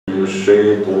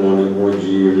الشيطان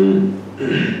الرجيم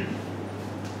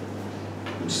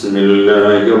بسم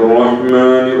الله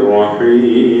الرحمن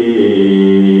الرحيم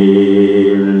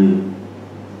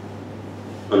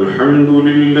الحمد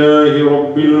لله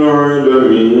رب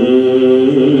العالمين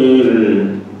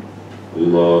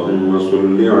اللهم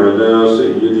صل على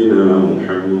سيدنا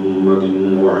محمد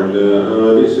وعلى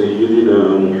آل سيدنا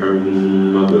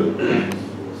محمد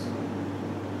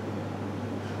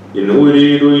إن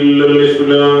أريد إلا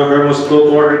الإصلاح ما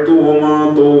استطعت وما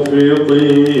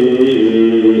توفيقي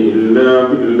إلا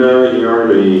بالله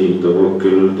عليه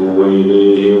توكلت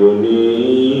وإليه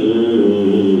أنيب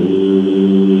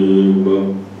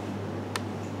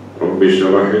رب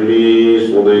اشرح لي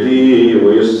صدري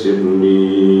ويسر لي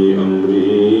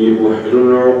أمري واحلل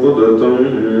عقدة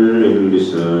من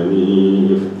لساني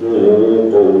يفقهوا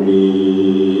قولي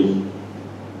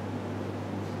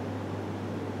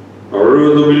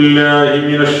أعوذ بالله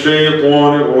من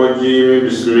الشيطان الرجيم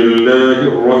بسم الله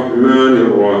الرحمن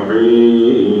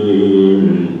الرحيم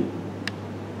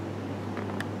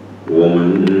ومن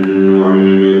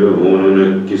نعمره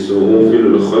ننكسه في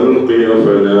الخلق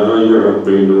أفلا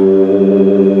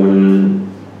يعقلون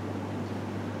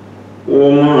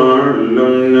وما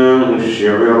علمناه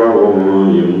الشعر وما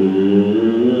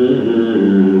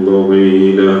ينبغي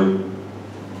له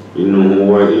إن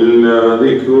هو إلا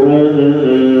ذكر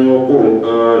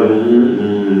وقرآن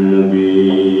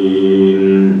مبين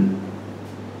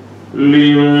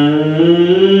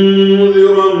لينذر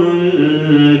من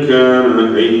كان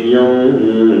حيا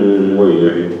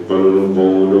ويحق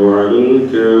القول على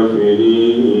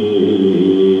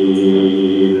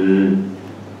الكافرين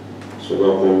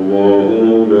صدق الله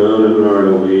مولانا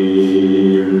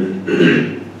العظيم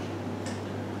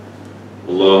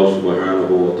الله سبحانه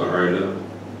وتعالى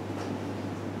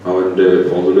അവന്റെ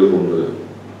ഫضല് കൊണ്ട്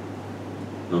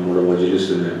നമ്മുടെ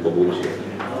മജ്‌ലിസിനെ കബൂൽ ചെയ്യട്ടെ.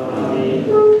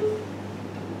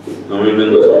 നമ്മിൽ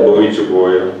നിന്ന് സംഭവിച്ചു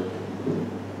പോയ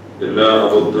എല്ലാ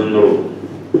അബദ്ധങ്ങളും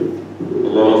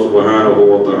അല്ലാഹു സുബ്ഹാനഹു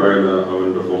വ തആല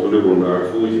അവന്റെ ഫضല് കൊണ്ട്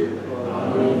അഫൂ ചെയ്യട്ടെ.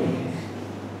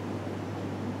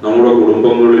 നമ്മുടെ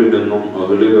കുടുംബങ്ങളിൽ നിന്നും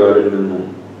അഹലുകാരിൽ നിന്നും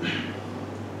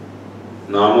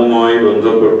നാമുമായി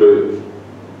ബന്ധപ്പെട്ട്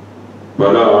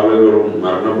പല ആളുകളും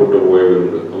മരണപ്പെട്ടു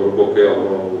പോയവരുണ്ട്. അവർക്കൊക്കെ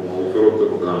അല്ലാഹു മഗ്ഫിറത്ത്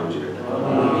പ്രദാനം ചെയ്യട്ടെ.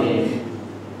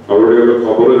 അവരുടെയൊക്കെ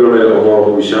ഖബറുകളെ അല്ലാഹു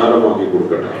വിശാലമാക്കി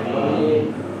കൊടുക്കട്ടെ.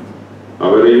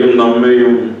 അവരെയും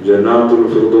നമ്മെയും ജന്നാത്തുൽ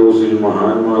ഫിർദൗസിൽ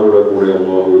മഹാന്മാരുടെ കൂടെ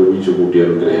അല്ലാഹു ഒരുമിച്ച് കൂട്ടി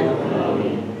അനുഗ്രഹിക്കട്ടെ.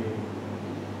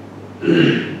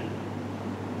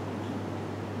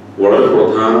 വളരെ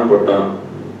പ്രധാനപ്പെട്ട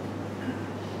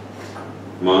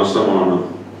മാസമാണ്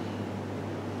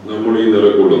നമ്മൾ ഈ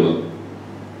നിലകൊള്ളുന്നത്.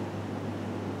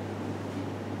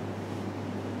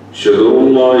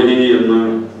 ഷഹറുല്ലാഹി എന്ന്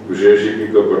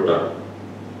വിശേഷിപ്പിക്കപ്പെട്ട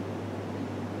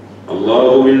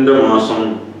അല്ലാഹുവിന്റെ മാസം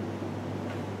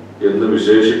എന്ന്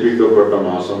വിശേഷിപ്പിക്കപ്പെട്ട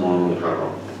മാസമാണ്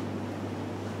മുഹറം.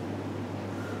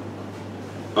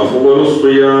 അഫ്ളലുസ്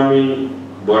സിയാമി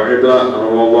ബഅദ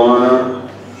റമളാന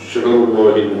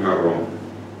ഷഹറുല്ലാഹി മുഹറം.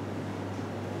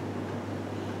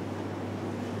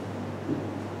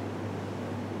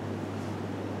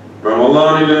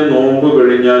 റമളാനിലെ നോമ്പ്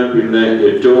കഴിഞ്ഞാൽ പിന്നെ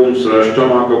ഏറ്റവും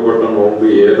ശ്രേഷ്ഠമാക്കപ്പെട്ട നോമ്പ്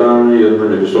ഏതാണ് എന്ന്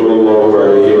നബി സല്ലല്ലാഹു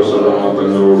അലൈഹി വസല്ലം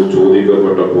തങ്ങളോട്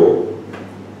ചോദിക്കപ്പെട്ടപ്പോൾ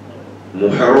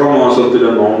മുഹറം മാസത്തിലെ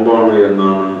നോമ്പാണ്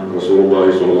എന്നാണ്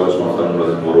റസൂലുള്ളാഹി സ്വല്ലല്ലാഹു അലൈഹി വസല്ലം തങ്ങൾ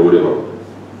മറുപടി പറഞ്ഞത്.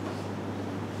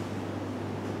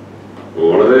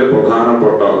 വളരെ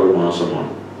പ്രധാനപ്പെട്ട ഒരു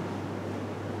മാസമാണ്.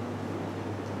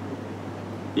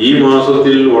 ഈ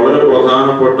മാസത്തിൽ വളരെ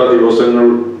പ്രധാനപ്പെട്ട ദിവസങ്ങൾ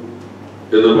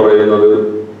എന്ന് പറയുന്നത്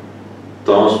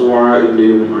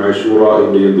താസുആഇന്റെയും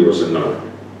ആശൂറാഇന്റെയും ദിവസങ്ങളാണ്.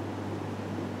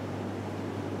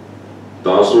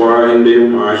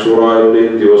 താസുആഇന്റെയും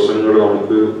ആശൂറാഇന്റെയും ദിവസങ്ങൾ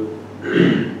നമുക്ക്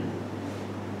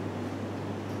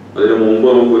അതിനു മുമ്പ്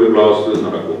നമുക്കൊരു ക്ലാസ്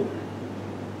നടക്കും.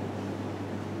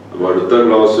 അപ്പൊ അടുത്ത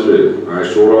ക്ലാസ്സിൽ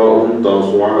ആശൂറാവും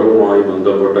താസുആവുമായി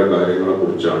ബന്ധപ്പെട്ട കാര്യങ്ങളെ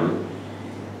കുറിച്ചാണ്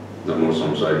നമ്മൾ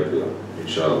സംസാരിക്കുക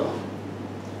ഇൻഷാ അല്ലാഹ്.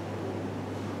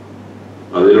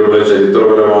 അതിലുള്ള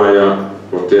ചരിത്രപരമായ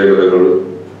പ്രത്യേകതകൾ,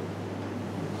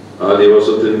 ആ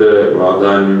ദിവസത്തിന്റെ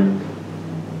പ്രാധാന്യം,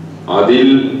 അതിൽ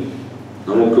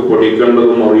നമുക്ക്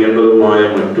പഠിക്കേണ്ടതും അറിയേണ്ടതുമായ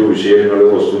മറ്റു വിഷയങ്ങൾ,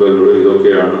 വസ്തുതകൾ,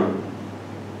 ഇതൊക്കെയാണ്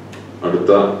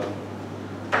അടുത്ത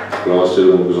ക്ലാസ്സിൽ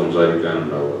നമുക്ക്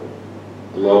സംസാരിക്കാനുണ്ടാവുക.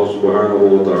 അല്ലാഹു സുബ്ഹാനഹു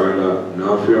വ തആല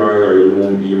നാഫിയായ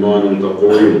ഇൽമും ഈമാനും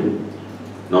തഖ്വയും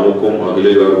നമുക്കും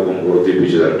അഖിലുകാർക്കും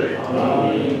വർദ്ധിപ്പിച്ചു തരട്ടെ.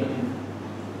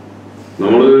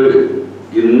 നമ്മൾ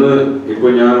ഇന്ന് ഇപ്പൊ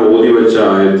ഞാൻ ഓതി വെച്ച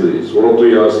ആയത്ത് സൂറത്തു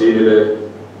യാസീനിലെ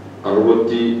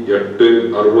 68,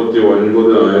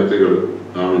 69 ആയത്തുകൾ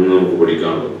ആണെന്ന് നമുക്ക്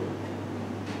പഠിക്കാനുള്ളത്.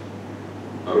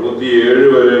 67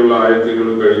 വരെയുള്ള ആയത്തുകൾ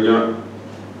കഴിഞ്ഞ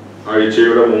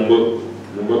ആഴ്ചയുടെ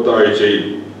മുമ്പത്തെ ആഴ്ചയിൽ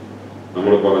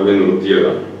നമ്മൾ പറഞ്ഞു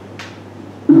നിർത്തിയതാണ്.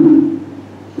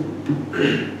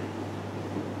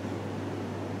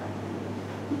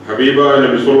 ഹബീബായ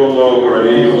നബി സല്ലല്ലാഹു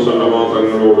അലൈഹി വസല്ലമ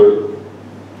തങ്ങളോട്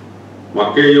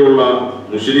മക്കയിലുള്ള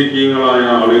മുശ്രിക്കീങ്ങളായ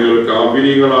ആളുകൾ,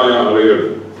 കാഫിരീങ്ങളായ ആളുകൾ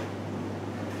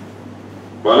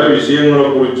പല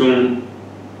വിഷയങ്ങളെക്കുറിച്ചും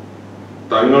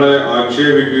തങ്ങളെ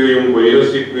ആക്ഷേപിക്കുകയും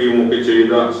പരിഹസിക്കുകയും ഒക്കെ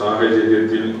ചെയ്ത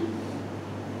സാഹചര്യത്തിൽ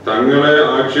തങ്ങളെ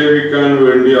ആക്ഷേപിക്കാൻ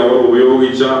വേണ്ടി അവർ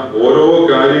ഉപയോഗിച്ച ഓരോ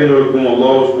കാര്യങ്ങൾക്കും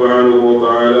അല്ലാഹു സുബ്ഹാനഹു വ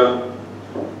തആല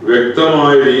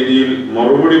വ്യക്തമായ രീതിയിൽ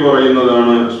മറുപടി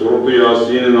പറയുന്നതാണ് സൂറത്ത്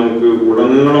യാസീൻ നമുക്ക്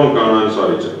ഉടനീളം കാണാൻ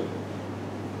സാധിച്ചത്.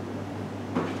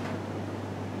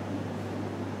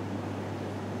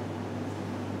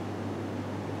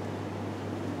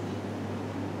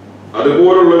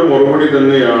 അതുപോലുള്ള ഒരു മറുപടി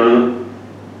തന്നെയാണ്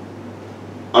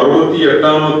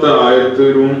 68ാമത്തെ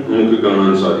ആയത്തിലും നമുക്ക്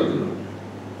കാണാൻ സാധിക്കുന്നത്.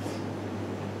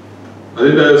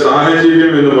 അതിന്റെ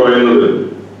സാഹചര്യം എന്ന് പറയുന്നത്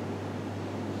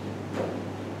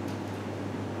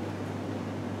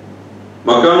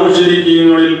മക്കാ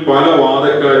മുശ്രിക്കീങ്ങളിൽ പല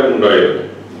വാദക്കാരും ഉണ്ടായിരുന്നു,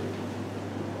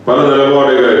 പല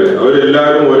നിലപാടുകാര്.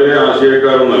 അവരെല്ലാവരും ഒരേ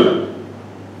ആശയക്കാരൊന്നല്ല.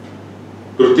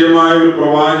 കൃത്യമായ ഒരു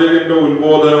പ്രവാചകന്റെ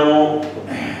ഉത്ബോധനമോ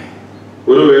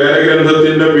ഒരു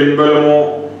വേദഗ്രന്ഥത്തിന്റെ പിൻബലമോ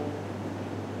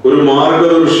ഒരു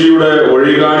മാർഗദർശിയുടെ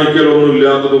വഴികാണിക്കലൊന്നും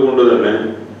ഇല്ലാത്തത് കൊണ്ട് തന്നെ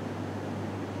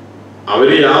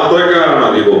അവര് യാത്രക്കാരാണ്,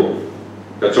 അധികവും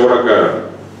കച്ചവടക്കാരാണ്.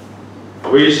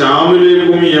 അപ്പൊ ഈ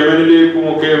ഷാമിലേക്കും യമനിലേക്കും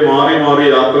ഒക്കെ മാറി മാറി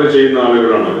യാത്ര ചെയ്യുന്ന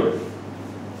ആളുകളാണ് അവർ.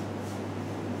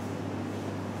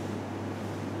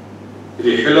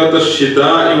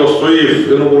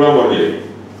 എന്ന് ഖുർആൻ പറഞ്ഞില്ലേ,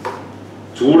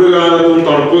 ചൂടുകാലത്തും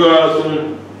തണുപ്പ് കാലത്തും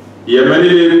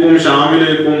യമനിലേക്കും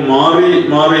ഷാമിലേക്കും മാറി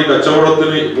മാറി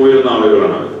കച്ചവടത്തിന് പോയിരുന്ന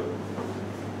ആളുകളാണ് അവർ.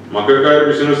 മക്കക്കാർ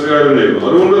ബിസിനസ്സുകാരെന്നായിരുന്നു.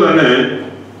 അതുകൊണ്ട് തന്നെ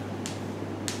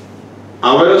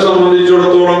അവരെ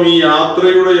സംബന്ധിച്ചിടത്തോളം ഈ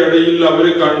യാത്രയുടെ ഇടയിൽ അവർ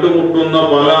കണ്ടുമുട്ടുന്ന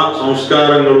പല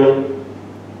സംസ്കാരങ്ങളും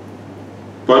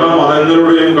പല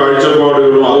മതങ്ങളുടെയും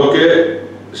കാഴ്ചപ്പാടുകളും അതൊക്കെ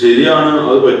ശരിയാണ്,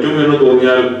 അത് പറ്റും എന്ന്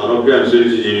തോന്നിയാൽ അതൊക്കെ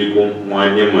അനുസരിച്ച് ജീവിക്കും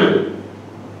മാന്യന്മാര്.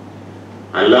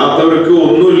 അല്ലാത്തവർക്ക്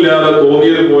ഒന്നുമില്ലാതെ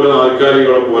തോന്നിയതുപോലെ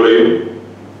ആൾക്കാരികളെ പോലെയും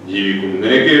ജീവിക്കും.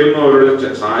 ഇങ്ങനെയൊക്കെയായിരുന്നു അവരുടെ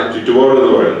ചുറ്റുപാട്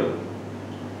എന്ന് പറയുന്നത്.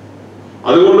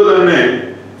 അതുകൊണ്ട് തന്നെ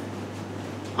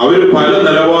അവര് പല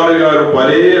നിലപാടുകാരും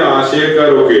പല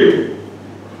ആശയക്കാരും ഒക്കെ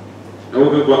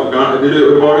നമുക്ക് ഇതിൽ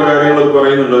ഒരുപാട് കാര്യങ്ങൾ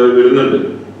പറയുന്നുണ്ട്, അത് വരുന്നുണ്ട്.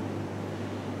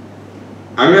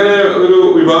 അങ്ങനെ ഒരു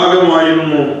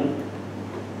വിഭാഗമായിരുന്നു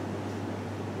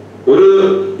ഒരു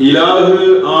ഇലാഹ്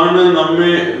ആണ്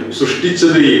നമ്മെ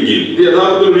സൃഷ്ടിച്ചത് എങ്കിൽ, ഇത്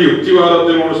യഥാർത്ഥ ഒരു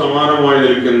യുക്തിവാദത്തിനോട് സമാനമായി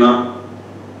നിൽക്കുന്ന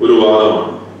ഒരു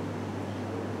വാദമാണ്.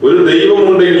 ഒരു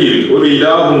ദൈവമുണ്ടെങ്കിൽ, ഒരു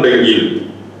ഇലാഹ് ഉണ്ടെങ്കിൽ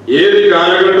ഏത്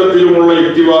കാലഘട്ടത്തിലുമുള്ള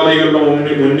യുക്തിവാദികളുടെ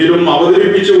മുന്നിലും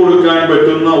അവതരിപ്പിച്ചു കൊടുക്കാൻ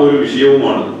പറ്റുന്ന ഒരു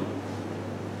വിഷയവുമാണ്.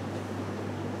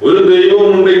 ഒരു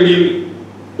ദൈവമുണ്ടെങ്കിൽ,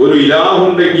 ഒരു ഇലാഹ്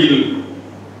ഉണ്ടെങ്കിൽ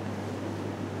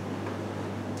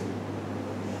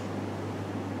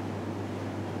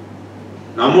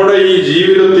നമ്മുടെ ഈ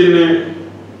ജീവിതത്തിന്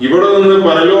ഇവിടെ നിന്ന്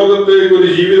പരലോകത്തേക്ക് ഒരു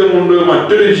ജീവിതമുണ്ട്,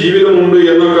 മറ്റൊരു ജീവിതമുണ്ട്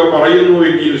എന്നൊക്കെ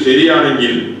പറയുന്നുവെങ്കിൽ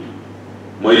ശരിയാണെങ്കിൽ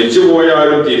മരിച്ചു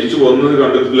പോയാലും തിരിച്ചു വന്നത്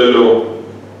കണ്ടിട്ടില്ലല്ലോ,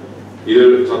 ഇത്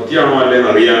സത്യമാണോ അല്ലേന്ന്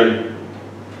അറിയാൻ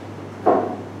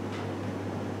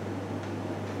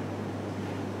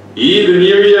ഈ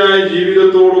ദുനിയവിയായ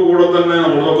ജീവിതത്തോടു കൂടെ തന്നെ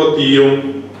നമ്മളൊക്കെ തീരും.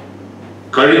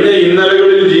 കഴിഞ്ഞ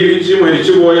ഇന്നലകളിൽ ജീവിച്ച്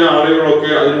മരിച്ചുപോയ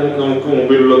ആളുകളൊക്കെ അതിന് നമുക്ക്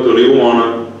മുമ്പിലുള്ള തെളിവുമാണ്.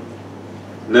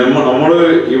 നമ്മള്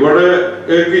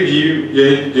ഇവിടേക്ക്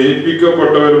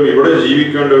ജനിപ്പിക്കപ്പെട്ടവരും ഇവിടെ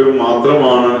ജീവിക്കേണ്ടവരും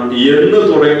മാത്രമാണ് എന്ന്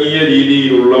തുടങ്ങിയ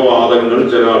രീതിയിലുള്ള വാദങ്ങൾ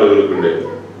ചില ആളുകൾക്കുണ്ട്.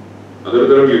 അതൊരു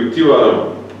തരം യുക്തിവാദമാണ്.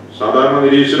 സാധാരണ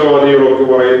നിരീശ്വരവാദികളൊക്കെ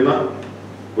പറയുന്ന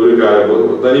ഒരു കാര്യം,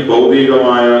 തനി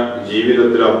ഭൗതികമായ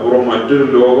ജീവിതത്തിൽ അപ്പുറം മറ്റൊരു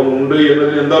ലോകമുണ്ട്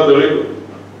എന്നതിന് എന്താ തെളിവ്?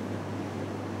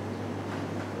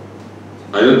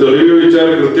 അതിന് തെളിവ് ചോദിച്ചാൽ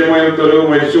കൃത്യമായ തെളിവ്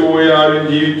മരിച്ചുപോയ ആരും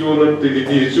ജീവിച്ചു വന്നിട്ട്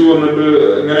തിരിച്ചു വന്നിട്ട്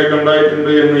എങ്ങനെയൊക്കെ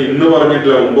ഉണ്ടായിട്ടുണ്ട് എന്ന് ഇന്ന്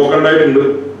പറഞ്ഞിട്ടില്ല, മുമ്പൊക്കെ ഉണ്ടായിട്ടുണ്ട്.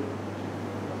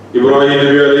 ഇബ്രാഹിം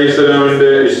നബി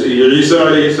അലൈഹിസ്സലാമിന്റെ, ഈസ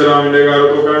അലൈഹിസ്സലാമിന്റെ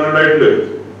കാലത്തൊക്കെ ഉണ്ടായിട്ടുണ്ട്.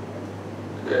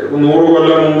 100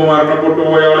 കൊല്ലം മുമ്പ് മരണപ്പെട്ടു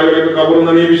പോയ ആളുകളൊക്കെ ഖബർ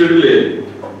നനീപിച്ചിട്ടില്ലേ?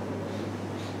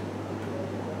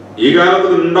 ഈ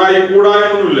കാലത്ത് ഉണ്ടായിക്കൂടാ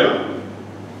എന്നൊന്നുമില്ല,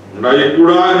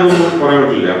 ഉണ്ടായിക്കൂടാ എന്നൊന്നും പറയാൻ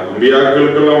പറ്റില്ല.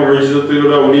 അമ്പിയാക്കൾക്കുള്ള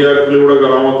മൊഴിസത്തുകളുടെ ഔലിയാക്കളിലൂടെ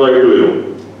കറാമത്തായിട്ട് വരും.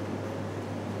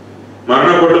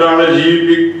 മരണപ്പെട്ട ഒരാളെ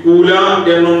ജീവിപ്പിക്കൂല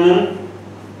എന്നൊന്നും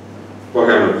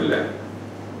പറയാൻ പറ്റില്ല.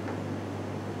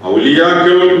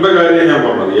 ഔലിയാക്കളുടെ കാര്യം ഞാൻ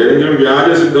പറഞ്ഞത്, ഏതെങ്കിലും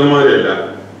വ്യാജസിദ്ധന്മാരല്ല.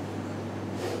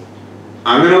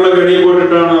 അങ്ങനെയുള്ള ഗണി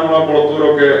പോയിട്ടാണ് നമ്മളെ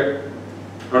പുറത്തൂരൊക്കെ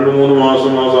 2-3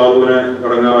 മാസം ആ സാധുവിനെ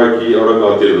അടങ്ങാറാക്കി അവിടെ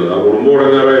കാത്തിരുന്നത്. ആ കുടുംബം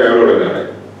അടങ്ങാറായി, അയാൾ അടങ്ങാറായി.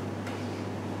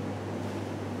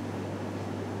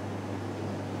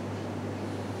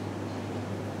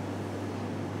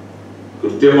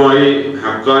 കൃത്യമായി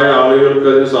ഹക്കായ ആളുകൾക്ക്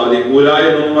അതിന് സാധിക്കൂല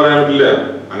എന്നൊന്നും പറയാൻ പറ്റില്ല.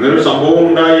 അങ്ങനെ ഒരു സംഭവം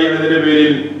ഉണ്ടായി എന്നതിന്റെ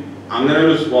പേരിൽ അങ്ങനെ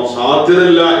ഒരു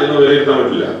സാധ്യതയില്ല എന്ന് വിലയിരുത്താൻ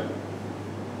പറ്റില്ല.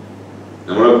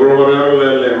 നമ്മളെപ്പോഴും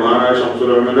പറയാറുള്ളതല്ലേ, മഹാനായ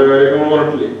ശംസുലമന്റെ കാര്യമൊക്കെ നമ്മൾ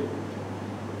പറഞ്ഞിട്ടില്ലേ?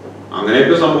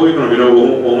 അങ്ങനെയൊക്കെ സംഭവിക്കണം. പിന്നെ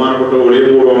ബഹുമാനപ്പെട്ട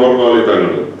വെളിയങ്കോട് ഉമർ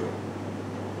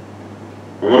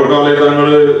ഖാലി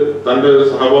തങ്ങള്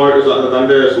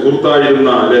തന്റെ സുഹൃത്തായിരുന്ന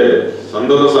അല്ലെ,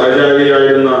 സന്തത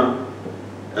സഹചാരിയായിരുന്ന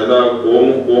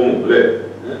കോമു അല്ലെ,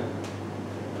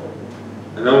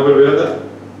 നമുക്ക് പേരെന്താ,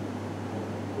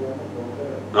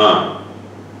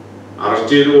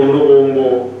 അറസ്റ്റ് ചെയ്ത് കൊണ്ടുപോകുമ്പോ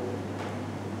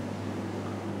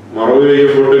മറവ്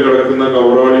ചെയ്യപ്പെട്ട് കിടക്കുന്ന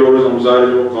കബറാളിയോട്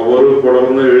സംസാരിച്ചു. കബറ്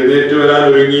പുടർന്ന് എഴുന്നേറ്റ് വരാൻ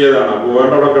ഒരുങ്ങിയതാണ്. അപ്പൊ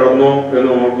വേണ്ട അവിടെ കിടന്നോ എന്ന്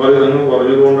ഓർക്കാതെ തന്നെ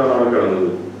പറഞ്ഞതുകൊണ്ടാണ് അവിടെ കിടന്നത്.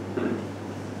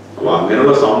 അപ്പൊ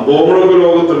അങ്ങനെയുള്ള സംഭവങ്ങളൊക്കെ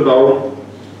ലോകത്തുണ്ടാവും.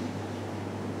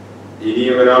 ഇനി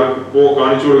ഒരാൾക്കിപ്പോ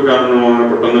കാണിച്ചു കൊടുക്കാനൊന്നും അങ്ങനെ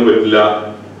പെട്ടെന്ന് പറ്റില്ല.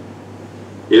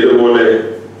 ഏതുപോലെ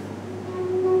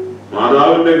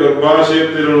മാതാവിന്റെ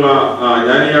ഗർഭാശയത്തിലുള്ള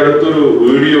ഞാൻ ഈ അടുത്തൊരു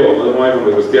വീഡിയോ അതുമായി കൊണ്ട്,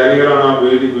 ക്രിസ്ത്യാനികളാണ് ആ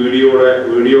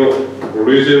വീഡിയോ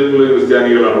പ്രൊഡ്യൂസ് ചെയ്തിട്ടുള്ള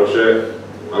ക്രിസ്ത്യാനികളാണ്. പക്ഷെ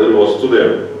അതൊരു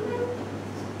വസ്തുതയാണ്.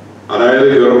 അതായത്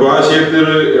ഗർഭാശയത്തിൽ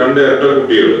 2 ഇരട്ട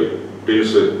കുട്ടികൾ,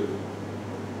 ട്വിൻസ്.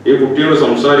 ഈ കുട്ടികൾ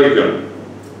സംസാരിക്കണം.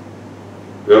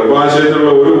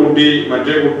 ഗർഭാശയത്തിലുള്ള ഒരു കുട്ടി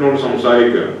മറ്റേ കുട്ടിനോട്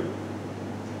സംസാരിക്കണം.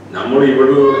 നമ്മൾ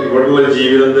ഇവിടുള്ള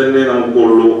ജീവിതം തന്നെ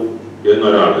നമുക്കുള്ളൂ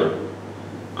എന്നൊരാള്.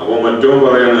 അപ്പൊ മറ്റോ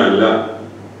പറയാനല്ല,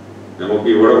 നമുക്ക്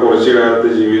ഇവിടെ കുറച്ചു കാലത്ത്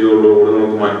ജീവിതമുള്ളൂ, ഇവിടെ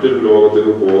നമുക്ക് മറ്റൊരു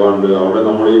ലോകത്തേക്ക് പോകാണ്ട്. അവിടെ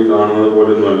നമ്മൾ ഈ കാണുന്നത്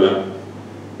പോലെ ഒന്നുമല്ല.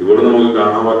 ഇവിടെ നമുക്ക്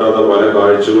കാണാൻ പറ്റാത്ത പല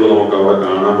കാഴ്ചകളും നമുക്ക് അവിടെ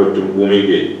കാണാൻ പറ്റും,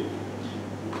 ഭൂമിക്ക്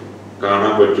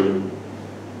കാണാൻ പറ്റും.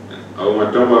 അത്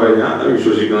മറ്റോ പറയാൻ ഞാൻ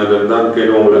വിശ്വസിക്കുന്നില്ല.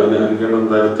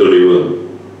 എന്തായാലും തെളിവ്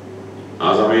ആ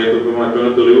സമയത്ത് ഇപ്പൊ മറ്റൊരു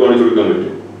തെളിവ് കാണിച്ചു കൊടുക്കാൻ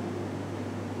പറ്റും.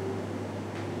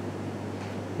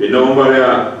 പിന്നെ അവൻ പറയാ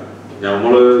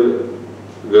നമ്മള്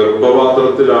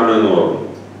ഗർഭപാത്രത്തിലാണ് എന്ന് പറഞ്ഞു.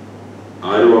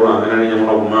 ആര് പറഞ്ഞു? അങ്ങനെയാണെങ്കിൽ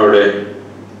നമ്മളെ ഉമ്മ എവിടെ?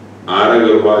 ആരെ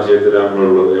ഗർഭാശയത്തിലാണ്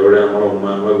നമ്മളുള്ളത്? എവിടെ നമ്മളെ ഉമ്മ?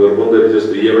 നമ്മളെ ഗർഭം ധരിച്ച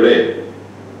സ്ത്രീ എവിടെ?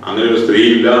 അങ്ങനെ ഒരു സ്ത്രീ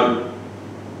ഇല്ല.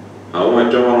 അത്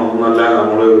മറ്റോ ഒന്നല്ല,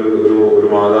 നമ്മള് ഒരു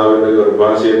മാതാവിന്റെ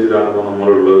ഗർഭാശയത്തിലാണ് ഇപ്പൊ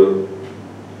നമ്മളുള്ളത്.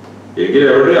 എങ്കിൽ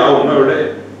എവിടെ ആ ഉമ്മ എവിടെ?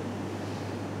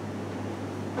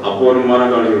 അപ്പൊ ഒരു ഉമ്മാനെ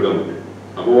കാണിച്ചു കൊടുക്കാൻ പറ്റും.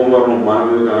 അപ്പൊ ഓൻ പറഞ്ഞു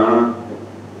ഉമ്മാനെ കാണാൻ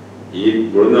ഈ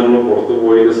ഇവിടുന്ന് നമ്മൾ പുറത്തു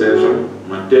പോയതിനു ശേഷം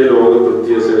മറ്റേ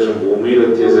ലോകത്തെത്തിയ ശേഷം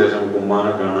ഭൂമിയിലെത്തിയ ശേഷം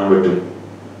ഉമ്മാനെ കാണാൻ പറ്റും.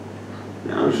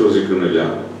 ഞാൻ വിശ്വസിക്കുന്നില്ല.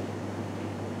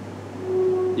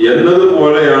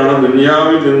 എന്നതുപോലെയാണ്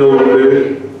ദുനിയാവിൽ നിന്നുകൊണ്ട്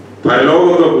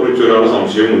പരലോകത്തെ കുറിച്ച് ഒരാൾ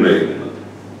സംശയം ഉന്നയിക്കുന്നത്.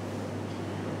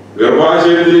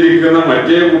 ഗർഭാശയത്തിലിരിക്കുന്ന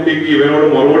മറ്റേ കുട്ടിക്ക് ഇവനോട്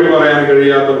മറുപടി പറയാൻ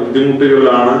കഴിയാത്ത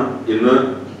ബുദ്ധിമുട്ടുകളിലാണ് ഇന്ന്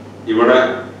ഇവിടെ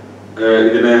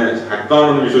ഇതിനെ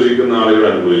ഹക്കാണെന്ന് വിശ്വസിക്കുന്ന ആളുകൾ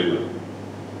അനുഭവിക്കുന്നത്.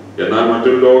 എന്നാൽ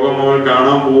മറ്റൊരു ലോകം അവൻ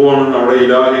കാണാൻ പോവാണ്. അവിടെ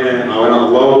ഇലാഹിനെ, അവൻ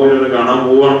അള്ളാഹുവിനെ കാണാൻ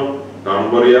പോവാണ്.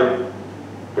 കാണുമ്പോ അറിയാം,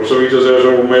 പ്രസവിച്ച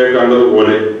ശേഷം ഉമ്മയെ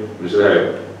കണ്ടതുപോലെ. മനസ്സിലായോ?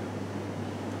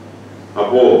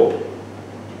 അപ്പോ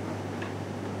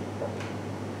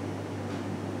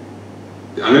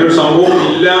അങ്ങനെ ഒരു സംഭവം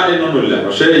ഇല്ല എന്നൊന്നുമില്ല.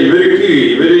 പക്ഷെ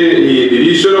ഇവര് ഈ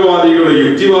നിരീശ്വരവാദികളെ,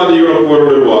 യുക്തിവാദികളെ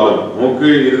പോലുള്ള ഒരു വാദം, നമുക്ക്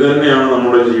ഇത് തന്നെയാണ്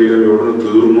നമ്മുടെ ജീവിതം, ഇവിടെ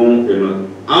തീർന്നു എന്ന്.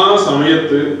 ആ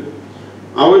സമയത്ത്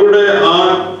അവരുടെ ആ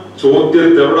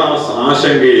ചോദ്യത്തെ, അവരുടെ ആ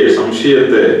ആശങ്കയെ,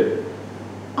 സംശയത്തെ,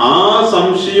 ആ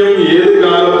സംശയം ഏത്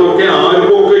കാലത്തൊക്കെ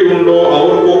ആർക്കൊക്കെ ഉണ്ടോ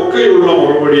അവർക്കൊക്കെയുള്ള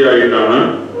മറുപടിയായിട്ടാണ്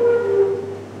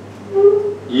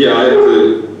ഈ ആയത്ത്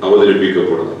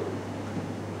അവതരിപ്പിക്കപ്പെടുന്നത്.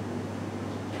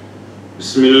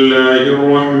 ബിസ്മില്ലാഹിർ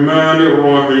റഹ്മാനിർ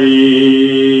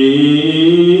റഹീം.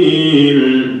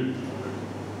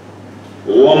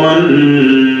 വമൻ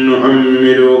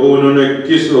നുഅമ്മിറുഹു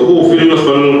നുനക്കിസുഹു ഫിൽ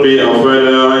ഖൽഖി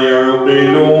അഫലാ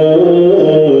യഅഖിലൂൻ.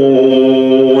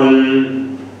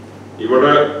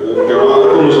 ഇവിടെ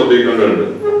ഖിറാഅത്തൊന്ന് ശ്രദ്ധിക്കേണ്ടതുണ്ട്.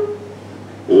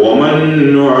 വമൻ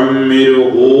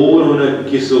നുഅമ്മിറുഹു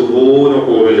നുനക്കിസുഹു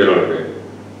എന്നൊക്കെ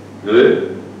അത്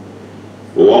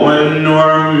വമൻ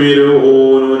നുഅമ്മിറുഹു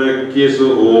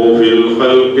നുനക്കിസുഹു ഫിൽ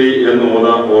ഖൽഖി എന്ന്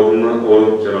ഓതുന്ന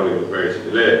ചില ആളുകൾ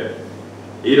അല്ലേ?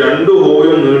 ഈ 2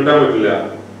 ഹോയും നീട്ടാൻ പറ്റില്ല.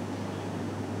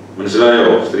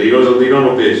 മനസ്സിലായോ? സ്ത്രീകൾ ശ്രദ്ധിക്കണം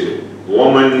പ്രത്യേകിച്ച്.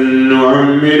 വമൻ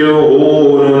നുഅമ്മിറുഹു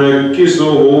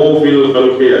നുനക്കിസുഹു ഫിൽ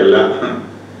ഖൽഖി അല്ല,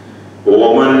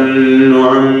 വമൻ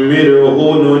നുഅമ്മിറുഹു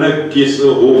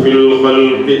നുനക്കിസുഹു ഫിൽ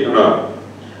ഖൽഖി.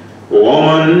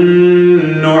 ومن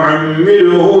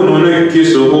نعمره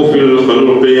ننكسه في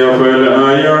الخلق فلا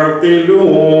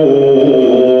يعقلون.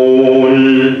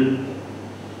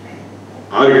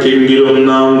 ആർക്കെങ്കിലും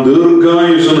നാം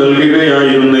ദീർഘായുസ്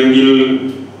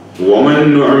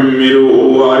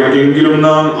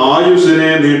നാം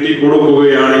ആയുസ്സിനെ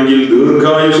നീട്ടിക്കൊടുക്കുകയാണെങ്കിൽ,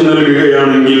 ദീർഘായുസ്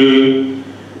നൽകുകയാണെങ്കിൽ,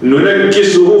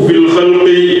 നുനക്കിസുഹു ഫിൽ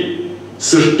ഖൽഖി,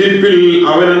 സൃഷ്ടിപ്പിൽ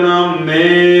അവനെ നാം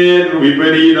നേർ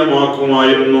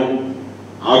വിപരീതമാക്കുമായിരുന്നു.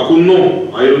 ആക്കുന്നു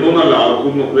എന്നല്ല,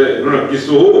 ആക്കുന്നു.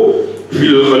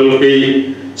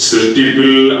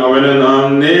 സൃഷ്ടിപ്പിൽ അവനെ നാം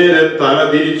നേരെ തല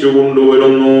തിരിച്ചു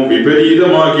കൊണ്ടുവരുന്നു,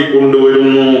 വിപരീതമാക്കി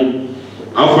കൊണ്ടുവരുന്നു.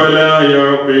 അഫലാ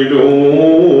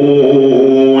യഅഖിലൂൻ,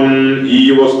 ഈ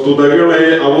വസ്തുതകളെ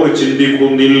അവർ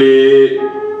ചിന്തിക്കുന്നില്ലേ?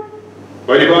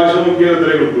 പരിഭാഷ നോക്കിയാൽ എത്ര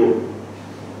കിട്ടൂ?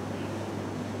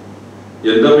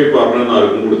 എന്താ ഈ പറഞ്ഞെന്ന്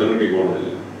ആർക്കും കൂടുതൽ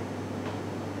കിട്ടിക്കോണമെന്നില്ല.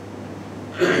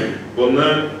 ഒന്ന്,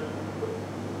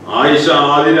 ആയിഷ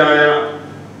ആദിരായ,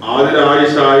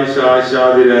 ആയിഷ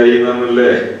ആദിരായി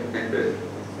എന്നല്ലേ?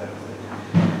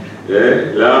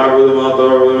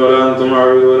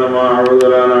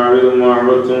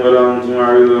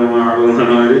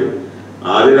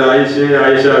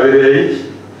 ആദിരായി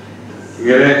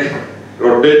ഇങ്ങനെ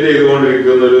റൊട്ടേറ്റ്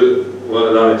ചെയ്തുകൊണ്ടിരിക്കുന്ന ഒരു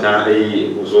ഈ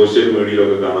സോഷ്യൽ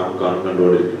മീഡിയയിലൊക്കെ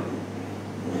കണ്ടുകൊണ്ടിരിക്കുന്നത്.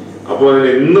 അപ്പൊ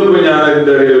ഇന്നിപ്പോ ഞാൻ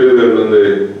അതിന്റെ ഇടയിൽ ഒരു കണ്ടത്,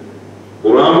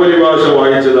 ഖുർആൻ പരിഭാഷ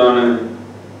വായിച്ചതാണ്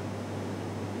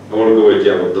അവൾക്ക്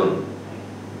പറ്റിയ അബദ്ധം.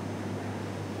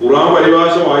 ഖുർആൻ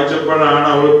പരിഭാഷ വായിച്ചപ്പോഴാണ്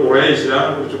അവൾ കുറെ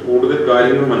ഇസ്ലാമിനെ കുറിച്ച് കൂടുതൽ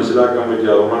കാര്യങ്ങൾ മനസ്സിലാക്കാൻ പറ്റി.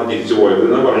 അതുകൊണ്ടാണ് തിരിച്ചു പോയത്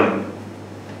എന്നാ പറഞ്ഞത്.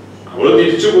 അവള്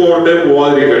തിരിച്ചു പോകട്ടെ,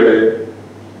 പോവാതിരിക്കട്ടെ,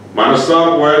 മനസ്സാ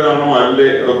പോയതാണോ അല്ലേ,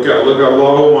 അതൊക്കെ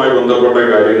അള്ളാഹുവുമായി ബന്ധപ്പെട്ട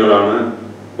കാര്യങ്ങളാണ്.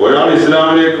 ഒരാൾ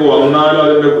ഇസ്ലാമിലേക്ക് വന്നാൽ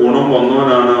അതിന്റെ ഗുണം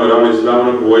വന്നവനാണ്, ഒരാൾ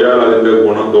ഇസ്ലാമിന് പോയാൽ അതിന്റെ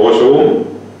ദോഷവും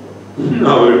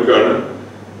അവർക്കാണ്.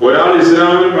 ഒരാൾ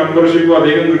ഇസ്ലാമിൽ മെമ്പർഷിപ്പ്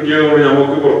അധികം കിട്ടിയതുകൊണ്ട്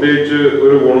നമുക്ക് പ്രത്യേകിച്ച്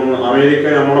ഒരു ഗുണം, അമേരിക്ക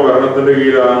നമ്മുടെ ഭരണത്തിന്റെ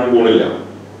കീഴിലാകാൻ ഗുണില്ല.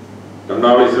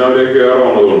 രണ്ടാൾ ഇസ്ലാമിലേക്ക് കയറി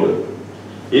വന്നതുകൊണ്ട്.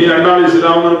 ഇനി രണ്ടാൾ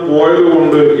ഇസ്ലാമിൽ പോയത്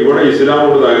കൊണ്ട് ഇവിടെ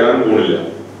ഇസ്ലാമോട് തകരാൻ ഗുണില്ല.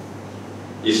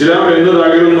 ഇസ്ലാം എന്ന്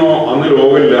തകരുന്നോ അന്ന്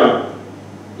ലോകമില്ല.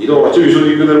 ഇത് ഉറച്ചു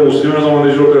വിശ്വസിക്കുന്ന ഒരു മുസ്ലിമിനെ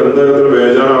സംബന്ധിച്ചിടത്തോളം എന്തായാലും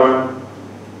ബേജാറാവാൻ,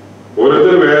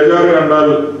 ഓരോരുത്തർ ബേജാറ് കണ്ടാൽ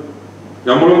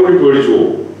നമ്മളും കൂടി പേടിച്ചു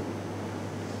പോകും.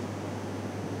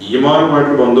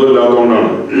 ഈമാനുമായിട്ട്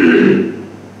ബന്ധമില്ലാത്തതുകൊണ്ടാണ്.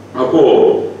 അപ്പോ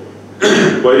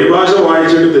പരിഭാഷ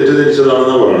വായിച്ചിട്ട്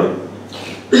തെറ്റിദ്ധരിച്ചതാണെന്നാ പറയുന്നത്.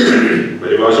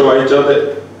 പരിഭാഷ വായിച്ചാതെ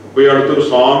ഇപ്പൊ ഈ അടുത്തൊരു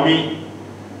സ്വാമി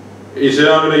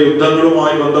ഇസ്ലാമിലെ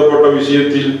യുദ്ധങ്ങളുമായി ബന്ധപ്പെട്ട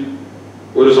വിഷയത്തിൽ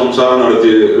ഒരു സംസാരം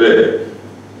നടത്തിയത് അല്ലേ?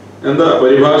 എന്താ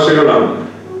പരിഭാഷകളാണ്.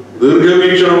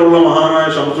 ദീർഘവീക്ഷണമുള്ള മഹാനായ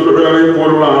ശംസുൽ ഉലമയെ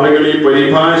പോലുള്ള ആളുകൾ ഈ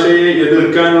പരിഭാഷയെ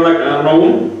എതിർക്കാനുള്ള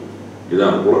കാരണവും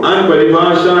ഇതാണ്. ഖുർആൻ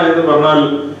പരിഭാഷ എന്ന് പറഞ്ഞാൽ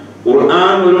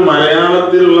ഖുർആൻ ഒരു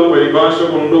മലയാളത്തിലുള്ള പരിഭാഷ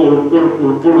കൊണ്ട്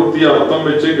ഉൾപ്പെടുത്തി അർത്ഥം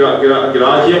വെച്ച്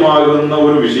ഗ്രാഹ്യമാകുന്ന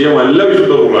ഒരു വിഷയമല്ല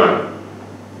വിശുദ്ധ ഖുർആൻ.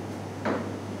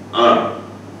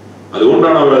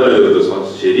 അതുകൊണ്ടാണ് അവരതിനെ എതിർത്തത്.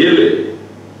 ശരിയല്ലേ?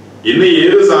 ഇന്ന്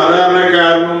ഏത്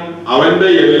സാധാരണക്കാരനും അവന്റെ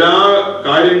എല്ലാ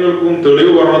കാര്യങ്ങൾക്കും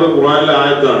തെളിവ് പറഞ്ഞത് ഖുർആനിലെ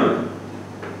ആയത്താണ്.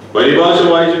 പരിഭാഷ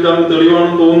വായിച്ചിട്ടാണ്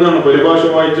തെളിവാണെന്ന് തോന്നുന്നതാണ്. പരിഭാഷ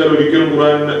വായിച്ചാൽ ഒരിക്കലും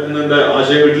ഖുർആനിന്റെ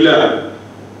ആശയം കിട്ടില്ല.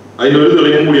 അതിനൊരു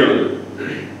തെളിവും കൂടിയാണ്.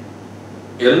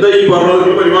 എന്താ ഈ പറഞ്ഞത്?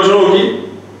 പരിഭാഷ നോക്കി,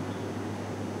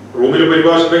 റൂമിലെ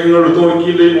പരിഭാഷ നിങ്ങൾ എടുത്തു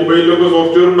നോക്കിയില്ലേ? മൊബൈലിലൊക്കെ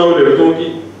സോഫ്റ്റ്വെയർ ഉണ്ടാവില്ലേ? എടുത്തു നോക്കി.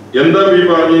 എന്താ ഈ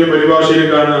പറഞ്ഞ പരിഭാഷയിൽ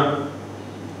കാണുക?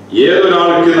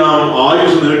 ഏതൊരാൾക്ക് നാം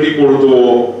ആയുസ് നീട്ടിക്കൊടുത്തുവോ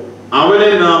അവനെ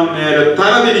നാം നേരെ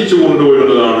തലതിരിച്ചു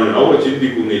കൊണ്ടുവരുന്നതാണ്. അവർ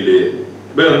ചിന്തിക്കുന്നില്ലേ?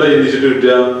 ഇവരെന്താ ചിന്തിച്ചിട്ട്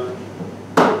കിട്ടുക?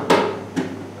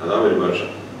 അതാ പരിഭാഷ.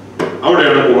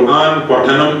 അവിടെയാണ് ഖുർആൻ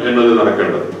പഠനം എന്നത്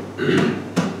നടക്കേണ്ടത്.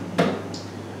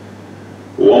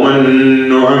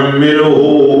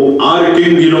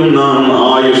 ആർക്കെങ്കിലും നാം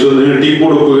ആയുസ്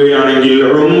നീട്ടിക്കൊടുക്കുകയാണെങ്കിൽ,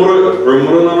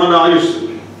 ആയുസ്,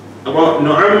 അപ്പൊ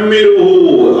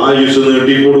ആയുസ്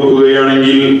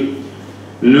നീട്ടിക്കൊടുക്കുകയാണെങ്കിൽ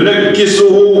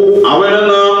അവനെ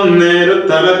നാം നേരെ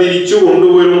തല തിരിച്ചു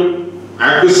കൊണ്ടുവരും.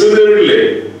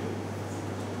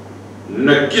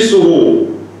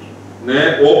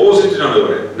 ഓപ്പോസിറ്റിനാണ്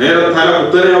പറയാം. നേരെ തല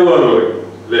കുത്തനെയാവുക എന്ന് പറയും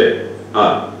അല്ലേ?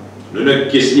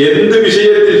 എന്ത്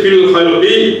വിഷയത്തിൽ?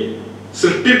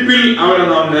 സൃഷ്ടിപ്പിൽ അവനെ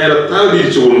നാം നേരെ തല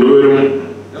തിരിച്ചു കൊണ്ടുവരും.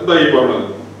 എന്താ ഈ പറഞ്ഞത്?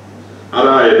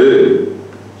 അതായത്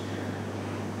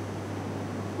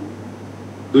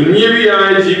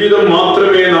ദുന്യവിയായ ജീവിതം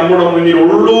മാത്രമേ നമ്മുടെ മുന്നിൽ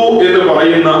ഉള്ളൂ എന്ന്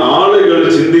പറയുന്ന ആളുകൾ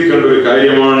ചിന്തിക്കേണ്ട ഒരു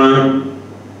കാര്യമാണ്.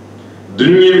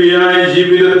 ദുന്യവിയായ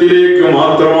ജീവിതത്തിലേക്ക്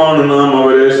മാത്രമാണ് നാം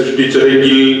അവരെ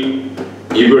സൃഷ്ടിച്ചതെങ്കിൽ,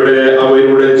 ഇവിടെ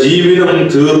അവരുടെ ജീവിതം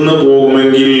തീർന്നു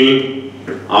പോകുമെങ്കിൽ,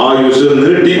 ആയുസ്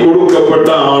നീട്ടിക്കൊടുക്കപ്പെട്ട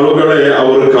ആളുകളെ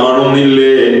അവർ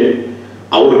കാണുന്നില്ലേ?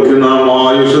 അവർക്ക് നാം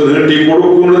ആയുസ്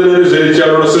നീട്ടിക്കൊടുക്കുന്നതിനനുസരിച്ച്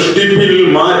അവരുടെ സൃഷ്ടിപ്പിൽ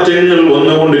മാറ്റങ്ങൾ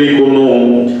വന്നുകൊണ്ടിരിക്കുന്നു.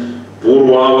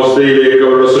 പൂർവാവസ്ഥയിലേക്ക്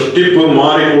അവരുടെ സൃഷ്ടിപ്പ്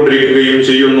മാറിക്കൊണ്ടിരിക്കുകയും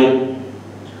ചെയ്യുന്നു.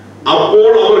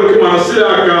 അപ്പോൾ അവർക്ക്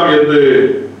മനസ്സിലാക്കാം എന്ത്?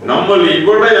 നമ്മൾ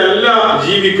ഇവിടെയല്ല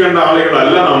ജീവിക്കേണ്ട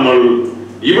ആളുകളല്ല. നമ്മൾ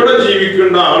ഇവിടെ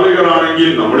ജീവിക്കേണ്ട ആളുകളാണെങ്കിൽ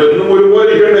നമ്മൾ എന്നും ഒരുപോലെ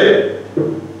ഇരിക്കണ്ടേ?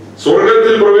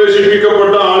 സ്വർഗത്തിൽ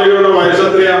പ്രവേശിപ്പിക്കപ്പെട്ട ആളുകളുടെ വയസ്സ്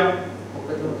എത്രയാ?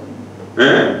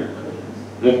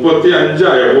 35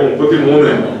 ആയോ?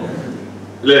 33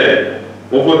 അല്ലേ?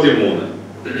 33.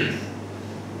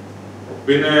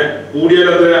 പിന്നെ കൂടിയാൽ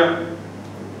എത്രയാ?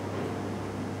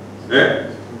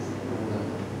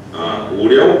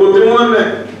 കൂടിയ 33 തന്നെ.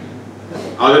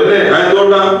 അതന്നെ.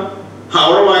 എന്തുകൊണ്ടാ?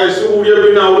 അവിടെ വയസ്സ് കൂടിയ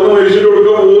പിന്നെ അവിടുന്ന് മരിച്ചിട്ട്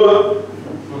കൊടുക്കാൻ പോവുക.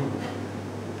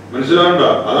 മനസ്സിലാവണ്ട?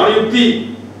 അതാണ് യുക്തി.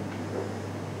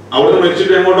 അവിടുന്ന്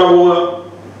മരിച്ചിട്ട് എങ്ങോട്ടാ പോവുക?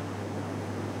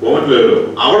 പോകാൻ പറ്റില്ലല്ലോ.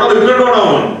 അവിടെ നിൽക്കേണ്ടതാണ്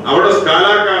അവൻ. അവിടെ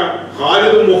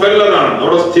ഖാലിദ് മുഖല്ലദാണ്,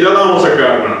 അവിടെ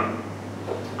സ്ഥിരതാമസക്കാരനാണ്.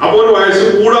 അപ്പൊ ഒരു വയസ്സ്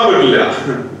കൂടാൻ പറ്റില്ല.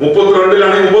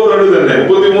 32-ലാണെങ്കിൽ 32 തന്നെ,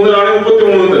 33-ലാണെങ്കിൽ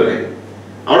 33 തന്നെ.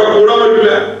 അവിടെ കൂടാൻ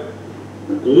പറ്റില്ല.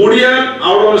 കൂടിയാൽ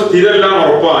അവിടെ സ്ഥിരമല്ല,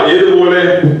 ഉറപ്പാ. ഏതുപോലെ?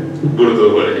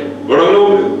 ഇവിടുത്തതുപോലെ. ഇവിടെ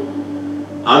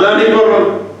അതാണ് ഈ പറഞ്ഞത്.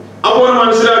 അപ്പോൾ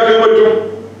മനസ്സിലാക്കാൻ പറ്റും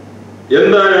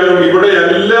എന്തായാലും ഇവിടെ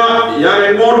എല്ലാ ഞാൻ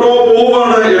എങ്ങോട്ടോ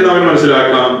പോവാണ് എന്ന് അവൻ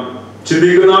മനസ്സിലാക്കാം.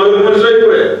 ചിന്തിക്കുന്ന ആളുകൾ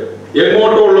മനസ്സിലാക്കില്ലേ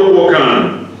എങ്ങോട്ടോ ഉള്ള പോക്കാണ്.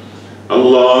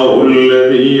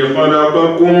 അല്ലാഹുല്ലദീ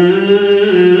ഖലഖകും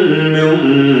മിൻ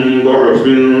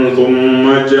ضعഫിൻ ثم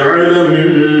ജഅല മിൻ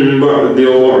ബഅദി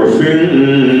ضعഫിൻ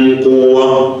ഖുവ.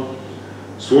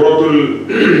 സൂറത്തുൽ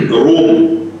റൂം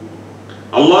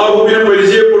അല്ലാഹുവിനെ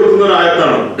പരിചയപ്പെടുത്തുന്ന ഒരു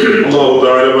ആയത്താണ്. അല്ലാഹു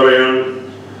തആല പറയാണ്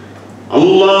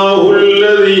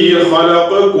അല്ലാഹുല്ലദീ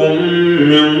ഖലഖകും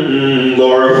മിൻ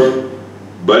ضعഫ്.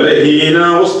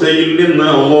 ബലഹീനാവസ്ഥയിൽ നിന്ന്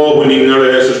അല്ലാഹു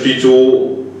നിങ്ങളെ സൃഷ്ടിച്ചു.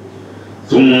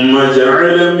 ثم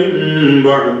جعل من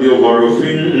بعد ضعف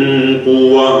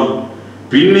قوة.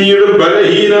 പിന്നീട്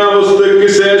ബലഹീനാവസ്ഥയ്ക്ക്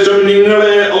ശേഷം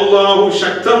നിങ്ങളെ അല്ലാഹു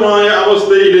ശക്തമായ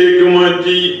അവസ്ഥയിലേക്ക്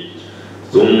മാറ്റി.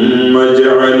 ثم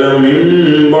جعل من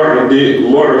بعد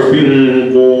ضعف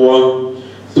قوة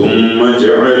ثم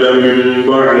جعل من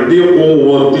بعد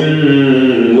قوة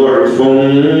ضعفا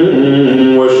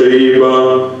وشيبا.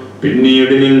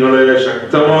 പിന്നീട് നിങ്ങളെ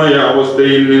ശക്തമായ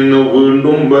അവസ്ഥയിൽ നിന്ന്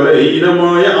വീണ്ടും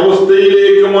ബലഹീനമായ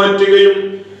അവസ്ഥയിലേക്ക് മാറ്റുകയും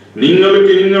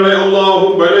നിങ്ങൾക്ക് നിങ്ങളെ അല്ലാഹു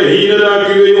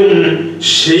ബലഹീനരാക്കുകയും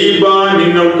ശൈബ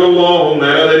നിങ്ങൾക്ക് അല്ലാഹു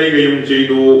നിലതരികയും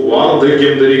ചെയ്തു,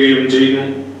 വാർദ്ധക്യം തരികയും ചെയ്യുന്നു.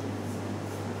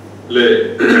 അല്ലേ?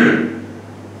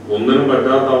 ഒന്നിനും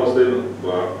പറ്റാത്ത അവസ്ഥയിൽ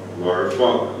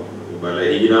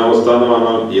ബലഹീനാവസ്ഥ എന്ന്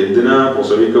പറഞ്ഞാൽ എന്തിനാ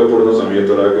പ്രസവിക്കപ്പെടുന്ന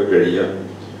സമയത്ത് ഒരാൾക്ക് കഴിയുക?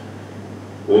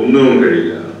 ഒന്നിനും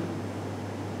കഴിയില്ല.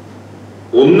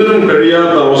 ഒന്നിനും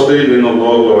കഴിയാത്ത അവസ്ഥയിൽ നിന്ന്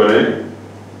അല്ലാഹു അവനെ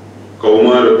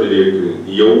കൗമാരത്തിലേക്ക്,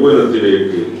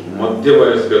 യൗവനത്തിലേക്ക്,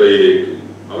 മധ്യവയസ്കതയിലേക്ക്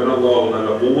അവൻ അല്ലാഹു നല്ല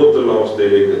പൂവത്തുള്ള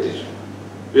അവസ്ഥയിലേക്ക് എത്തിച്ചു.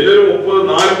 പിന്നെ ഒരു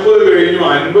 30-40 കഴിഞ്ഞു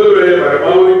 50 വരെ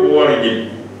പരമാവധി പോവാണെങ്കിൽ,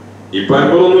 ഇപ്പൊ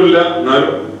 50 ഒന്നുമില്ല,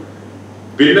 എന്നാലും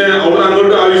പിന്നെ അവിടെ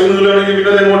അങ്ങോട്ട് ആവശ്യമില്ലാണെങ്കിൽ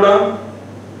പിന്നെ എങ്ങോട്ടാ?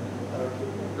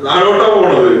 താഴോട്ടാ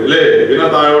പോണത് അല്ലേ? പിന്നെ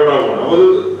താഴോട്ടാ പോണത്. അപ്പൊ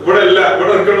ഇവിടെ അല്ല,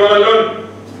 ഇവിടെ നിൽക്കണമല്ലോ,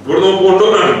 ഇവിടെ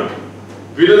കൊണ്ടുപോകാനാണ്.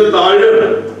 പിന്നെ ഇത് താഴെയാണ്,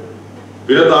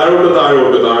 പിന്നെ താഴോട്ട്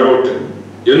താഴോട്ട് താഴോട്ട്.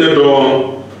 എന്നിട്ടോ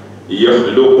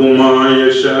യഖ്ലുഖു മാ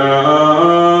യശാഉ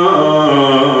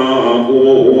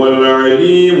വൽ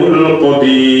അലീമുൽ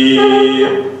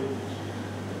ഖദീർ.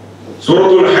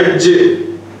 സൂറത്തുൽ ഹജ്ജ്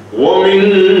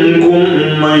ومنكم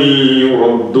من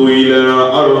يرد إلى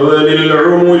أرذل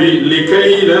العمر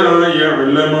لكي لا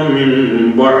يعلم من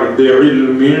بعد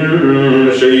علم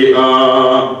شيئا.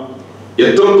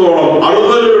 എത്രത്തോളം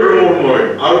അർദ്ധൽ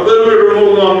എന്ന്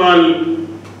പറഞ്ഞാൽ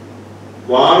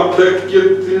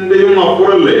വാർദ്ധക്യത്തിന്റെയും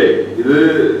അപ്പുറല്ലേ ഇത്?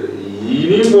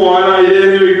 ഇനിയും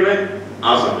പോകാനായിരുന്നു ചോദിക്കണേ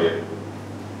ആ സമയം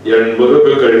 80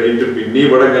 ഒക്കെ കഴിഞ്ഞിട്ട് പിന്നെ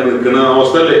ഇവിടെ നിൽക്കുന്ന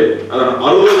അവസ്ഥ അല്ലേ? അതാണ്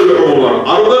അർദ്ധൽ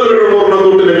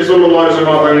തൊട്ട് നബി സല്ലല്ലാഹു അലൈഹി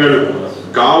വസല്ലം തങ്ങൾ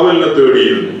കാവലിനെ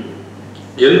തേടിയിരുന്നു.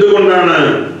 എന്തുകൊണ്ടാണ്?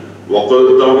 وقد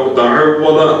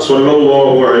تعوض صلى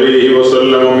الله عليه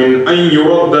وسلم من أن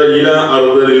يرد إلى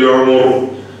أرذل العمر.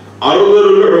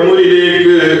 അർദലുൽ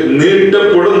ഉമറിലേക്ക്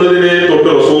നീട്ടപ്പെടുന്നതിനെ തൊട്ട്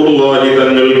റസൂലുള്ളാഹി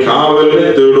തങ്ങൾ കാവലിനെ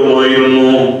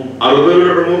തേടുമായിരുന്നു. അർദലുൽ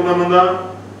ഉമർ എന്താ?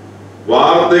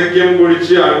 വാർദ്ധക്യം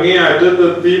കുഴിച്ച് അങ്ങേ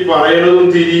അറ്റത്തെത്തി പറയണതും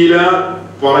തിരിയില്ല,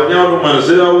 പറഞ്ഞാൽ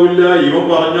മനസ്സിലാവില്ല, ഇവൻ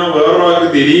പറഞ്ഞാൽ വേറൊരാൾക്ക്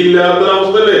തിരിയില്ലാത്ത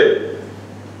അവസ്ഥ അല്ലേ?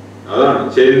 അതാണ്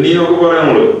ചെന്നീന്നൊക്കെ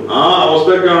പറയാനുള്ളത്. ആ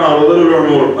അവസ്ഥക്കാണ് അർദലുൽ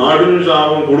ഉമർ. നാടിനും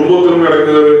ശാപം, കുടുംബത്തിനും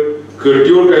കിടങ്ങേറ്,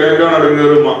 കെട്ടിയോൾ കേൾക്കാൻ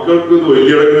അടങ്ങേറ്, മക്കൾക്ക് ഇത്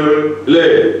വലിയ അടങ്ങേറ് അല്ലേ?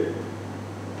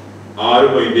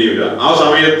 ആരും മൈൻഡ് ചെയ്യില്ല. ആ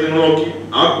സമയത്ത് നോക്കി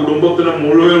ആ കുടുംബത്തിനെ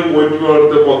മുഴുവനും പോയിട്ട്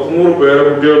വളർത്ത 100 പേരെ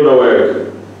കുട്ടികളുണ്ടാവും അയാൾക്ക്.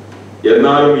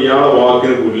 എന്നാലും ഇയാളെ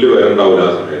വാക്കിന് പുല്ല് വരണ്ടാവില്ല.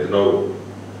 ആ സമയത്തുണ്ടാവും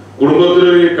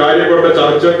കുടുംബത്തിലൊരു കാര്യപ്പെട്ട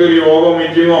ചർച്ചയ്ക്ക് ഒരു യോഗം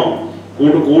മീറ്റിങ്ങോ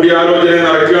കൂടിയാലോചന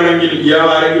നടക്കുകയാണെങ്കിൽ ഇയാൾ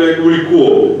ആരെങ്കിലും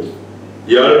വിളിക്കുവോ?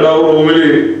 ഇയാളുണ്ടാവും റൂമില്.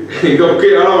 ഇതൊക്കെ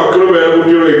ഇയാളെ മക്കളും പേരെ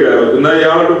കുട്ടികളൊക്കെയാണ്. എന്നാൽ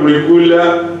ഇയാളോട് വിളിക്കൂല,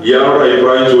 ഇയാളുടെ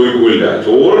അഭിപ്രായം ചോദിക്കൂല.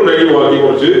 ചോറുണ്ടെങ്കിൽ ബാക്കി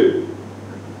കുറച്ച്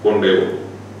കൊണ്ടേ പോകും.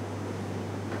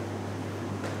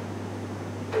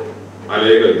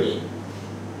 അലയെ കഴിഞ്ഞി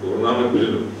തോന്നാൻ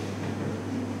പറ്റില്ലല്ലോ.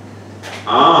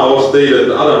 ആ അവസ്ഥയിൽ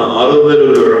അതാണ്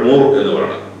അറുതലുൽ ഉമൂർ എന്ന്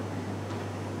പറയുന്നത്.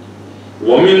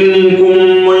 ومنكم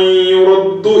من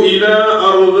يرد إلى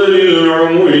أرذل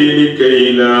العمر لكي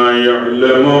لا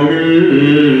يعلم من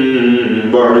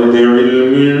بعد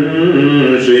علم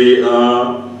شيئا.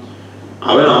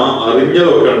 അവൻ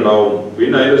അറിഞ്ഞതൊക്കെ ഉണ്ടാവും,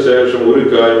 പിന്നെ അതിന് ശേഷം ഒരു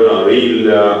കാര്യം അറിയില്ല,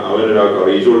 അവനൊരാൾക്ക്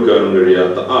അറിയിച്ചു കൊടുക്കാനും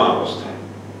കഴിയാത്ത ആ അവസ്ഥ.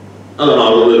 അതാണ്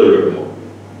അറുതലുൽ ഉമൂർ.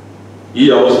 ഈ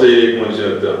അവസ്ഥയിലേക്ക്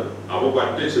മനുഷ്യനെത്തുക. അപ്പൊ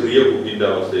പറ്റേ ചെറിയ കുട്ടിന്റെ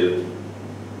അവസ്ഥയിലെത്തി.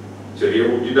 ചെറിയ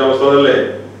കുട്ടിന്റെ അവസ്ഥ അതല്ലേ,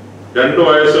 2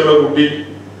 വയസ്സുള്ള കുട്ടി.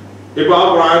 ഇപ്പൊ ആ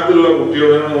പ്രായത്തിലുള്ള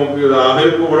കുട്ടികളെ നോക്കിയത്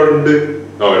ആഹരിക്കും ഇവിടെ ഉണ്ട്,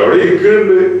 അവരവിടെ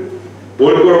ഇരിക്കുന്നുണ്ട്,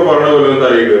 ഓർക്കൂടെ പറഞ്ഞ പോലെ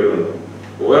തലയിൽ കയറുന്നുണ്ട്.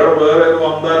 വേറെ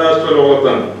അന്താരാഷ്ട്ര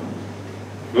ലോകത്താണ്,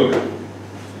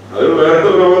 അതൊരു വേറെ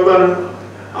ലോകത്താണ്,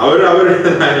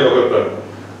 അവരുടേതായ ലോകത്താണ്.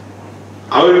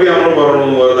 അവർക്ക് നമ്മൾ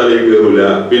പറഞ്ഞൊന്നും പോലെ തലയിൽ കയറില്ല.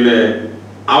 പിന്നെ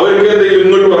അവർക്ക് എന്തെങ്കിലും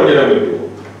ഇങ്ങോട്ട് പറഞ്ഞു തരാൻ പറ്റുമോ?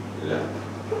 ഇല്ല.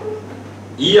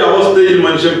 ഈ അവസ്ഥയിൽ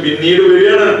മനുഷ്യൻ പിന്നീട്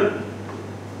വരികയാണ്.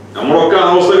 നമ്മളൊക്കെ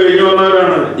അവസ്ഥ കഴിഞ്ഞു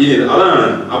വന്നവരാണ്. അതാണ്.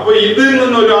 അപ്പൊ ഇതിൽ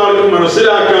നിന്ന് ഒരാൾക്ക്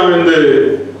മനസ്സിലാക്കാമെന്ത്,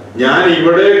 ഞാൻ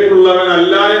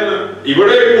ഇവിടേക്കുള്ളവനല്ല എന്ന്.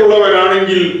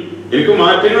 ഇവിടേക്കുള്ളവരാണെങ്കിൽ എനിക്ക്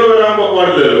മാറ്റങ്ങൾ വരാൻ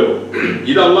പാടില്ലല്ലോ.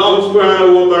 ഇത് അല്ലാഹു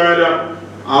സുബ്ഹാനഹു വ തആല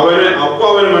അവന്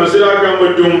മനസ്സിലാക്കാൻ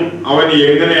പറ്റും അവൻ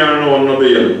എങ്ങനെയാണ് വന്നത്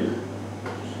എന്ന്.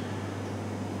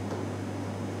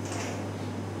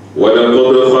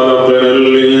 وَلَقَدْ خَلَقْنَا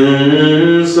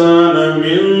الْإِنسَانَ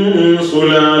مِنْ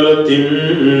سُلَالَةٍ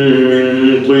مِنْ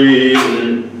طِينٍ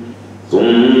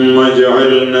ثُمَّ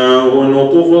جَعَلْنَاهُ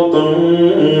نُطْفَةً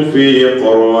فِي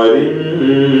قَرَارٍ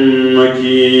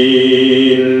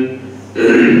مَكِينٍ.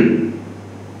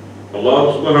 അല്ലാഹു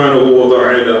സുബ്ഹാനഹു വ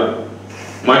തആല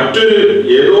മറ്റൊരു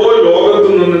ഏതോ ലോകത്തു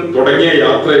നിന്ന് തുടങ്ങിയ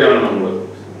യാത്രയാണ് നമ്മൾ.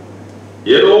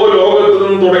 ഏതോ ലോകത്തു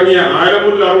നിന്ന് തുടങ്ങിയ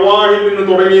ആലമുൽ അർവാഹിൽ നിന്ന്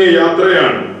തുടങ്ങിയ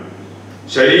യാത്രയാണ്.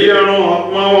 ശരീരാണോ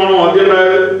ആത്മാവാണോ ആദ്യം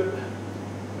ഉണ്ടായത്?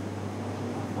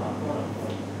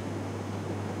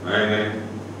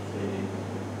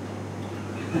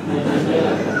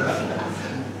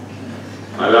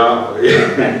 അല്ല,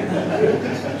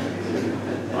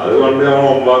 അത് പണ്ട് നമ്മൾ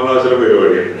 9ാം ക്ലാസ്സിലെ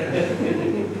പരിപാടിയാണ്.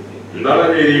 എന്താണ്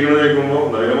ഇരിക്കണെന്ന് ചോദിക്കുമ്പോ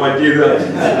അതിനെ മാറ്റിയത്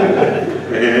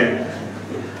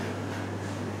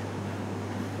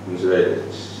മനസ്സിലായി.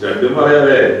 രണ്ടും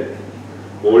പറയാതെ,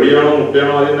 കോഴിയാണോ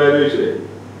മുട്ടയാണോ ആദ്യം ഉണ്ടായത് ചോദിച്ചില്ലേ?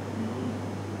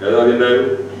 ഏതാ ആദ്യം ഉണ്ടായത്?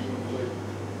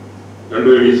 രണ്ടു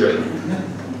ഒരുമിച്ച.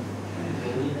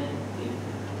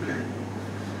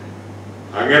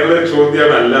 അങ്ങനെയുള്ള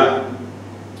ചോദ്യമല്ല.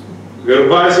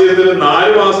 ഗർഭാശയത്തിൽ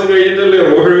 4 മാസം കഴിഞ്ഞിട്ടല്ലേ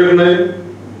റൂഹ് വരുന്നത്,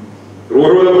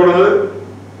 റൂഹ് വിടപ്പെടുന്നത്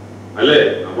അല്ലേ?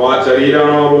 അപ്പൊ ആ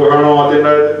ശരീരാണോ റൂഹാണോ ആദ്യം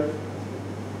ഉണ്ടായത്?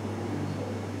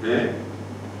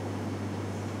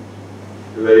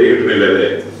 കിട്ടുന്നില്ലല്ലേ?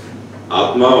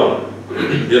 ആത്മാവാണ്.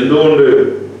 എന്തുകൊണ്ട്?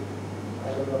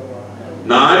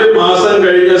 4 മാസം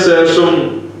കഴിഞ്ഞ ശേഷം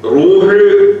റൂഹ്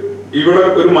ഇവിടെ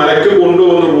ഒരു മലക്ക്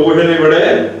കൊണ്ടുവന്ന് റൂഹിനെ ഇവിടെ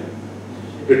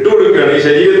ഇട്ടുകൊടുക്കുകയാണ്. ഈ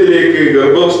ശരീരത്തിലേക്ക്,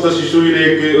 ഗർഭസ്ഥ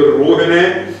ശിശുവിലേക്ക് ഒരു റൂഹിനെ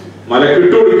മലക്ക്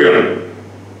ഇട്ടുകൊടുക്കുകയാണ്.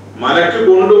 മലക്ക്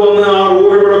കൊണ്ടുവന്ന് ആ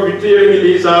റൂഹ് ഇവിടെ ഫിറ്റ് ചെയ്യണമെങ്കിൽ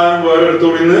ഈ സാധനം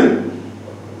വേറൊരുത്തോടിന്ന്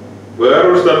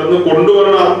വേറൊരു സ്ഥലത്ത് നിന്ന്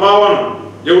കൊണ്ടുവരുന്ന ആത്മാവാണ്.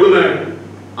 എവിടുന്ന്?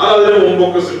 അതിന്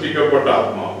മുമ്പൊക്കെ സൃഷ്ടിക്കപ്പെട്ട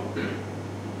ആത്മാവ്.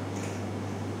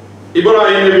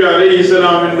 ഇബ്രാഹിം നബി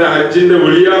അലൈഹിസ്സലാമിന്റെ ഹജ്ജിന്റെ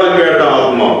വിളിയാളം കേട്ട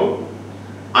ആത്മാവ്,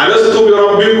 അലസ്തു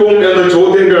ബിറബ്ബിക്കും എന്ന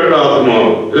ചോദ്യം കേട്ട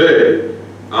ആത്മാവ് അല്ലേ?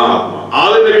 ആ ആത്മാവ്.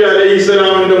 ആദം നബി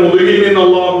അലൈഹിസ്സലാമിന്റെ മുതുകിൽ നിന്ന്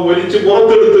അല്ലാഹു വലിച്ചു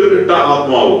പുറത്തെടുത്ത് ഇട്ട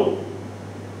ആത്മാവ്,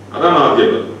 അതാണ്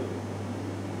ആദ്യം.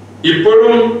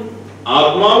 ഇപ്പോഴും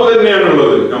ആത്മാവ്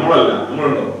തന്നെയാണുള്ളത്, നമ്മളല്ല.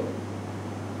 നമ്മളുണ്ടോ?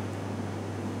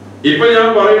 ഇപ്പൊ ഞാൻ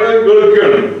പറയുന്നത്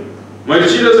കേൾക്കുകയാണ്.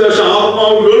 മരിച്ചതിന് ശേഷം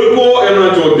ആത്മാവ് കേൾക്കോ എന്ന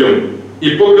ചോദ്യം.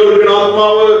 ഇപ്പൊ കേൾക്കുന്ന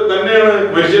ആത്മാവ് തന്നെയാണ്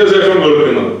മരിച്ചതിന് ശേഷം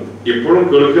കേൾക്കുന്നത്. ഇപ്പോഴും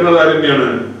കേൾക്കുന്നത് ആരെന്നെയാണ്?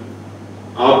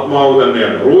 ആത്മാവ്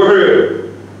തന്നെയാണ്. റൂഹ്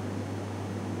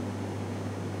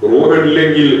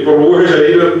ഇല്ലെങ്കിൽ, ഇപ്പൊ റൂഹ്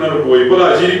ശരീരത്തിൽ നിന്ന് പോയി, ഇപ്പൊ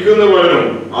ശരിക്കുന്ന പകരം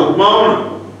ആത്മാവാണ്.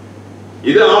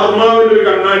 ഇത് ആത്മാവിന്റെ ഒരു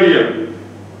കണ്ണാടിയാണ്,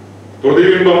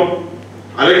 പ്രതിബിംബം.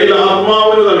 അല്ലെങ്കിൽ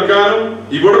ആത്മാവിന് തൽക്കാലം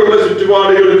ഇവിടെയുള്ള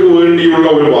ചുറ്റുപാടുകൾക്ക് വേണ്ടിയുള്ള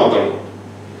ഒരു പാത്രം.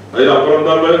 അതിലപ്പുറം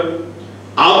എന്താണ്?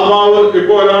 ആത്മാവ്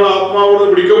ഇപ്പൊ ഒരാൾ ആത്മാവോട്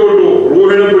പിടിക്കപ്പെട്ടു,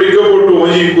 റൂഹിനെ പിടിക്കപ്പെട്ടു, ഓൻ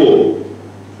ചിരിക്കുവോ?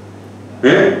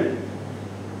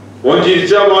 ഓൻ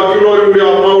ചിരിച്ചാൽ ബാക്കിയുള്ളവരും കൂടി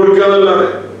ആത്മാവ് എടുക്കാന്നല്ലാതെ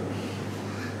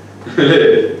അല്ലേ?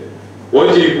 ഓൻ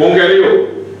ചിരിക്കും, ഓൻ കരയോ?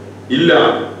 ഇല്ല.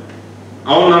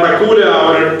 അവൻ നടക്കൂല,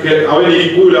 അവൻ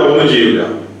ഇരിക്കൂല, ഒന്നും ചെയ്യൂല.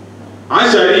 ആ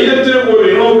ശരീരത്തിന്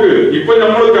പോലും നോക്ക്. ഇപ്പൊ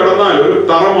നമ്മൾ കിടന്നാൽ, ഒരു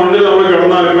തറ മണ്ണിൽ നമ്മൾ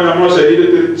കിടന്നാൽ ഇപ്പൊ നമ്മുടെ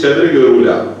ശരീരത്തിൽ ചെതറി കയറൂല.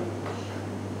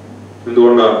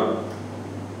 എന്തുകൊണ്ടാണ്?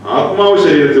 ആത്മാവ്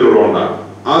ശരീരത്തിലുള്ളതുകൊണ്ടാണ്.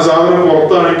 ആ സാധനം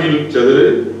പുറത്താണെങ്കിൽ ചെതല്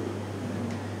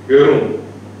കയറും.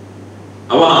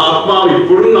 അപ്പൊ ആത്മാവ് ആത്മാവ്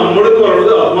ഇപ്പോഴും നമ്മൾ എന്ന്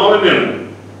പറയുന്നത് ആത്മാവ് തന്നെയാണ്.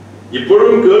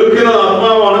 ഇപ്പോഴും കേൾക്കുന്നത്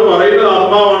ആത്മാവാണ്, പറയുന്നത്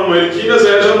ആത്മാവാണ്. മരിച്ചതിന്റെ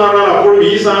ശേഷം എന്ന് പറഞ്ഞാൽ അപ്പോഴും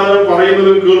ഈ സാധനം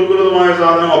പറയുന്നതും കേൾക്കുന്നതുമായ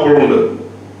സാധനം അപ്പോഴും ഉണ്ട്.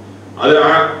 അത് ആ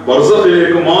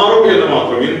ബർസഖിലേക്ക് മാറും എന്ന്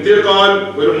മാത്രം. ഇന്ത്യക്കാൽ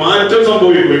ഒരു മാറ്റം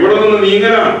സംഭവിക്കും. ഇവിടെ നിന്ന്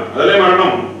നീങ്ങലാണ്, അതല്ലേ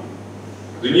മരണം.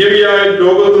 ദുനിയവിയായ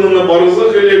ലോകത്ത് നിന്ന്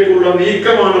ബർസഖിലേക്കുള്ള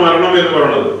നീക്കമാണ് മരണം എന്ന്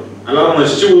പറയുന്നത്, അല്ലാതെ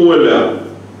നശിച്ചു പോവല്ല.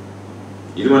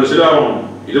 ഇത് മനസ്സിലാവണം,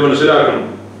 ഇത് മനസ്സിലാക്കണം.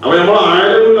 അപ്പൊ നമ്മൾ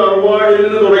ആയിരമുൽ അർവാഹിൽ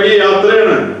നിന്ന് തുടങ്ങിയ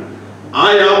യാത്രയാണ്. ആ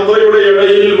യാത്രയുടെ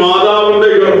ഇടയിൽ മാതാവിന്റെ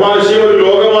ഗർഭാശയം ഒരു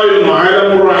ലോകമായിരുന്നു.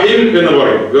 ആയിരമുൽ റഹീം എന്ന്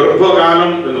പറയും,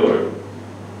 ഗർഭകാലം എന്ന് പറയും.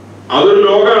 അതൊരു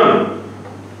ലോകമാണ്.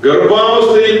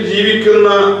 ഗർഭാവസ്ഥയിൽ ജീവിക്കുന്ന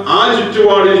ആ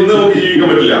ചുറ്റുപാടിൽ ഇന്ന് നമുക്ക് ജീവിക്കാൻ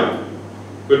പറ്റില്ല.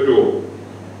 പറ്റുമോ?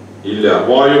 ഇല്ല.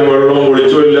 വായും വെള്ളവും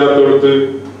ഒളിച്ചോ ഇല്ലാത്തടത്ത്,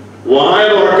 വായ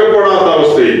തുറക്കപ്പെടാത്ത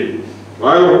അവസ്ഥയിൽ,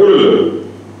 വായ തുറക്കൂലല്ലോ.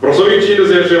 പ്രസവിച്ചതിന്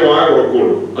ശേഷം വായ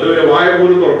തുറക്കുള്ളൂ, അതുവരെ വായ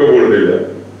പോലും തുറക്കപ്പെടുന്നില്ല.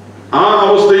 ആ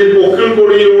അവസ്ഥയിൽ പൊക്കിൾ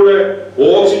കൊടിയിലൂടെ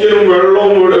ഓക്സിജനും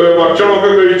വെള്ളവും ഭക്ഷണമൊക്കെ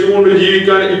കഴിച്ചുകൊണ്ട്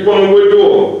ജീവിക്കാൻ ഇപ്പൊ നമുക്ക് പറ്റുമോ?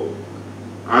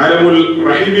 ആലമുൽ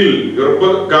റഹീമിൽ ഗർഭ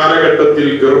കാലഘട്ടത്തിൽ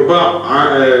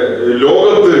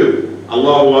ലോകത്ത്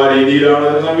അള്ളാഹു ആ രീതിയിലാണ്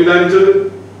സംവിധാനിച്ചത്.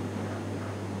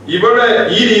 ഇവിടെ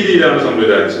ഈ രീതിയിലാണ്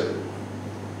സംവിധാനിച്ചത്.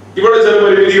 ഇവിടെ ചില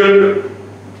പരിമിതികളുണ്ട്.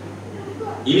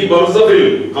 ഇനി ബർസഖിൽ,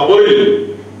 ഖബറിൽ,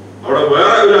 അവിടെ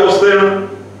വേറെ ഒരു അവസ്ഥയാണ്.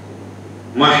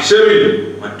 മഹ്ശറിൽ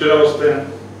മറ്റൊരവസ്ഥയാണ്.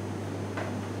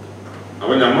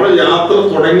 അപ്പൊ നമ്മുടെ യാത്ര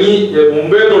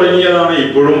മുമ്പേ തുടങ്ങിയതാണ്,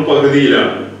 ഇപ്പോഴും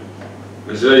പകുതിയിലാണ്.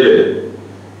 മനസ്സിലായില്ലേ?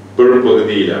 ഇപ്പോഴും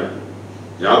പകുതിയിലാണ്.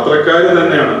 യാത്രക്കാര്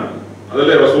തന്നെയാണ്.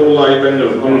 അതല്ലേ റസൂലുള്ളാഹി തങ്ങൾ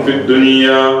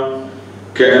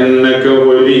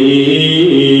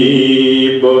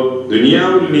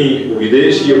ദുനിയാവിൽ നീ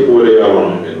വിദേശിയെ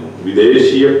പോലെയാവണം എന്ന്.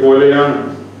 വിദേശിയെ പോലെയാണ്.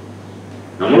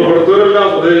 നമ്മൾ ഇവിടുത്തവരല്ല.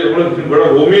 ഇവിടെ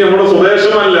ഭൂമി നമ്മുടെ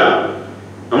സ്വദേശമല്ല,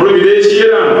 നമ്മൾ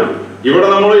വിദേശീയരാണ്. ഇവിടെ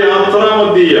നമ്മൾ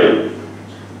യാത്രാമധ്യയാണ്.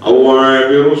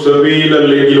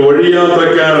 അല്ലെങ്കിൽ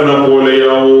വഴിയാത്രക്കാരനെ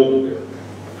പോലെയാവും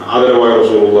ആദരവായ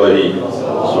റസൂലുള്ളാഹി.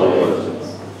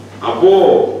 അപ്പോ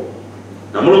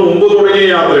നമ്മൾ മുമ്പ് തുടങ്ങിയ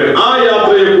യാത്രയാണ്. ആ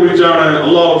യാത്രയെ കുറിച്ചാണ്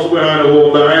അല്ലാഹു സുബ്ഹാനഹു വ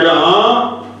തആല ആ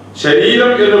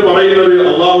ശരീരം എന്ന് പറയുന്നത്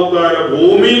അല്ലാഹു തആല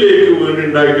ഭൂമിയിലേക്ക് വേണ്ടി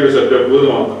ഉണ്ടാക്കിയ ഒരു സെറ്റപ്പ്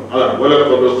മാത്രം. അതാണ്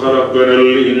വലഖദ് ഖലഖനൽ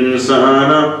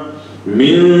ഇൻസാന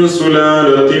മിൻ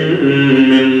സുലാലത്തിൻ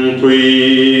മിൻ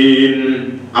തീൻ.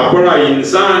 അപ്പോഴാ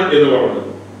ഇൻസാൻ എന്ന് പറഞ്ഞത്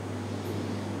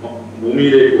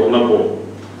ഭൂമിയിലേക്ക് വന്നപ്പോ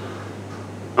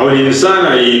അവൻ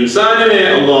ഇൻസാനായി. ഇൻസാനിനെ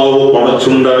അല്ലാഹു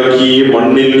പടച്ചുണ്ടാക്കി,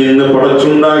 മണ്ണിൽ നിന്ന്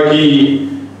പടച്ചുണ്ടാക്കി.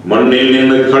 മണ്ണിൽ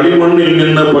നിന്ന്, കളിമണ്ണിൽ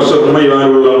നിന്ന്,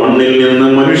 പശർമയാലുള്ള മണ്ണിൽ നിന്ന്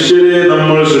മനുഷ്യരെ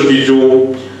നമ്മൾ സൃഷ്ടിച്ചു.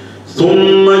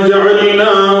 ثم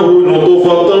جعلناه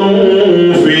نطفة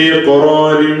في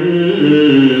قرار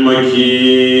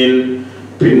مكين.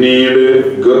 പിന്നീട്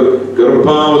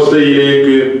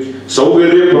ഗർഭാവസ്ഥയിലേക്ക്,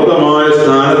 സൗകര്യപ്രദമായ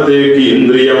സ്ഥാനത്തേക്ക്,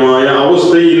 ഇന്ദ്രിയമായ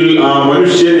അവസ്ഥയിൽ ആ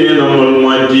മനുഷ്യനെ നമ്മൾ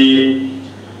മാറ്റി.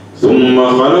 ثم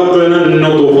خلقنا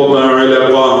النطفة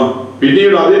علقة.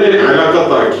 പിന്നീട് അതിനെ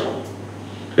അലഖത്താക്കി,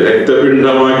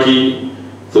 രക്തപിണ്ഡമാക്കി.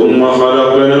 ثم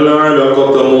خلقنا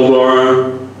العلقة مضغة.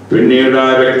 പിന്നീട് ആ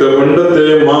രക്തപിണ്ഡത്തെ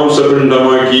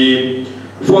മാംസപിണ്ഡമാക്കി.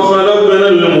 فخلقنا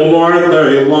المضغة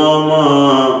عظاما.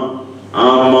 ആ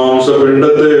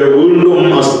മാംസപിണ്ഡത്തെ വീണ്ടും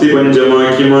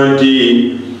അസ്ഥിപഞ്ചമാക്കി മാറ്റി.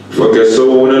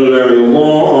 فكسونا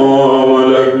العظام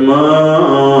لحما.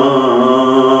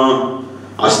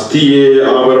 അസ്ഥിയെ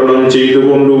ആവരണം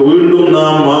ചെയ്തുകൊണ്ട് വീണ്ടും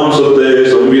നാം മാംസത്തെ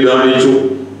സംവിധാനിച്ചു.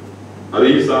 അത്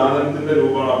ഈ സാധനത്തിന്റെ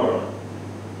രൂപമാണ് പറയുന്നത്.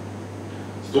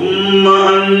 ثم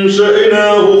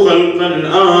أنشأناه خلقا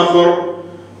آخر.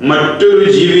 മറ്റൊരു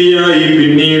ജീവിയായി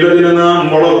പിന്നീട് അതിനെ നാം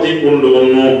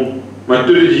വളർത്തിക്കൊണ്ടുവന്നു.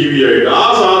 മറ്റൊരു ജീവിയായിട്ട്. ആ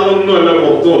സാധനമൊന്നും അല്ല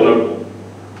പുറത്തു വന്നപ്പോ.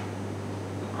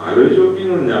 ആലോചിച്ച്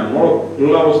നോക്കിയാണ്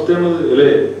നമ്മളുള്ള അവസ്ഥയാണത് അല്ലേ?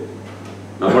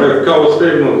 നമ്മുടെയൊക്കെ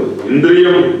അവസ്ഥയായിരുന്നത്.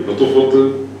 ഇന്ദ്രിയം നുത്ഫത്ത്,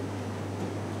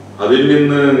 അതിൽ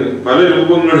നിന്ന് പല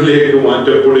രൂപങ്ങളിലേക്ക്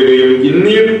മാറ്റപ്പെടുകയും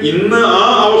ഇന്ന് ആ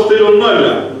അവസ്ഥയിലൊന്നുമല്ല.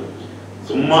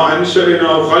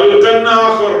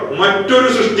 മറ്റൊരു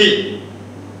സൃഷ്ടി.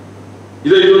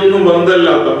 ഇതൊന്നും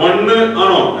ബന്ധമില്ലാത്ത മണ്ണ്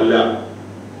ആണോ? അല്ല.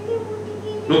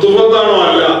 നുത്ഫത്താണോ?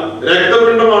 അല്ല.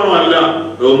 രക്തപിണ്ഡമാണോ? അല്ല.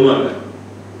 ഇതൊന്നുമല്ല.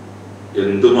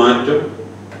 എന്ത് മാറ്റം!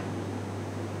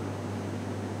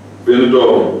 എന്നിട്ടോ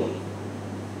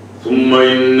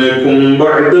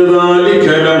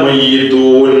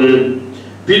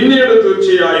പിന്നീട്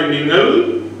തീർച്ചയായും നിങ്ങൾ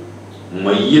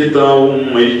മയ്യിത്താവും,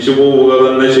 മരിച്ചു പോവുക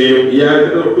തന്നെ ചെയ്യും. ഈ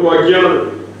ആയത്തിന്റെ തൊട്ട് ബാക്കിയാണ്.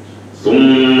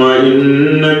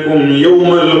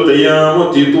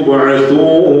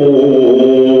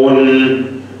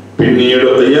 പിന്നീട്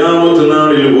ഖിയാമത്ത്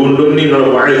നാളിൽ വീണ്ടും നിങ്ങൾ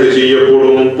ബഅസ്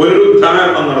ചെയ്യപ്പെടും,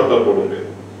 പുനരുദ്ധാരണം നടത്തപ്പെടും.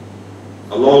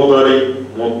 അല്ലാഹു തആല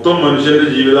മൊത്തം മനുഷ്യന്റെ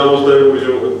ജീവിതാവസ്ഥയെ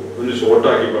കുറിച്ച് ഒന്ന്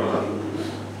ഷോർട്ടാക്കി പറഞ്ഞതാണ്.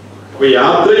 അപ്പൊ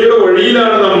യാത്രയുടെ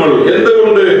വഴിയിലാണ് നമ്മൾ.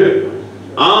 എന്തുകൊണ്ട്?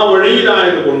 ആ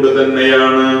വഴിയിലായത് കൊണ്ട്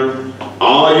തന്നെയാണ്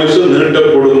ആയുസ്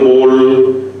നീട്ടപ്പെടുമ്പോൾ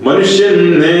മനുഷ്യൻ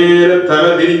നേരെ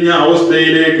തലതിരിഞ്ഞ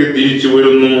അവസ്ഥയിലേക്ക് തിരിച്ചു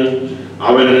വരുന്നു.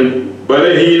 അവൻ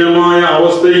ബലഹീനമായ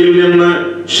അവസ്ഥയിൽ നിന്ന്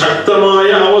ശക്തമായ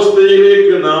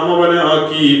അവസ്ഥയിലേക്ക് നാം അവനെ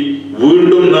ആക്കി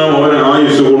വീണ്ടും നാം അവന്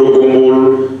ആയുസ് കൊടുക്കുമ്പോൾ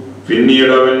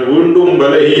പിന്നീട് അവൻ വീണ്ടും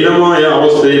ബലഹീനമായ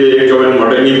അവസ്ഥയിലേക്ക് അവൻ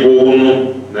മടങ്ങി പോകുന്നു.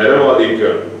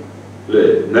 നരവാദിക്കാൻ അല്ലെ?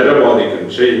 നരവാദിക്കൻ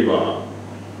ഷെയ്ബ,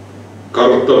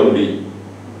 കറുത്ത മുടി,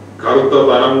 കറുത്ത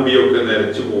തലമുടിയൊക്കെ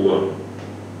നരച്ചു പോവാണ്.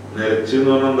 നരച്ച്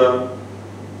എന്ന് പറഞ്ഞാൽ എന്താ?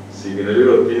 സിഗ്നല്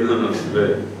കത്തി എന്നാണ് അല്ലേ?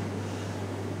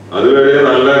 അതുവരെ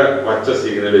നല്ല പച്ച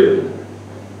സിഗ്നലായിരുന്നു.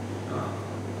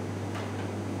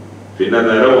 പിന്നെ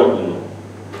നിര വന്നു.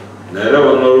 നിര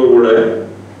വന്നതോടുകൂടെ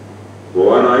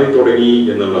പോകാനായി തുടങ്ങി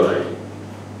എന്നുള്ളതായി.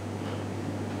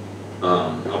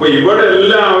 അപ്പൊ ഇവിടെ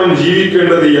എല്ലാം അവൻ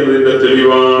ജീവിക്കേണ്ടത് എന്നതിന്റെ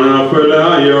തെളിവാണ്.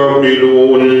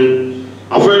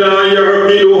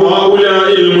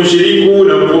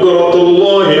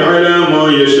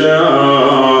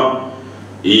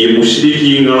 ഈ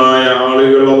മുശ്രിക്കീങ്ങളായ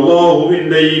ആളുകൾ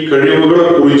അല്ലാഹുവിന്റെ ഈ കഴിവുകളെ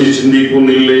കുറിച്ച്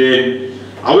ചിന്തിക്കുന്നില്ലേ?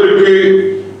 അവർക്ക്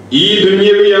ഈ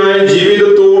ദുനിയവിയായ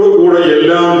ജീവിതത്തോടു കൂടെ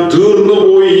എല്ലാം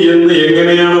തീർന്നുപോയി എന്ന്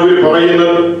എങ്ങനെയാണ് അവർ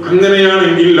പറയുന്നത്?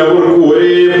 അങ്ങനെയാണെങ്കിൽ അവർക്ക് ഒരേ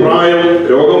പ്രായം,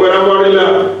 രോഗം വരാൻ പാടില്ല,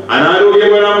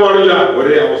 അനാരോഗ്യം വരാൻ പാടില്ല,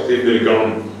 ഒരേ അവസ്ഥയിൽ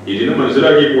നിൽക്കണം. ഇതിന്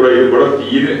മനസ്സിലാക്കിക്കൂടെ ഇവിടെ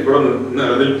തീരെ ഇവിടെ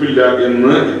നിലനിൽപ്പില്ല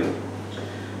എന്ന്.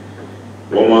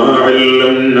 وما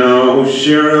علمناه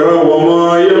الشعر وما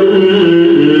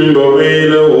ينبغي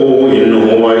له إن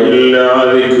هو إلا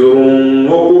ذكر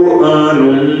وقرآن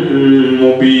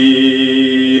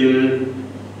مبين.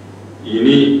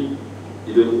 ഇനി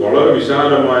ഇത് വളരെ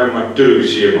വിശാലമായ മറ്റൊരു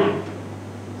വിഷയമാണ്.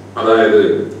 അതായത്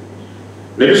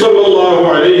നബി സല്ലല്ലാഹു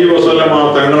അലൈഹി വസല്ലമ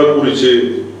തങ്ങളെ കുറിച്ച്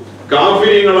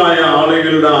കാഫിരീങ്ങളായ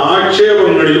ആളുകളുടെ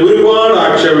ആക്ഷേപങ്ങളിൽ ഒരുപാട്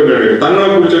ആക്ഷേപങ്ങളുണ്ട്. തങ്ങളെ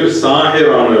കുറിച്ച് ഒരു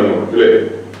സാഹിറാണ് അല്ലേ?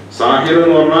 സാഹിർ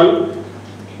എന്ന് പറഞ്ഞാൽ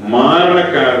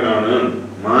മാരണക്കാരനാണ്,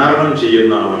 മാരണം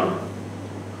ചെയ്യുന്ന ആളാണ്,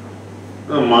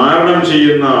 മാരണം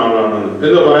ചെയ്യുന്ന ആളാണ്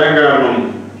എന്ന് പറയാൻ കാരണം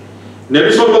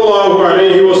നബി സല്ലല്ലാഹു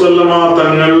അലൈഹി വസല്ലമ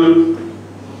തങ്ങൾ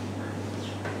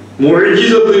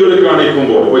മുഅ്ജിസത്തുകൾ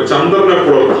കാണിക്കുമ്പോൾ ചന്ദ്രനെ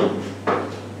പുറത്തി,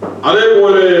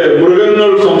 അതേപോലെ മൃഗങ്ങൾ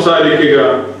സംസാരിക്കുക,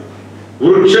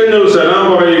 വൃക്ഷങ്ങൾ സലാം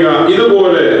പറയുക,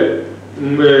 ഇതുപോലെ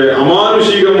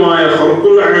അമാനുഷികമായ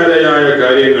ഖൽഖുൽ അഅലയായ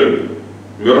കാര്യങ്ങൾ,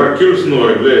 മിറക്കിൾസ് എന്ന്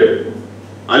പറയും അല്ലേ?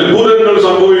 അത്ഭുതങ്ങൾ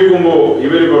സംഭവിക്കുമ്പോ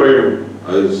ഇവര് പറയും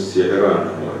അത് സിഹറാണ്,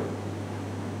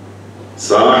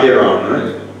 സാഹിറാണ്.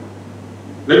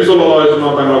 നബി സല്ലല്ലാഹു അലൈഹി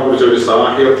വസല്ലം തങ്ങളെ കുറിച്ച് ഒരു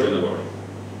സാഹിർ എന്ന് പറയും.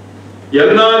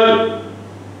 എന്നാൽ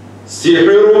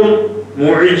സിഹറും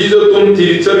മുഅ്ജിസത്തും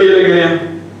തിരിച്ചറിയൽ എങ്ങനെയാ?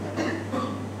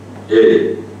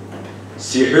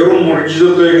 സിഹറും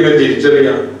മുഅ്ജിസത്തും എങ്ങനെ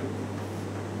തിരിച്ചറിയാം?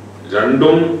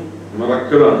 രണ്ടും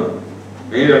മിറക്കിളാണ്.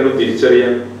 എങ്ങനെ രണ്ടും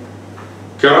തിരിച്ചറിയാം?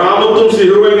 കറാമത്തും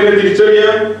സിഹറും എങ്ങനെ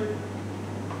തിരിച്ചറിയാം?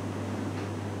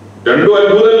 രണ്ടും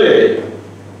അത്ഭുതല്ലേ?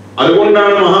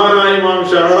 അതുകൊണ്ടാണ് മഹാനായ ഇമാം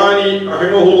ഷഅറാനി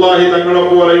റഹിമഹുല്ലാഹി തങ്ങളെ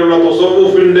പോലെയുള്ള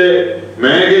തസവ്വുഫിന്റെ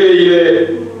മേഖലയിലെ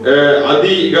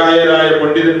അതികായരായ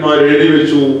പണ്ഡിതന്മാർ എഴുതി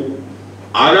വെച്ചു,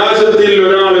 ആകാശത്തിൽ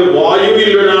ഒരാള്,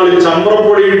 വായുവിൽ ഒരാള്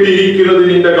ചമ്രപ്പൊടിയിട്ടിരിക്കുന്നത്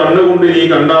നിന്റെ കണ്ണുകൊണ്ട് നീ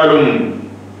കണ്ടാലും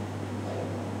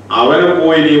അവനെ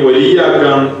പോയി നീ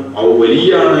വലിയാക്കാൻ,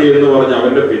 വലിയാണ് എന്ന് പറഞ്ഞ്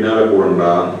അവന്റെ പിന്നാലെ കൂടണ്ട,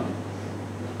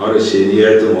 അവരെ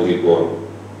ശരിയായിട്ട് നോക്കിക്കോ.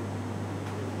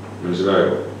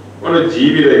 മനസ്സിലായോ? അവന്റെ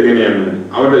ജീവിതം എങ്ങനെയാണ്,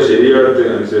 അവന്റെ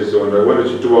ശരീരത്തിനനുസരിച്ച് അവന്റെ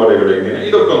ചുറ്റുപാടുകൾ എങ്ങനെ,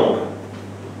 ഇതൊക്കെ നോക്കാം.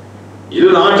 ഇത്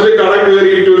നാട്ടിൽ കടം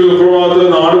കയറിയിട്ട് ഒരു സുപ്രഭാതത്തിൽ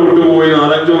നാട് വിട്ടുപോയി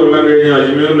 4-5 കൊല്ലം കഴിഞ്ഞ്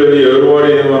അജ്മീറിൽ ഏർവാടി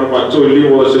എന്ന് പറഞ്ഞ പച്ച വലിയ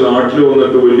പോസ്റ്റ് നാട്ടിൽ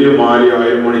വന്നിട്ട് വലിയ മാലി,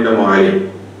 1000 മണിന്റെ മാലി,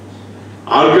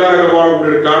 ആൾക്കാരൊക്കെ പാടും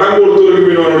കടം കൊടുത്തവർക്ക്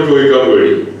പിന്നെ അവനോട് ചോദിക്കാൻ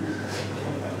പേടി.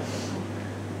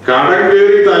 കടം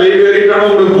കയറി തലയിൽ കയറിയിട്ടാണ്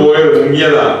അവിടെ പോയത്,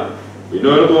 മുങ്ങിയതാ. പിന്നെ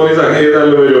അവന് തോന്നി സംഗീത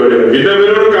നല്ല പരിപാടിയാണ്. പിന്നെ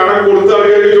ഇവരോട് കടം കൊടുത്ത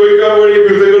ആൾക്കാർക്ക് ചോദിക്കാൻ വഴി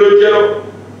കൃത്യങ്ങൾ വെച്ചാലോ?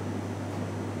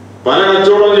 പല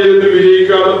കച്ചവടം ചെയ്തിട്ട്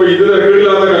വിജയിക്കാതെ ഇത്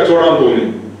തെക്കില്ലാത്ത കച്ചവടം തോന്നി.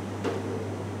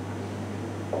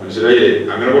 മനസ്സിലായില്ലേ?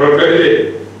 അങ്ങനെ കുറെ ആൾക്കാരില്ലേ?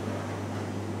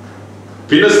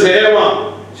 പിന്നെ സേവ,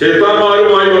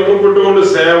 ശൈത്താന്മാരുമായി ബന്ധപ്പെട്ടുകൊണ്ട്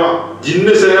സേവ,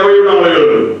 ജിന്ന് സേവയുടെ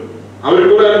ആളുകളുണ്ട്.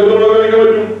 അവർക്കൂടെ അത്ഭുതങ്ങളൊക്കെ കാണിക്കാൻ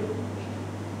പറ്റും.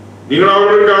 നിങ്ങൾ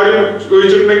അവരുടെ ഒരു കാര്യം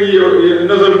ചോദിച്ചിട്ടുണ്ടെങ്കിൽ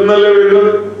എന്റെ സ്ഥലത്ത് നിന്നല്ലേ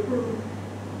വരുന്നത്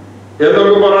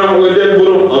എന്നൊക്കെ പറയാൻ വലിയ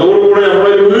അത്ഭുതം. അതോടുകൂടെ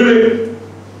നമ്മളെ വീട്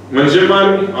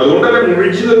മനുഷ്യന്മാരും, അതുകൊണ്ടല്ലേ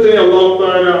മുഅ്ജിസത്തിനെ അല്ലാഹു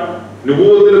തആല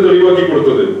നുബുവത്തിന് തെളിവാക്കി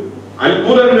കൊടുത്തത്.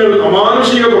 അത്ഭുതങ്ങൾ,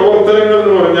 അമാനുഷിക പ്രവർത്തനങ്ങൾ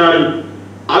എന്ന് പറഞ്ഞാൽ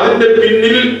അതിന്റെ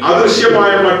പിന്നിൽ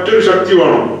അദൃശ്യമായ മറ്റൊരു ശക്തി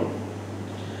വേണം.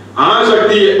 ആ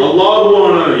ശക്തി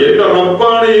അള്ളാഹുവാണ്, എന്റെ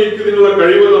റബ്ബാണ് എനിക്ക് ഇതിനുള്ള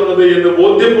കഴിവ് തന്നത് എന്ന്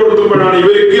ബോധ്യപ്പെടുത്തുമ്പോഴാണ്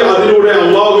ഇവർക്ക് അതിലൂടെ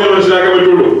അള്ളാഹുവിനെ മനസ്സിലാക്കാൻ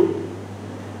പറ്റുള്ളൂ.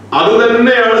 അത്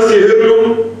തന്നെയാണ് സിഹർ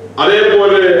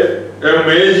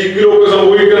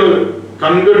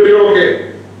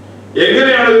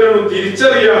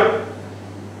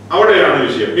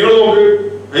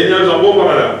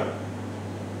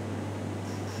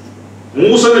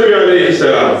മൂസ നബി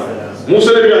അലൈഹിസ്സലാം, മൂസ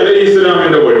നബി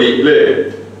അലൈഹിസ്സലാമിന്റെ വടി അല്ലേ?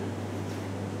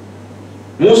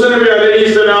 മൂസ നബി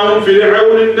അലൈഹിസ്സലാമും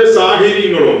ഫിർഔനിന്റെ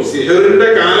സാഹിര്യങ്ങളും സിഹറിന്റെ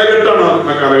കാലഘട്ടമാണ്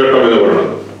ആ കാലഘട്ടം എന്ന്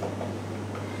പറയുന്നത്.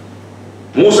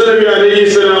 മൂസ നബി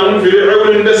അലൈഹിസ്സലാമും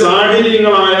ഫിർഔനിന്റെ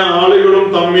സാഹിര്യങ്ങളായ ആളുകളും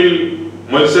തമ്മിൽ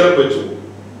മത്സരം വെച്ചു.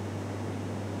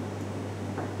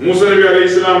 മൂസ നബി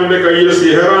അലൈഹിസ്സലാമിന്റെ കയ്യിൽ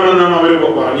സിഹറാണെന്നാണ് അവർ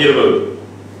പറഞ്ഞിരുന്നത്.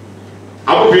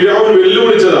 അപ്പൊ ഫിർഔൻ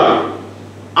വെല്ലുവിളിച്ചതാ.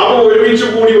 അപ്പൊ ഒരുമിച്ച്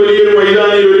കൂടി വലിയൊരു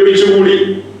മൈതാനിൽ ഒരുമിച്ച് കൂടി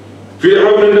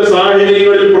ഫിർഔനിന്റെ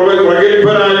സാഹിര്യങ്ങളിൽ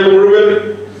പ്രഗത്ഭരായ മുഴുവൻ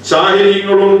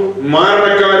സാഹിര്യങ്ങളും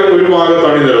മാരണക്കാരും ഒരു ഭാഗത്ത്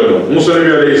അണിനിരന്നു. മൂസ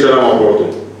നബി അലൈഹിസ്സലാം അപ്പുറത്തും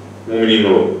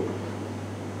മുഅ്മിനീങ്ങളും.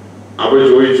 അപ്പൊ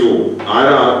ചോദിച്ചു,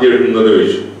 ആരാ ആദ്യം ഇടുന്നത്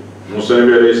ചോദിച്ചു. മൂസ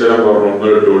നബി അലൈഹിസ്സലാം പറഞ്ഞു, നിങ്ങൾ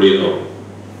ഇട്ടോളി എന്ന് പറഞ്ഞു.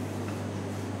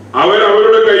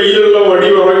 അവരുടെ കയ്യിലുള്ള വടി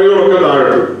വിറകുകളൊക്കെ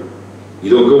താഴെ.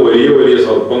 ഇതൊക്കെ വലിയ വലിയ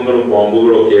സർപ്പങ്ങളും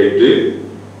പാമ്പുകളും ഒക്കെ ആയിട്ട്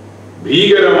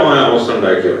ഭീകരമായ അവസ്ഥ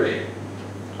ഉണ്ടാക്കിയവിടെ.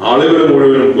 ആളുകൾ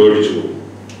മുഴുവനും പേടിച്ചു.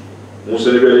 മൂസ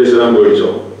നബി അലൈഹിസ്സലാം പേടിച്ചോ?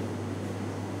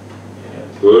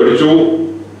 പേടിച്ചു.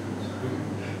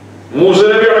 മൂസ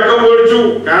നബി അടക്കം പേടിച്ചു.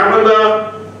 കാരണം എന്താ?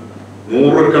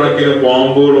 നൂറുകണക്കിന്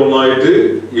പാമ്പുകൾ ഒന്നായിട്ട്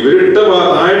ഇവരിട്ട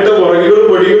ആയിട്ട വറകുകളും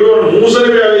വടികളുമാണ്. മൂസ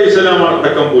നബി അലൈഹിസ്സലാം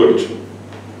അടക്കം പേടിച്ചു.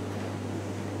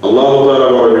 അല്ലാഹു തആല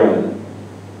പറഞ്ഞു,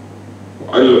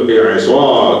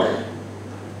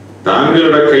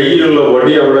 താങ്കളുടെ കയ്യിലുള്ള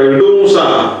വടി അവിടെ ഇടൂ മൂസ.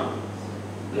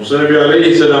 മൂസ നബി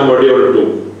അലൈഹിസ്സലാം വടി അവിടെ ഇട്ടു.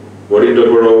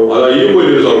 വടിയിട്ടപ്പോഴോ അത് അയ്യും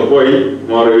വലിയൊരു സർപ്പമായി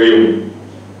മാറുകയും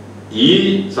ഈ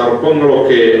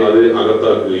സർപ്പങ്ങളൊക്കെ അത്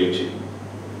അകത്താക്കുകയും ചെയ്തു.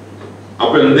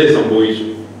 അപ്പൊ എന്തേ സംഭവിച്ചു?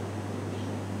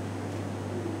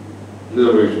 എന്ത്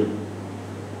സംഭവിച്ചു?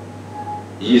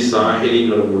 ഈ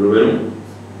സാഹചര്യങ്ങൾ മുഴുവനും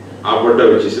അവിടെ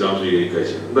വെച്ച് ഇസ്ലാം സ്വീകരിക്കുക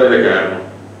ചെയ്തു. എന്താ അതിന്റെ കാരണം?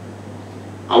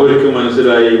 അവർക്ക്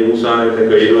മനസ്സിലായി മൂസാനബിന്റെ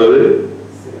കയ്യിലുള്ളത്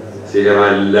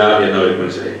സിഹറല്ല എന്ന് അവർക്ക്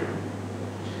മനസ്സിലായി.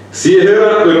 സിഹറ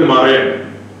ഒരു മറയാണ്,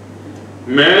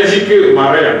 മാജിക്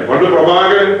മറയാണ്. പണ്ട്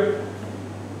പ്രഭാകരൻ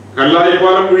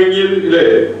കല്ലായിപ്പാലം വിഴുങ്ങിയത് ഇല്ലേ,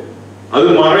 അത്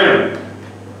മറയാണ്.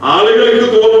 ആളുകൾക്ക്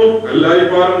തോന്നും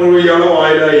കല്ലായിപ്പാലം മുഴുവൻ ഇയാളെ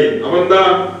വായിലായി. അപ്പൊ എന്താ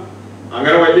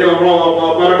അങ്ങനെ വലിയ നമ്മളെ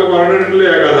പാപ്പാരൊക്കെ പറഞ്ഞിട്ടില്ലേ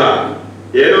ആ കഥ?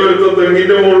 ഏതോ ഒരുത്ത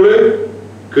തെങ്ങിന്റെ മുകളില്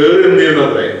കേറി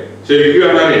നിന്നിരുന്നത്രേ. ശരിക്കും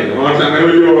കാണാനേ അങ്ങനെ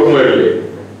വലിയ ഉറപ്പ് വരില്ലേ,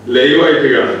 ലൈവായിട്ട്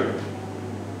കാണാൻ.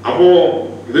 അപ്പോ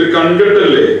ഇതൊരു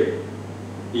കൺകെട്ടല്ലേ.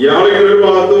 ഇയാളിങ്ങനെ ഒരു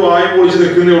ഭാഗത്ത് വായ പൊളിച്ച്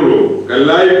നിൽക്കുന്നേ ഉള്ളൂ.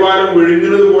 കല്ലായിപ്പാലം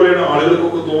വിഴുങ്ങുന്നത് പോലെയാണ്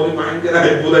ആളുകൾക്കൊക്കെ തോന്നി. ഭയങ്കര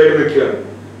അത്ഭുതമായിട്ട് നിൽക്കുകയാണ്.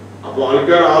 അപ്പൊ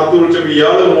ആൾക്കാർ ആർത്ത് വിളിച്ചപ്പോ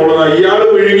ഇയാള് മോളുന്ന ഇയാള്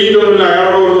വിഴുങ്ങിയിട്ടൊന്നുമില്ല,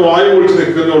 അയാളോട് പറഞ്ഞ് വായ പൊളിച്ച്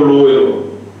നിൽക്കുന്നേ ഉള്ളൂ എന്ന്.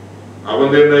 അപ്പൊ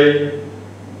എന്തുണ്ടായി?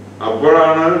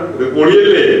 അപ്പോഴാണ് ഇത്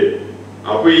പൊളിയല്ലേ.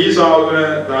 അപ്പൊ ഈ സാധുവിനെ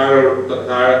താഴെ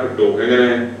കിട്ടു. എങ്ങനെ?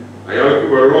 അയാൾക്ക്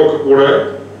വെള്ളമൊക്കെ കൂടെ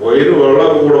വയറ്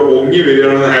വെള്ളമൊക്കെ കൂടെ പൊങ്ങി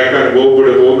വരികയാണെന്ന് അയാൾക്ക്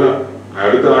അനുഭവപ്പെടുക തോന്നുക.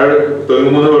 അയാൾ താഴെ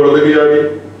തെങ്ങുമെന്ന് വെള്ളത്തിൽ ചാടി.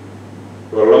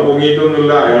 വെള്ളം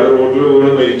പൊങ്ങിയിട്ടൊന്നുമില്ല, അയാൾ റോഡിൽ വീണ്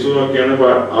മരിച്ചു എന്നൊക്കെയാണ്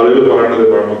ആളുകൾ പറയണത്,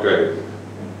 പഴമക്കാര്.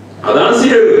 അതാണ്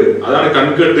സിഹർ, അതാണ്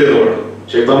കൺകെട്ട് എന്ന് പറയുന്നത്.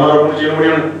 ശൈത്താന്മാരൊപ്പം ചെയ്യുന്ന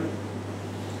പണിയാണ്.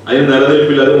 അതിന്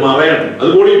നിലനിൽപ്പില്ല, അത് മറയാണ്, അത്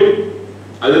പൊളിയും.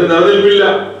 അതിന് നിലനിൽപ്പില്ല.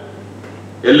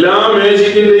 എല്ലാ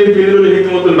മാജിക്കിന്റെയും പിന്നിൽ ഒരു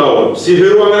ഹിക്മത്ത് ഉണ്ടാവും.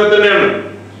 സിഹറും അങ്ങനെ തന്നെയാണ്.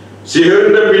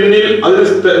 സിഹറിന്റെ പിന്നിൽ അതിന്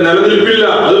നിലനിൽപ്പില്ല,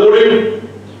 അത് പൊളിയും.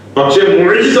 പക്ഷെ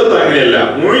മുഅ്ജിസത്ത് അങ്ങനെയല്ല.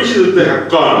 മുഅ്ജിസത്ത്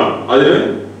ഹഖാണ്, അതിന്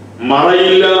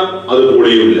മറയില്ല, അത്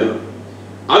പൊളിയില്ല.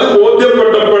 അത്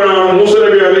ബോധ്യപ്പെട്ടപ്പോഴാണ് മൂസ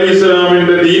നബി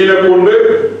അലൈഹിസ്സലാമിന്റെ ദീനിനെ കൊണ്ട്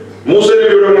മൂസ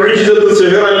നബിയുടെ മുഅ്ജിസത്ത്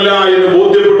സിഹറല്ല എന്ന്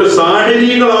ബോധ്യപ്പെട്ട്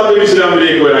സാഹിര്യങ്ങൾ ആദ്യം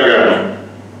ഇസ്ലാമിലേക്ക് വരാൻ കാരണം.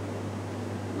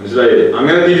 മനസ്സിലായില്ലേ?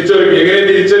 അങ്ങനെ എങ്ങനെ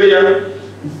തിരിച്ചറിയാം?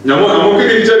 നമുക്ക്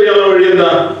തിരിച്ചറിയാനുള്ള വഴി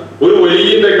എന്താ? ഒരു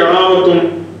വലിയന്റെ കറാമത്തും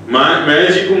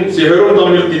മാജിക്കും സിഹറും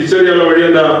തമ്മിൽ തിരിച്ചറിയാനുള്ള വഴി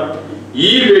എന്താ? ഈ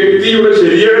വ്യക്തിയുടെ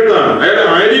ശരീരത്താണ്, അയാളുടെ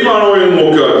ആര്യമാണോ എന്ന്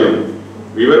നോക്കുക. ആദ്യം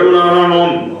വിവരമുള്ള ആളാണോ,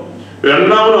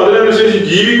 രണ്ടാമത് അതിനനുസരിച്ച്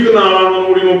ജീവിക്കുന്ന ആളാണോ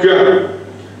കൂടി നോക്കുക.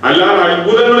 അല്ലാതെ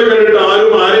അത്ഭുതങ്ങൾ കണ്ടിട്ട്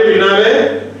ആരും ആരെയും പിന്നാലെ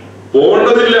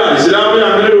പോകേണ്ടതില്ല. ഇസ്ലാമിൽ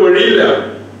അങ്ങനെ ഒരു വഴിയില്ല.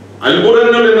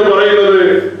 അത്ഭുതങ്ങൾ എന്ന് പറയുന്നത്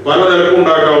പല നിലക്കും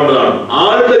ഉണ്ടാക്കാവുന്നതാണ്.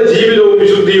 ആളുടെ ജീവിതവും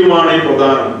വിശുദ്ധിയുമാണ് ഈ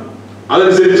പ്രധാനം.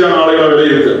 അതനുസരിച്ചാണ് ആളുകളെ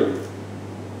വിലയിരുത്തുക.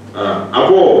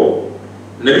 അപ്പോ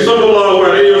നബി സല്ലല്ലാഹു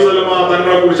അലൈഹി വസല്ലമ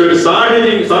തങ്ങളെ കുറിച്ച് ഒരു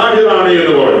സാഹിറാണ്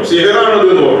എന്ന് പറഞ്ഞു, സിഹറാണത്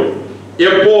എന്ന് പറഞ്ഞു.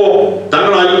 എപ്പോ?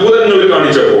 തങ്ങൾ അത്ഭുതങ്ങൾ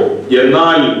കാണിച്ചപ്പോ.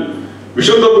 എന്നാൽ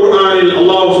വിശുദ്ധ ഖുർആനിൽ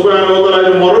അല്ലാഹു സുബ്ഹാനഹു വ തആല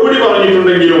മറുപടി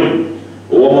പറഞ്ഞിട്ടുണ്ടെങ്കിലും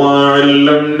വമാ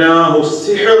അല്ലംനാഹു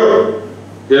സിഹർ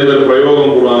എന്നൊരു പ്രയോഗം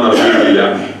ഖുർആൻ അറിയില്ല.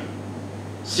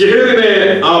 സിഹറിനെ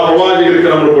ആ പ്രവാചകർക്ക്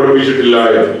നമ്മൾ പഠിപ്പിച്ചിട്ടില്ല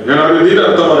എന്ന്. ഞാൻ അത് ഇതിന്റെ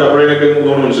അർത്ഥം പറയാം, അപ്പോഴേക്ക്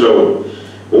ഒന്നുകൂടെ മനസ്സിലാവും.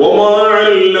 وما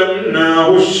علمناه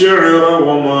الشعر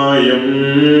وما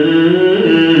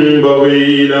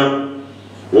ينبغي له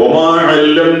وما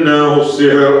علمناه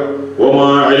السحر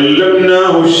وما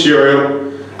علمناه الشعر.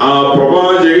 ആ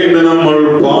പ്രവാചകന് നമ്മൾ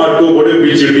പാട്ട്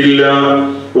പഠിപ്പിച്ചിട്ടില്ല.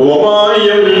 وما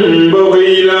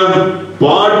ينبغي له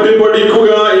പാട്ട്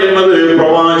പഠിക്കുക എന്നത്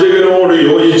പ്രവാചകനോട്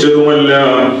യോജിച്ചതുമല്ല.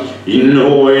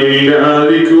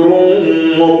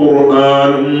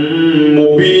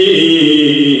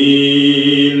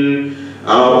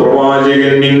 ആ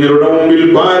പ്രവാചകൻ നിങ്ങളുടെ മുമ്പിൽ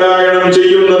പാരായണം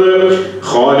ചെയ്യുന്നത്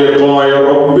ഖാലിഖായ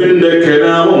റബ്ബിന്റെ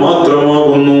കലാം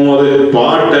മാത്രമാകുന്നു, അത്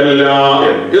പാട്ടല്ല.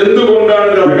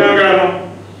 എന്തുകൊണ്ടാണ് കാരണം?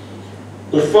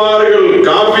 കുഫാറുകൾ,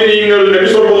 കാഫിരീങ്ങൾ നബി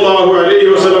സല്ലല്ലാഹു അലൈഹി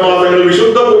വസല്ലമ തങ്ങൾ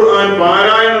വിശുദ്ധ ഖുർആൻ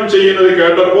പാരായണം ചെയ്യുന്നത്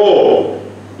കേട്ടപ്പോ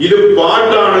ഇത്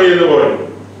പാട്ടാണ് എന്ന് പറഞ്ഞു.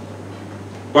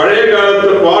 പഴയ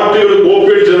കാലത്തെ പാട്ടുകൾ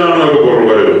കോപ്പി അടിച്ചതാണ് നമുക്ക്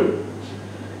പറയുന്നത്.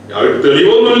 അവർക്ക്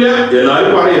തെളിവൊന്നുമില്ല,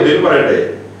 എന്നാലും എന്തെങ്കിലും പറയട്ടെ.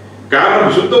 കാരണം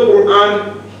വിശുദ്ധ ഖുർആൻ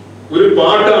ഒരു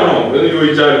പാട്ടാണോ എന്ന്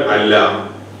ചോദിച്ചാൽ അല്ല.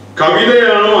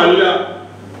 കവിതയാണോ? അല്ല.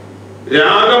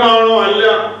 രാഗമാണോ? അല്ല.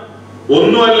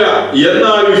 ഒന്നുമല്ല.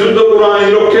 എന്നാൽ വിശുദ്ധ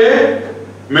ഖുർആനിലൊക്കെ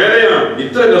മേലെയാണ്.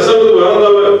 ഇത്ര രസമുള്ളത്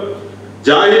വേറെ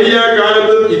ജാഹിലിയ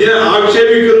കാലത്ത് ഇതിനെ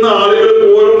ആക്ഷേപിക്കുന്ന ആളുകൾ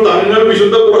പോലും തങ്ങൾ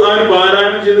വിശുദ്ധ ഖുർആൻ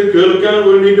പാരായണം ചെയ്ത് കേൾക്കാൻ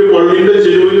വേണ്ടിയിട്ട് പള്ളിയുടെ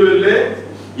ചെരുവിലുമല്ലേ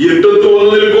ഇരുട്ടത്ത്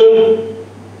വന്നു നിൽക്കും,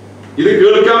 ഇത്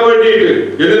കേൾക്കാൻ വേണ്ടിയിട്ട്.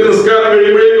 എന്നിട്ട് നിസ്കാരം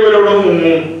കഴിയുമ്പോഴേക്കും അവരവിടെ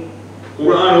മുങ്ങും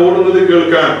ഖുർആൻ ഓടുന്നത്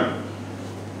കേൾക്കാൻ.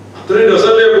 അത്രയും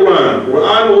രസമല്ലേ ഖുർആൻ?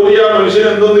 ഖുർആൻ ഓതിയാൽ മനുഷ്യൻ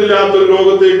എന്തൊന്നില്ലാത്തൊരു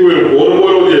ലോകത്തേക്ക് വരും, ഓർമ്മ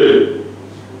ഓതിയാല്.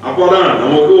 അപ്പൊ അതാണ്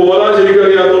നമുക്ക് ഓതാൻ ശരിക്കും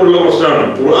അറിയാത്തതുകൊണ്ടുള്ള പ്രശ്നമാണ്.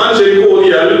 ഖുർആൻ ശരിക്കും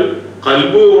ഓതിയാൽ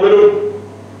ഖൽബ് ഉണരും,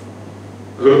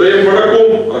 ഹൃദയം പടക്കും,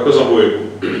 അതൊക്കെ സംഭവിക്കും.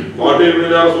 പാട്ട്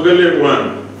സുഖല്ലേ ഖുർആൻ?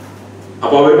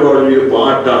 അപ്പൊ അവർ പറഞ്ഞു ഇത്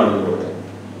പാട്ടാണെന്ന് പറഞ്ഞു.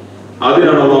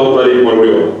 അതിനാണ് അല്ലാഹു തആല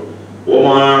മറുപടി പറഞ്ഞത്,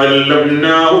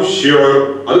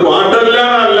 അത് പാട്ടല്ല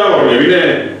എന്നല്ല പറഞ്ഞു. പിന്നെ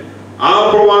ആ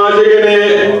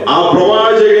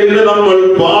പ്രവാചകന് നമ്മൾ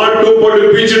പാട്ട്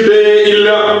പഠിപ്പിച്ചിട്ടേ ഇല്ല.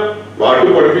 പാട്ട്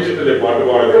പഠിപ്പിച്ചിട്ടല്ലേ പാട്ട്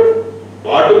പാടല്?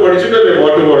 പാട്ട് പഠിച്ചിട്ടല്ലേ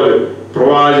പാട്ട് പാടല്?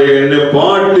 പ്രവാചകന്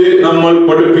പാട്ട് നമ്മൾ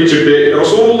പഠിപ്പിച്ചിട്ട്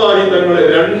റസൂലുള്ളാഹി തങ്ങൾ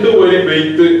 2 വരി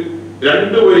ബൈത്ത്,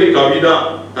 2 വരി കവിത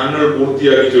തങ്ങൾ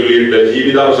പൂർത്തിയാക്കി ചൊല്ലിയിട്ട്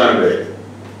ജീവിതാവസാനം വരെ.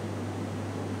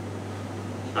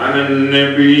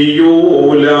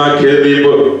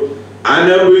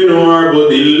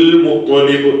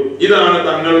 ഇതാണ്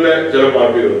തങ്ങളുടെ ചില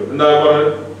പാട്ടുകൾ. എന്താ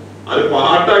പറഞ്ഞത്? അത്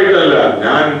പാട്ടായിട്ടല്ല,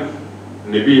 ഞാൻ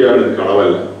നബിയാണ്,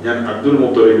 കളവല്ല, ഞാൻ അബ്ദുൽ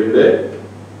മുത്തലിബിന്റെ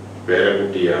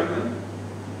പേരക്കുട്ടിയാണ്.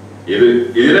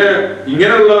 ഇതിനെ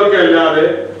ഇങ്ങനെയുള്ളതൊക്കെ അല്ലാതെ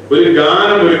ഒരു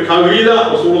ഗാനം, ഒരു കവിത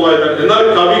റസൂലുള്ളാഹി. എന്നാൽ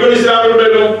കവികൾ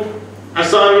ഇസ്ലാമിലുണ്ടല്ലോ.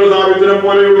 അസ്സാനുൽ സാബിത്തിനെ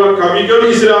പോലെയുള്ള കവികൾ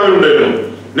ഇസ്ലാമിലുണ്ടല്ലോ.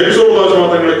 നബി സല്ലല്ലാഹു അലൈഹി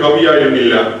വസല്ലം തങ്ങൾ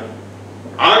കവിയായിരുന്നില്ല.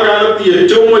 ആ കാലത്ത്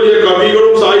ഏറ്റവും വലിയ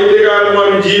കവികളും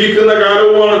സാഹിത്യകാരന്മാരും ജീവിക്കുന്ന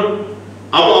കാലവുമാണ്.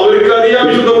 അപ്പൊ അവർക്ക് അറിയാം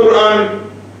വിശുദ്ധ ഖുർആൻ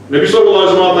നബി സല്ലല്ലാഹു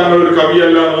അലൈഹി വസല്ലം തങ്ങൾ ഒരു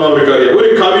കവിയല്ല എന്ന് അവർക്കറിയാം. ഒരു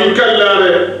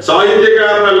കവിക്കല്ലാതെ,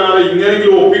 സാഹിത്യകാരനല്ലാതെ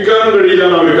ഇങ്ങനെയെങ്കിലും ഒപ്പിക്കാനും കഴിയില്ല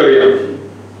എന്ന് അവർക്കറിയാം.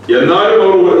 എന്നാലും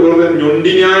അവർ വെറുതെ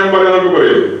ഞൊണ്ടിന്യായം പറയാനൊക്കെ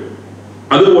പറയും.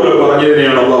 അതുപോലെ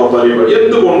പറഞ്ഞതിനെയാണ് അല്ലാഹു തആല.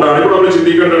 എന്തുകൊണ്ടാണ് ഇവിടെ നമ്മൾ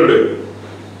ചിന്തിക്കേണ്ടതുണ്ട്.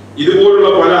 ഇതുപോലുള്ള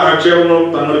പല ആക്ഷേപങ്ങളും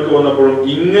തങ്ങൾക്ക് വന്നപ്പോഴും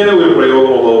ഇങ്ങനെ ഒരു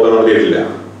പ്രയോഗം അല്ലാഹു തആല നടത്തിയിട്ടില്ല.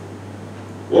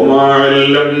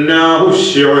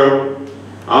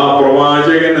 ആ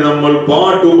പ്രവാചകന് നമ്മൾ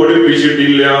പാട്ട്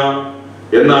പഠിപ്പിച്ചിട്ടില്ല.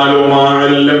 എന്നാൽ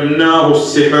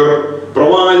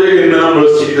പ്രവാചകന് നമ്മൾ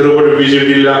സിഹ്ർ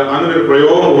പഠിപ്പിച്ചിട്ടില്ല. അങ്ങനെ ഒരു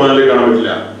പ്രയോഗം ഖുർആനിൽ കാണാൻ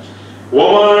പറ്റില്ല.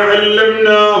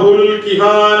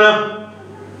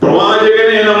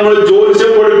 പ്രവാചകനെ നമ്മൾ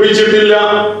ജ്യോതിഷം പഠിപ്പിച്ചിട്ടില്ല,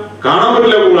 കാണാൻ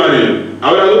പറ്റില്ല ഖുർആനിൽ.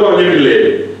 അവരത് പറഞ്ഞിട്ടില്ലേ?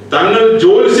 തങ്ങൾ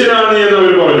ജ്യോതിഷനാണ് എന്ന്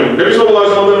അവർ പറഞ്ഞു. നബി സല്ലല്ലാഹു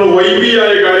അലൈഹി വസല്ലം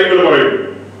വൈബിയായ കാര്യങ്ങൾ പറയും.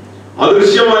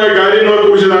 അദൃശ്യമായ കാര്യങ്ങളെ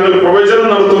കുറിച്ച് തങ്ങൾ പ്രവചനം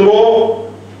നടത്തുമ്പോ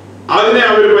അതിനെ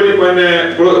അവർ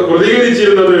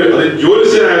പ്രതികരിച്ചിരുന്നത് അത്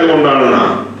ജ്യോതിഷനായതുകൊണ്ടാണ്.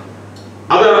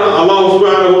 അത് അല്ലാഹു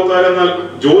സുബ്ഹാനഹു വ തആല എന്നാൽ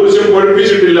ജ്യോതിഷം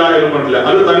പഠിപ്പിച്ചിട്ടില്ല എന്ന് പറഞ്ഞില്ല.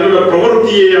 അത് തങ്ങളുടെ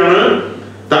പ്രവൃത്തിയെയാണ്,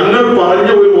 തങ്ങൾ പറഞ്ഞ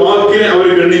ഒരു വാക്കിനെ അവർ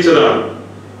ഗണ്ണിച്ചതാണ്.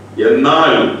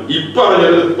 എന്നാൽ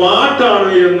ഇപ്പറഞ്ഞത് പാട്ടാണ്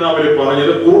എന്ന് അവർ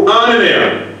പറഞ്ഞത്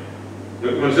ഖുർആനിനെയാണ്.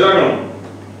 നിങ്ങൾക്ക് മനസ്സിലാക്കണം.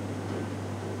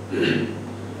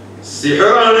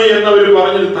 സിഹറാണ് എന്ന് അവർ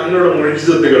പറഞ്ഞത് തങ്ങളുടെ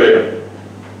മുഅ്ജിസത്തുകളെയാണ്.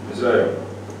 മനസ്സിലായോ?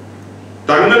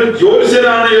 തങ്ങൾ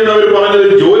ജ്യോതിഷനാണ് എന്ന് അവർ പറഞ്ഞത്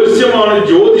ജ്യോതിഷമാണ്,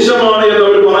 ജ്യോതിഷമാണ് എന്ന്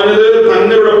അവർ പറഞ്ഞത്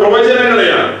തങ്ങളുടെ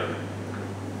പ്രവചനങ്ങളെയാണ്.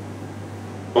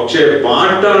 പക്ഷേ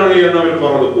പാട്ടാണ് എന്ന് അവർ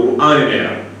പറഞ്ഞത്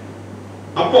ഖുർആനിനെയാണ്.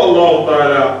 അപ്പൊ അല്ലാഹു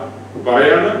തആല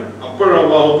പറയാണ്,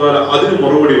 അല്ലാഹു തആല അതിന്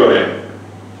മറുപടി പറയാം.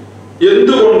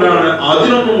 എന്തുകൊണ്ടാണ്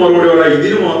അതിനൊന്നും മറുപടി പറയാം,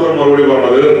 ഇതിന് മാത്രം മറുപടി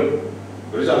പറഞ്ഞത്?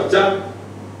 ഒരു ചർച്ച.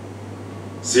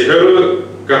 സിഹർ,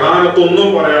 കഹാനത്തൊന്നും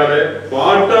പറയാതെ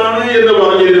പാട്ടാണ് എന്ന്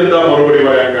പറഞ്ഞതിന് എന്താ മറുപടി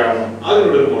പറയാൻ കാരണം?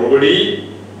 അതിനൊരു മറുപടി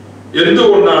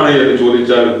എന്തുകൊണ്ടാണ് എന്ന്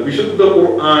ചോദിച്ചാൽ വിശുദ്ധ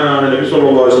ഖുർആനാണ് നബി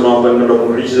സല്ലല്ലാഹു അലൈഹി വസല്ലം തങ്ങളുടെ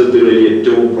മുഅ്ജിസത്തുകളിൽ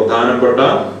ഏറ്റവും പ്രധാനപ്പെട്ട.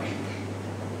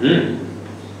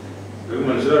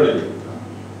 മനസ്സിലായില്ലേ?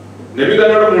 നബി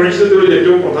തങ്ങളുടെ മുഅ്ജിസത്തുകളിൽ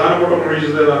ഏറ്റവും പ്രധാനപ്പെട്ട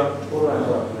മുഅ്ജിസത്ത് ഏതാ?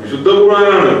 വിശുദ്ധ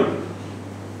ഖുർആനാണ്.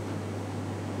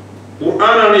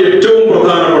 ഖുർആനാണ് ഏറ്റവും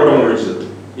പ്രധാനപ്പെട്ട മുഅ്ജിസത്ത്.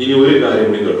 ഇനി ഒരു കാര്യം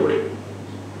കൂടി കേട്ടോളി.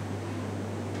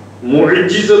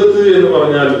 മുഅ്ജിസത്ത് എന്ന്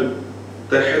പറഞ്ഞാൽ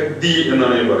തഹദ്ദി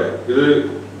എന്നാണ് ഞാൻ പറയാം. ഇത്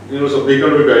നിങ്ങൾ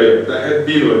ശ്രദ്ധിക്കേണ്ട ഒരു കാര്യം.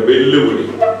 തഹദ്ദി എന്ന് പറയും വെല്ലുവിളി.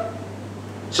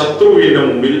 ശത്രുവിന്റെ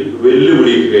മുമ്പിൽ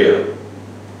വെല്ലുവിളിക്കുകയാണ്.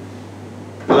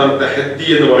 അതാണ് തഹദ്ദി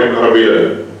എന്ന് പറയുന്ന അറബിയില്.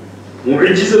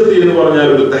 മുഅ്ജിസത്ത് എന്ന് പറഞ്ഞാൽ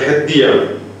ഒരു തഹദ്ദിയാണ്.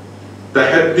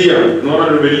 തഹദ്ദിയാണ് എന്ന്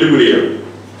പറഞ്ഞാൽ ഒരു വെല്ലുവിളിയാണ്.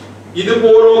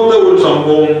 ഇതുപോലത്തെ ഒരു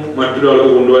സംഭവം മറ്റൊരാൾക്ക്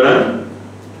കൊണ്ടുവരാൻ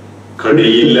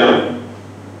കഴിയില്ല.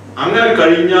 അങ്ങനെ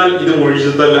കഴിഞ്ഞാൽ ഇത്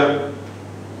മുഅ്ജിസത്തല്ല.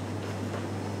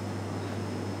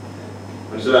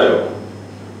 മനസ്സിലായോ?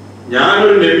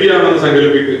 ഞാനൊരു നബിയാണെന്ന്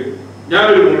സങ്കല്പിക്ക്,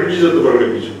 ഞാനൊരു മുഅ്ജിസത്ത്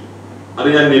പ്രകടിപ്പിച്ചു, അത്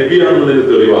ഞാൻ നബിയാണെന്നതിന്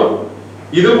തെളിവാണ്.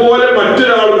 ഇതുപോലെ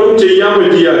മറ്റൊരാൾക്കും ചെയ്യാൻ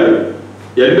പറ്റിയാൽ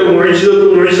എന്റെ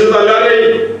മുഅ്ജിസത്ത് അല്ലാതെ.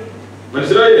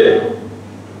 മനസ്സിലായില്ലേ?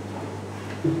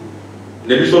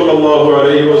 നബി സല്ലല്ലാഹു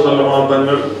അലൈഹി വസല്ലമ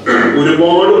തങ്ങൾ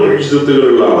ഒരുപാട്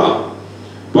മുഅ്ജിസത്തുകളുള്ള ആളാണ്.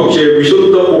 പക്ഷേ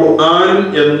വിശുദ്ധ ഖുർആൻ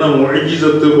എന്ന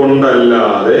മുഅ്ജിസത്ത്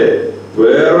കൊണ്ടല്ലാതെ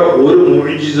വേറെ ഒരു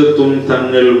മുഅ്ജിസത്തും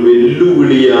തങ്ങൾ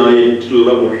വെല്ലുവിളിയായിട്ടുള്ള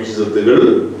മുഅ്ജിസത്തുകൾ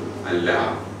അല്ല.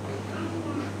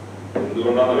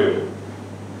 എന്തുകൊണ്ടാണെന്നറിയോ?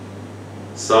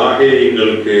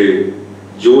 സാഹിര്യങ്ങൾക്ക്,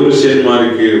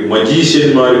 ജ്യോത്സ്യന്മാർക്ക്,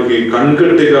 മജീഷ്യന്മാർക്ക്,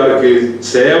 കൺകെട്ടുകാർക്ക്,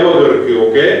 സേവകർക്ക്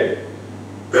ഒക്കെ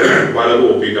പലതും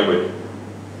ഒപ്പിക്കാൻ പറ്റും.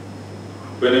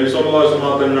 നബി സല്ലല്ലാഹു അലൈഹി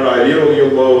വസല്ലം തങ്ങൾ അലി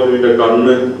റളിയല്ലാഹു അൻഹുവിന്റെ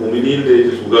കണ്ണ് മുഅ്മിനീൻ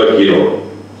തേച്ച് സുഖാക്കിയോ?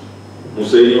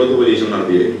 മുസൈലിമത്ത് പരീക്ഷണം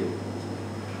നടത്തിയേ?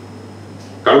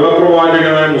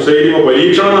 കള്ളപ്രവാചകനായ മുസൈലിമ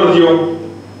പരീക്ഷണം നടത്തിയോ?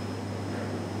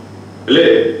 അല്ലേ?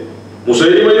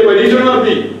 മുസൈലിമയിൽ പരീക്ഷണം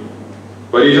നടത്തി.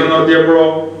 പരീക്ഷണം നടത്തിയപ്പോഴോ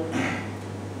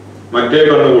മറ്റേ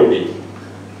കണ്ണ് പൊട്ടി.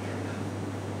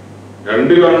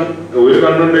 ഒരു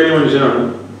കണ്ണുണ്ടായ മനുഷ്യനാണ്.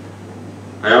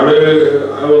 അയാള്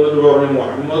വന്നിട്ട് പറഞ്ഞു,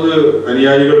 മുഹമ്മദ്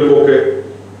അനുയായികൾക്കൊക്കെ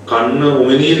കണ്ണ്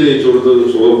ഉമിനിയിൽ തേച്ചു കൊടുത്ത്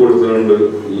സുഖപ്പെടുത്തുന്നുണ്ട്,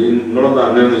 നിങ്ങളൊന്നും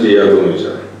അങ്ങനെയൊന്നും ചെയ്യാത്തെന്ന്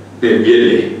ചോദിച്ചാൽ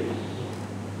നബിയല്ലേ,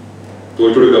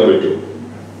 തോറ്റെടുക്കാൻ പറ്റും.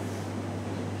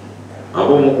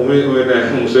 അപ്പൊ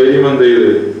മുസൈലിം എന്ത്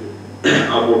ചെയ്ത്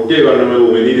ആ പൊട്ടിയ കണ്ണുമേൽ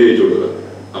ഉമിനിയിൽ തേച്ചു കൊടുക്കുക.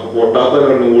 അപ്പൊ പൊട്ടാത്ത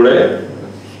കണ്ണുകൂടെ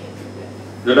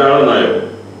എന്നിട്ട് ആളെന്നായോ?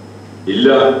 ഇല്ല.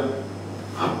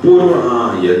 അപ്പോ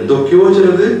എന്തൊക്കെയോ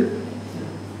ചിലത്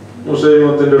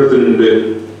മുസൈലിമത്തിന്റെ അടുത്തുണ്ട്.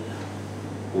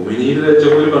 ഉമിനിയിൽ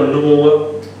തേച്ചപ്പോ ഒരു കണ്ണു പോവുക.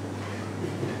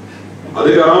 അത്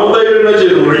കറാമത്തായിട്ട്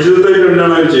ചെയ്തു, മുഅ്ജിസത്തായിട്ട്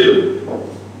തന്നെയാണ് അവർ ചെയ്തത്.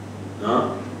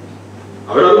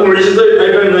 അവരത്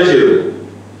മുഅ്ജിസത്തായിട്ട് തന്നെ ചെയ്തത്.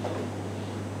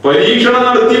 പരീക്ഷണം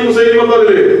നടത്തി മുസൈലിമത്ത്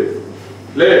അതില്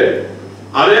അല്ലേ?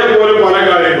 അതേപോലെ പല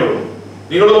കാര്യങ്ങളും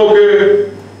നിങ്ങൾ നോക്ക്.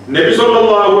 നബി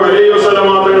സല്ലല്ലാഹു അലൈഹി വസല്ലം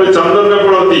തങ്ങൾ ചന്ദ്രനെ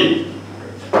പുലർത്തി.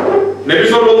 നബി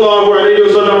സല്ലല്ലാഹു അലൈഹി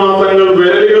വസല്ലം തങ്ങൾ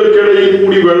വിരലുകൾക്കിടയിൽ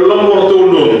കൂടി വെള്ളം പുറത്തു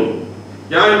കൊണ്ടുവന്നു.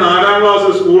 ഞാൻ 4ാം ക്ലാസ്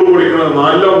സ്കൂൾ പഠിക്കുന്ന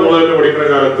 4 പഠിക്കുന്ന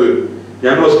കാലത്ത്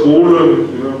ഞങ്ങളുടെ സ്കൂളിൽ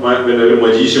ഒരു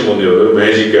മജീഷ്യൻ വന്നിരുന്നു, ഒരു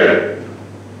മാജിക്കാരൻ.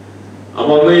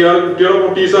 അപ്പൊ അന്ന് ഇയാൾ കുട്ടികളെ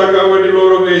പൊട്ടീസാക്കാൻ വേണ്ടിയുള്ള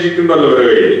ഓരോ മാജിക് ഉണ്ടല്ലോ അവരുടെ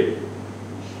കയ്യിൽ.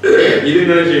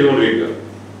 ഇതിങ്ങനെ ചെയ്തുകൊണ്ടിരിക്കുക.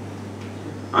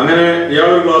 അങ്ങനെ ഇയാൾ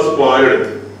ഒരു ഗ്ലാസ്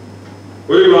പാലെടുത്ത്,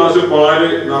 ഒരു ഗ്ലാസ് പാല്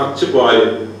നിറച്ച് പാല്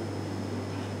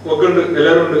ഒക്കെ ഉണ്ട്,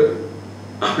 എല്ലാവരും ഉണ്ട്.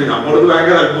 നമ്മളത്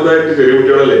ഭയങ്കര അത്ഭുതമായിട്ട് ചെറിയ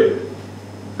കുട്ടികളല്ലേ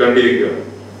കണ്ടിരിക്കുക.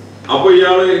 അപ്പൊ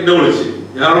ഇയാള് എന്നെ വിളിച്ച്,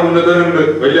 ഞാൻ മുന്നേ തന്നെ ഉണ്ട്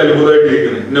വലിയ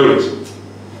അത്ഭുതമായിട്ടിരിക്കുന്നത്. എന്നെ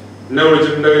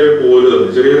വിളിച്ചിട്ട് എന്റെ കയ്യിൽ കോല് തന്നു.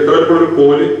 ചെറിയ എത്രപ്പോഴൊരു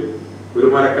കോല്, ഒരു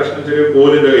മരക്കഷ്ണം ചെറിയ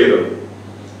കോലിന്റെ കയ്യിൽ തന്നു.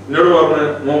 എന്നോട് പറഞ്ഞ്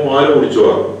മോൻ പാല് കുടിച്ചോ.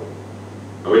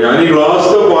 അപ്പൊ ഞാൻ ഈ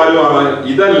ഗ്ലാസ്സിലെ പാല് വാങ്ങാൻ,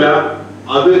 ഇതല്ല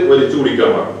അത് വലിച്ചു കുടിക്കാൻ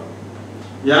പറഞ്ഞു.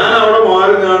 ഞാൻ അവിടെ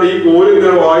മാറുന്നാണ് ഈ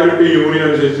കോലിങ്ങനെ വായിലിട്ട് യൂണിയൻ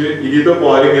അനുസരിച്ച് ഇതിത്തെ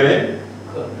പാലിങ്ങനെ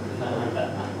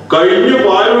കഴിഞ്ഞു,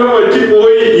 പാലിങ്ങനെ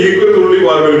വറ്റിപ്പോയി. എനിക്കൊരു തുള്ളി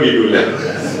പാല് കിട്ടിയിട്ടില്ല.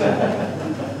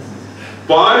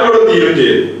 പാലിവിടെ തീരും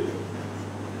ചെയ്തു.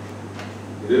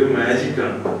 ഇതൊരു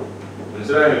മാജിക്കാണ്.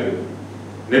 മനസ്സിലായോ?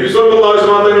 നബി സല്ലല്ലാഹു അലൈഹി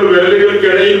വസല്ലം തങ്ങൾ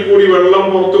വിരലുകൾക്കിടയിൽ കൂടി വെള്ളം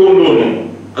പുറത്തു കൊണ്ടുവന്നു.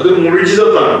 അത്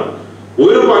മുഅ്ജിസത്താണ്.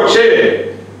 ഒരു പക്ഷേ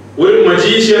ഒരു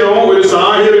മജീഷ്യനോ, ഒരു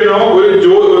സാഹിറിനോ, ഒരു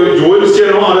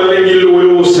ജ്യോത്സ്യനോ, അതല്ലെങ്കിൽ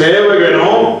ഒരു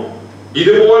സേവകനോ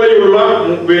ഇതുപോലെയുള്ള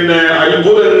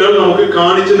അത്ഭുതങ്ങൾ നമുക്ക്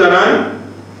കാണിച്ചു തരാൻ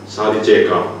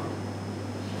സാധിച്ചേക്കാം.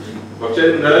 പക്ഷെ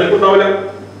നിലനിൽപ്പുണ്ടാവില്ല,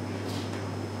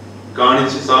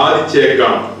 കാണിച്ച്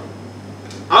സാധിച്ചേക്കാം.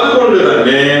 അതുകൊണ്ട്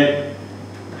തന്നെ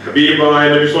ഹബീബായ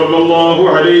നബി സല്ലല്ലാഹു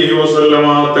അലൈഹി വസല്ലമ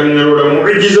തങ്ങളുടെ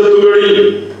മുഅ്ജിസത്തുകളിൽ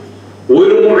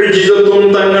ഒരു മുഅ്ജിസത്തും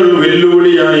തങ്ങൾ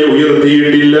വെല്ലുവിളിയായി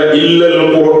ഉയർത്തിയിട്ടില്ല. ഇല്ലൽ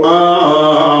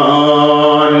ഖുർആൻ,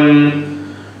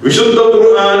 വിശുദ്ധ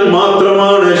ഖുർആൻ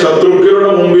മാത്രമാണ്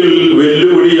ശത്രുക്കളുടെ മുമ്പിൽ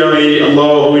വെല്ലുവിളിയായി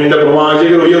അല്ലാഹുവിന്റെ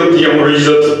പ്രവാചകർ ഉയർത്തിയ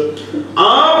മുഅ്ജിസത്ത്. ആ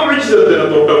മുഅ്ജിസത്തിനെ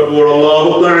തൊട്ടപ്പോൾ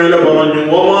അല്ലാഹു തആല പറഞ്ഞു,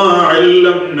 വമാ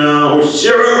അല്ലംനാഹു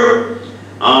അശ്ശിഅർ,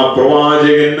 ആ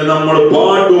പ്രവാചകന് നമ്മൾ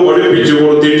പാട്ട് പഠിപ്പിച്ചു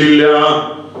കൊടുത്തിട്ടില്ല.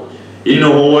 ഇൻ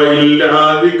ഹുവ ഇല്ലാ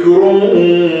ദിക്റുൻ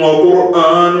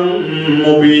വഖുർആനും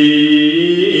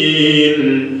മുബീൻ.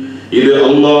 ഇത്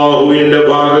അല്ലാഹുവിന്റെ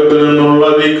ഭാഗത്ത് നിന്നുള്ള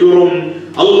ദിക്റും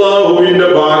അല്ലാഹുവിന്റെ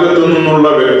ഭാഗത്ത് നിന്നുള്ള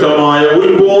വ്യക്തമായ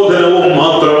ഉത്ബോധനവും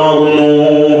മാത്രമാകുന്നു.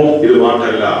 ഇത്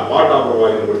പാട്ടല്ല, പാട്ടാ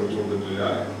പ്രവാചകൻ പഠിപ്പിച്ചുകൊണ്ടിട്ടില്ല.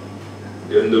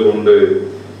 എന്തുകൊണ്ട്?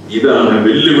 ഇതാണ്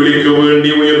വെല്ലുവിളിക്ക് വേണ്ടി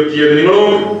ഉയർത്തിയത്. നിങ്ങളോ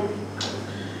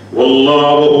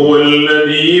والله هو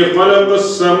الذي خلق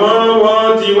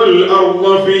السماوات والأرض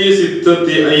في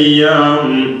 6 أيام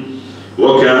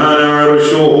وكان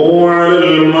عرشه على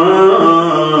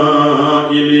الماء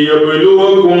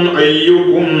ليبلوكم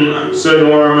أيكم أحسن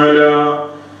عملا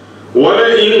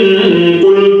ولئن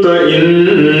قلت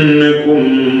إنكم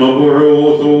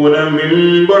مبعوثون من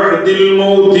بعد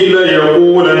الموت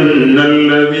ليقولن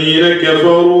الذين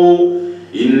كفروا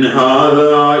إن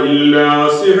هذا إلا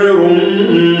سحر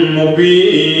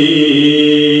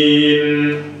مبين.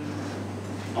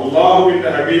 അല്ലാഹുവിന്റെ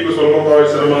ഹബീബ് സ്വല്ലല്ലാഹു അലൈഹി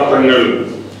വസല്ലം തങ്ങൾ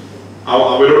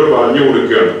അവരോട് പറഞ്ഞു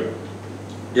കൊടുക്കുകയാണ്,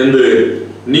 എന്ത്?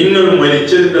 നിങ്ങൾ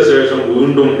മരിച്ചതിന്റെ ശേഷം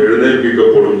വീണ്ടും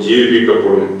എഴുന്നേൽപ്പിക്കപ്പെടും,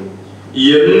 ജീവിപ്പിക്കപ്പെടും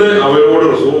എന്ന് അവരോട്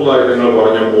റസൂലുള്ളാഹി തങ്ങൾ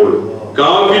പറഞ്ഞപ്പോൾ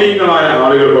കാഫിരീങ്ങളായ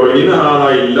ആളുകൾ പറഞ്ഞു, ഇന്ന ഹാദാ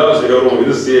ഇല്ലാ സിഹറും,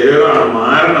 ഇത് സിഹറാണ്,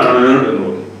 മാരണാണ് എന്ന്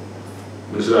പറഞ്ഞു.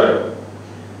 മനസ്സിലായോ?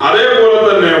 അതേപോലെ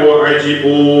തന്നെ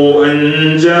വഅജിബു അൻ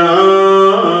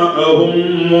ജാഅഹും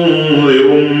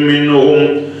മുൻദിറും മിൻഹും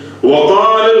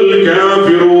വഖാലൽ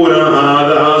കാഫിറൂന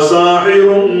ഹാദാ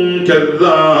സാഹിറുൻ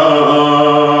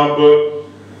കദ്ദാബ്.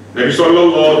 നബി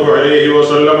സല്ലല്ലാഹു അലൈഹി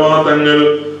വസല്ലമ തങ്ങൾ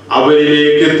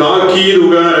അവരിലേക്ക്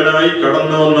താക്കീതുകാരനായി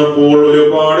കടന്നു വന്നപ്പോൾ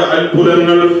ഒരുപാട്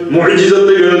അത്ഭുതങ്ങൾ,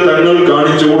 മുഅ്ജിസത്തുകൾ തങ്ങൾ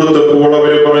കാണിച്ചു കൊടുത്തപ്പോൾ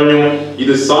അവർ പറഞ്ഞു,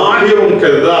 ഇത് സാഹിറുൻ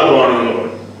കദ്ദാബാണെന്ന് പറഞ്ഞു,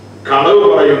 കളവ്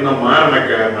പറയുന്ന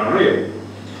മാരണക്കാരനാണ്.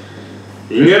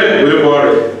 ഇങ്ങനെ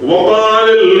ഒരുപാട്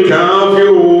വഖാലൽ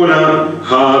കാഫിറൂന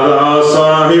ഹാദാ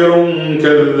സാഹിറുൻ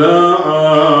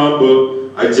കദ്ദാബ്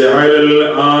അജഅലൽ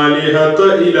ആലിഹത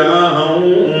ഇലാഹൻ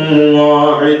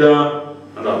വാഹിദ.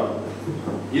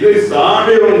 ഇത്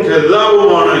സാഹിറുൻ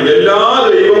കദ്ദാബുമാണ്, എല്ലാ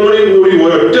ദൈവങ്ങളെയും കൂടി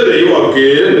ഒരൊറ്റ ദൈവമാക്കേ.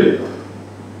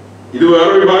 ഇത്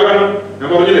വേറെ വിഭാഗമാണ്. ഞാൻ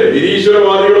പറഞ്ഞില്ലേ,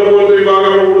 നിരീശ്വരവാദികളെ പോലത്തെ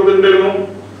വിഭാഗം കൊടുത്തിട്ടുണ്ടായിരുന്നു,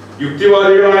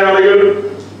 യുക്തിവാദികളായ ആളുകൾ.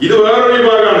 ഇത് വേറൊരു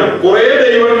വിഭാഗമാണ്. കുറെ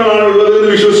ദൈവങ്ങളാണ് ഉള്ളതെന്ന്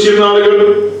വിശ്വസിക്കുന്ന ആളുകൾ.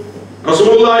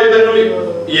 റസൂലുള്ളാഹി തങ്ങൾ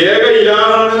ഏക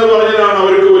ഇലാഹാണെന്ന് പറഞ്ഞതാണ്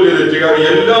അവർക്ക് വലിയ തെറ്റ്. കാരണം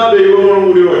എല്ലാ ദൈവങ്ങളും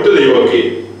കൂടി ഒറ്റ ദൈവമാക്കി.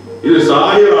 ഇത്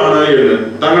സാഹിറാണ് എന്ന്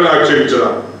തങ്ങളെ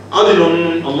ആക്ഷേപിച്ചതാണ്.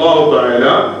 അതിനൊന്നും അല്ലാഹു തആല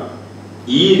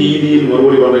ഈ രീതിയിൽ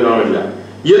മറുപടി പറഞ്ഞു കാണില്ല.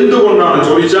 എന്തുകൊണ്ടാണ്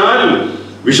ചോദിച്ചാൽ,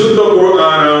 വിശുദ്ധ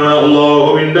ഖുർആനാണ്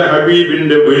അല്ലാഹുവിന്റെ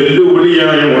ഹബീബിന്റെ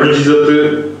വെല്ലുവിളിയായ മുഅ്ജിസത്ത്.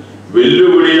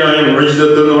 വെല്ലുവിളിയായ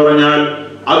മുഅ്ജിസത്ത് എന്ന് പറഞ്ഞാൽ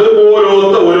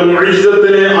അതുപോലത്തെ ഒരു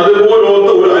മുഅ്ജിസത്തിനെ,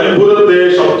 അതുപോലത്തെ ഒരു അത്ഭുതത്തെ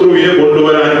ശത്രുവിനെ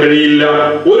കൊണ്ടുവരാൻ കഴിയില്ല,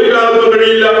 ഒരു കാലത്തും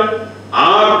കഴിയില്ല. ആ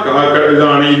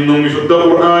ഇതാണ് ഇന്നും വിശുദ്ധ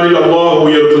ഖുർആനിൽ അല്ലാഹു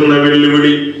ഉയർത്തുന്ന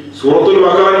വെല്ലുവിളി. സൂറത്തുൽ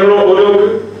ബഖറ ഓരോക്ക്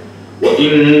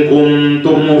وَإِن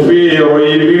كُنتُمْ فِي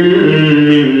رَيْبٍ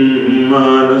مِّمَّا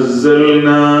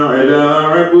نَزَّلْنَا عَلَى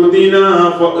عَبْدِنَا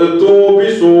فَأْتُوا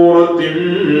بِسُورَةٍ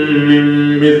مِّن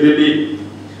مِّثْلِهِ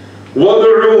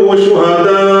وَادْعُوا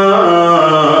شُهَدَاءَكُم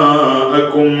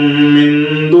مِّن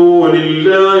دُونِ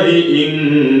اللَّهِ إِن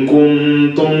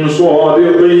كُنتُمْ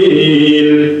صَادِقِينَ.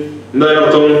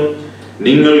 എന്താണർത്ഥം?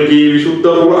 നിങ്ങൾക്ക് ഈ വിശുദ്ധ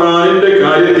ഖുർആനിന്റെ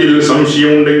കാര്യത്തിൽ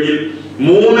സംശയമുണ്ടെങ്കിൽ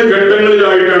 3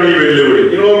 ഘട്ടങ്ങളിലായിട്ടാണ് ഈ വെല്ലുവിളി.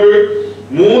 നിങ്ങൾക്ക്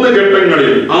 3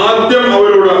 ഘട്ടങ്ങളിൽ ആദ്യം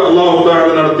അവരോട് അല്ലാഹു തആല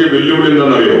നടത്തിയ വെല്ലുവിളി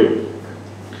എന്താണെന്നറിയോ?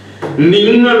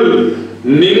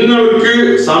 നിങ്ങൾക്ക്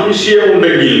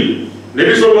സംശയമുണ്ടെങ്കിൽ,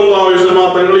 നബി സല്ലല്ലാഹു അലൈഹി വസല്ലം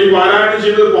തങ്ങൾ ഈ പാരായണം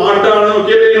ചെയ്തത് പാട്ടാണ്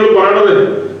ഒക്കെ നിങ്ങൾ പറയണത്,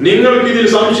 നിങ്ങൾക്ക് ഇതിൽ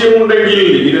സംശയമുണ്ടെങ്കിൽ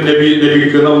ഇത്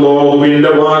നബിക്ക്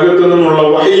അല്ലാഹുവിന്റെ ഭാഗത്തു നിന്നുള്ള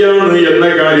വഹയാണ് എന്ന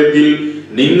കാര്യത്തിൽ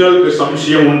നിങ്ങൾക്ക്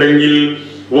സംശയമുണ്ടെങ്കിൽ,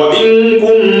 وَإِن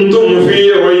كُنتُمْ فِي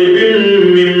رَيْبٍ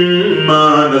مِّمَّا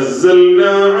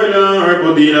نَزَّلْنَا عَلَى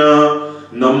عَبْدِنَا,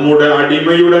 നമ്മുടെ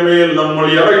അടിമയുടെ മേൽ നമ്മൾ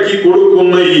ഇറക്കി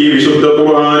കൊടുക്കുന്ന ഈ വിശുദ്ധ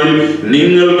ഖുർആനിൽ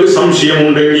നിങ്ങൾക്ക്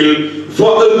സംശയമുണ്ടെങ്കിൽ,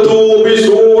 فَأْتُوا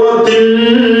بِسُورَةٍ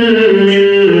مِّن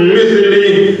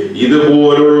مِّثْلِهِ,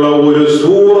 ഇതുപോലുള്ള ഒരു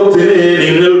സൂറത്തിനെ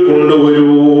നിങ്ങൾ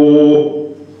കൊണ്ടുവരൂ.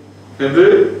 എന്ത്?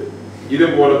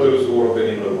 ഇതുപോലത്തെ ഒരു സൂറത്തിനെ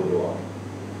നിങ്ങൾ കൊണ്ടുപോകാം.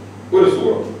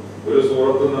 ഒരു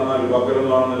സൂറത്ത് എന്ന് പറഞ്ഞാൽ ബഖറ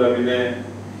എന്ന് പറഞ്ഞാൽ പിന്നെ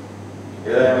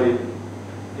ഏതായാലും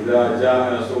ഇദാ ജാഅ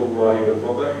നസ്റുല്ലാഹി വൽ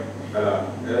ഫത്ഹ് അല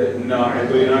ഇന്നാ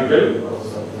അഅതൈനാകൽ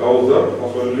കൗസർ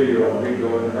ഫസല്ലി ലിറബ്ബിക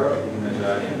വൻഹർ ഇന്ന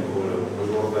ശാനിഅക ഹുവൽ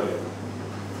അബ്തർ.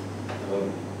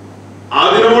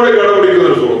 അതിനോട് കടപിടിക്കുന്ന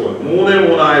ഒരു സൂറത്ത്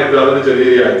 3 ആയത്ത്, അതിന് ചെറിയ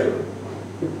ആയത്ത്.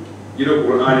 ഇത്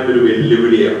ഖുർആനിന്റെ ഒരു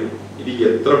വെല്ലുവിളിയാണ്. ഇത്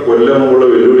എത്ര കൊല്ലമുള്ള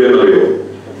വെല്ലുവിളിയാണെന്ന് അറിയോ?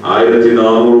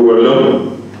 1400 കൊല്ലം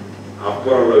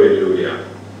അപ്പുറമുള്ള വെല്ലുവിളിയാണ്.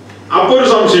 അപ്പൊ ഒരു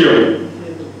സംശയം,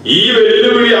 ഈ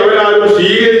വെല്ലുവിളി അവരാരും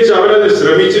സ്വീകരിച്ച് അവരത്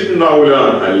ശ്രമിച്ചിട്ടുണ്ടോ ശ്രമിച്ചിട്ടുണ്ടാവൂല.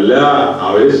 അല്ല,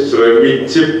 അവര്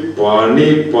ശ്രമിച്ച് പണി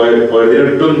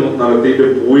 18 നടത്തിയിട്ട്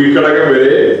പൂയിക്കടക്കം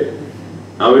വരെ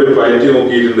അവര് പയറ്റി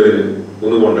നോക്കിയിട്ടുണ്ട്.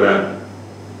 ഒന്ന് കൊണ്ടുവരാൻ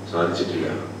സാധിച്ചിട്ടില്ല.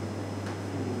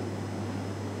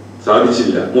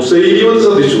 മുസൈലിമ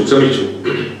ശ്രമിച്ചു.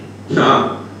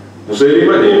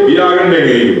 മുസൈലിമ നബിയാകണ്ട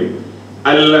എങ്ങനെയും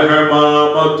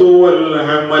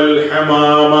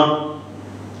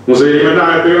മുസൈലിമന്റെ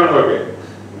ആയത്തുകളാണൊക്കെ.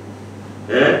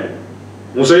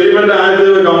 മുസൈലിമന്റെ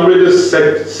ആയത്തുകൾ കംപ്ലീറ്റ്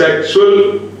സെക്സ്വൽ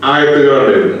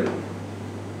ആയത്തുകളാണ്.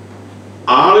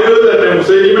 ആളുകൾ തന്നെ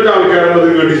മുസൈലിമന്റെ ആൾക്കാരത്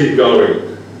കേട്ട് ചിരിക്കാൻ തുടങ്ങി.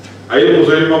 അതിന്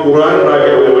മുസൈലിമ ഖുർആൻ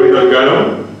ഉണ്ടാക്കിയ പരിപാടി തൽക്കാലം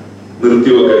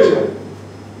നിർത്തിവെക്കുക ചെയ്തു.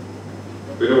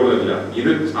 പിന്നെ പറഞ്ഞില്ല.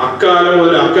 ഇത് അക്കാലം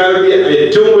മുതൽ, അക്കാലത്ത്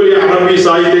ഏറ്റവും വലിയ അറബി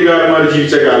സാഹിത്യകാരന്മാർ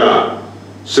ജീവിച്ച കാല.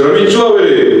 ശ്രമിച്ചു,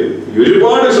 അവര്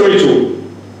ഒരുപാട് ശ്രമിച്ചു,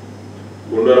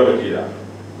 കൊണ്ടുവരാൻ പറ്റിയില്ല.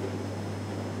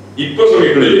 ഇപ്പൊ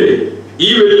ശ്രമിക്കണില്ലേ? ഈ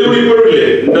വെല്ലുവിളി ഇപ്പോഴും ഇല്ലേ?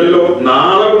 ഉണ്ടല്ലോ.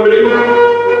 നാളെ കൊണ്ടിരിക്കും.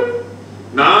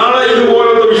 നാളെ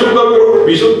ഇതുപോലത്തെ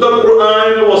വിശുദ്ധ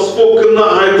ഖുർആനിന് വസ്ഫൊക്കുന്ന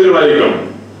ആയത്തുകളായിരിക്കണം.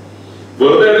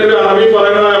 വെറുതെ അതിന്റെ അറബി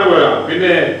പറയുന്നതായ പോരാ.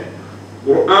 പിന്നെ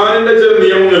ഖുർആനിന്റെ ചില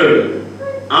നിയമങ്ങളുണ്ട്,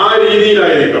 ആ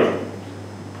രീതിയിലായിരിക്കണം.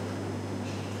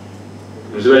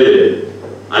 മനസ്സിലായില്ലേ?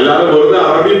 അല്ലാതെ വെറുതെ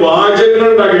അറബി വാചകങ്ങൾ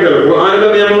ഉണ്ടാക്കിയിട്ടല്ല. ഖുർആനിന്റെ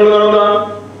നിയമങ്ങൾ എന്താ?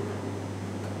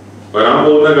 വരാൻ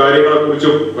പോകുന്ന കാര്യങ്ങളെ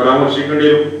കുറിച്ചും പരാമർശിക്കേണ്ടി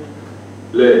വരും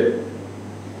അല്ലേ?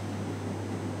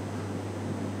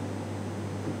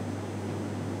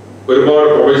 ഒരുപാട്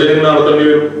പ്രവചനങ്ങൾ നടത്തേണ്ടി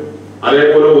വരും.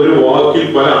 അതേപോലെ ഒരു വാക്കിൽ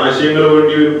പല ആശയങ്ങൾ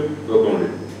വേണ്ടി വരും. ഇതൊക്കെ ഉണ്ട്.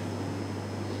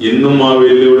 ഇന്നും ആ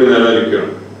വെല്ലുവിളി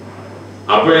നിലനിൽക്കണം.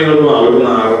 അപ്പൊ ഞങ്ങൾക്ക്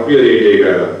അവർക്കൊന്ന് അറബി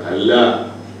അറിയിട്ടേക്കാര അല്ല.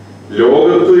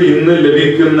 ലോകത്ത് ഇന്ന്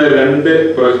ലഭിക്കുന്ന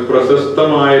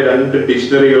പ്രശസ്തമായ 2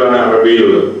 ഡിക്ഷണറികളാണ്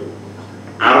അറബിയിലുള്ളത്.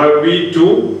 അറബി ടു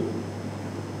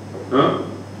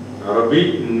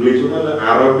ഇംഗ്ലീഷ് ഒന്നല്ല,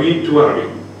 അറബി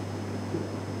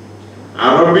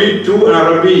ടു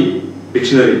അറബി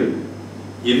ഡിക്ഷണറി.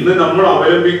 ഇന്ന് നമ്മൾ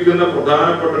അവലംബിക്കുന്ന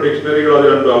പ്രധാനപ്പെട്ട ഡിക്ഷണറികൾ അത്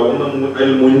രണ്ടാവും. ഒന്ന്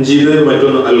അൽ മുൻജിദ്,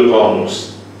 മറ്റൊന്ന് അൽ ഖാമൂസ്.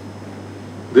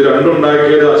 ഇത്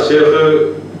രണ്ടുണ്ടാക്കിയത്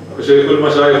ഷെയ്ഖുൽ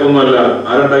മശായിഖ് ഒന്നുമല്ല.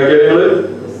 ആരുണ്ടാക്കിയത്? ഞങ്ങള്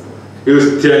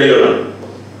ക്രിസ്ത്യാനികളാണ്.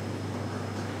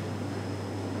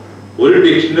 ഒരു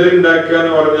ഡിക്ഷണറി ഉണ്ടാക്കുക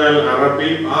എന്ന് പറഞ്ഞാൽ അറബി,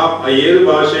 ആ ഏത്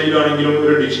ഭാഷയിലാണെങ്കിലും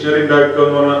ഒരു ഡിക്ഷണറി ഉണ്ടാക്കുക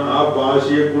എന്ന് പറഞ്ഞാൽ ആ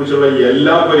ഭാഷയെ കുറിച്ചുള്ള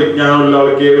എല്ലാ പരിജ്ഞാനമുള്ള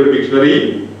ആൾക്കേ ഒരു ഡിക്ഷണറി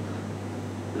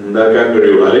ഉണ്ടാക്കാൻ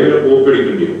കഴിയുള്ളൂ. അല്ലെങ്കിൽ കോപ്പി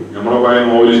അടിക്കേണ്ടി വരും. നമ്മളെ പഴയ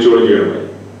നോവലിസ്റ്റുകൾ ചെയ്യണമായി.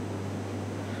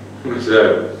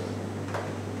 മനസ്സിലായോ?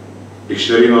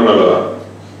 ഡിക്ഷണറി എന്ന് പറഞ്ഞാൽ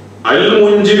അൽ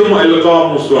മുൻജിദും അൽ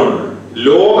ഖാമൂസുമാണ്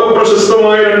ലോക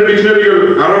പ്രശസ്തമായ 2 ഡിക്ഷണറികൾ.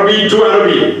 അറബി ടു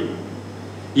അറബി.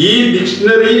 ഈ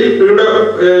ഡിക്ഷണറിയുടെ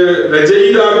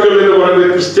രചയിതാക്കൾ എന്ന്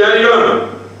പറയുന്നത് ക്രിസ്ത്യാനികളാണ്.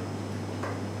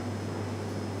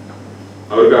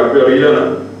 അവർക്ക് അറബി അറിയില്ലാണ്.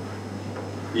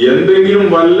 എന്തെങ്കിലും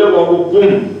വല്ല വകുപ്പും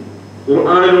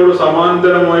ഖുർആനിനോട്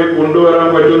സമാന്തരമായി കൊണ്ടുവരാൻ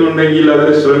പറ്റുന്നുണ്ടെങ്കിൽ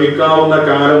അതിന് ശ്രമിക്കാവുന്ന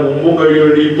കാലം മുമ്പും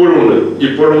കഴിയുന്നുണ്ട്, ഇപ്പോഴും ഉണ്ട്.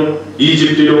 ഇപ്പോഴും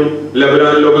ഈജിപ്തിലും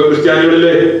ലബനാനിലും ഒക്കെ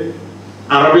ക്രിസ്ത്യാനികളില്ലേ?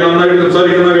 അറബി നന്നായിട്ട്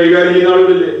സംസാരിക്കുന്ന, കൈകാര്യം ചെയ്യുന്ന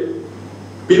ആളുകളില്ലേ?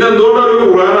 പിന്നെ എന്തുകൊണ്ടാണ്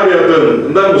ഖുർആൻ അറിയാത്തത്?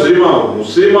 എന്താ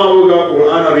മുസ്ലിമാവുക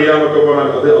ഖുർആൻ അറിയാന്നൊക്കെ പറഞ്ഞാൽ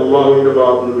അത് അള്ളാഹുവിന്റെ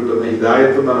ഭാഗത്ത് നിന്ന് കിട്ടുന്ന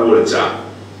ഹിദായത്ത് എന്നാണ് വിളിച്ച.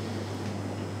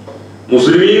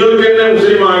 മുസ്ലിമീങ്ങൾക്ക് തന്നെ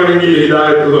മുസ്ലിം ആകണമെങ്കിൽ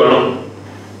ഹിദായത്ത് വേണം,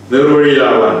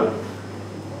 നിർവഴിയിലാവാൻ.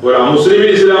 ഒരു അമുസ്ലിം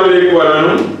ഇസ്ലാമിലേക്ക്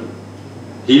വരാനും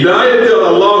ഹിദായത്ത് അത്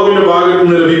അള്ളാഹുവിന്റെ ഭാഗത്ത്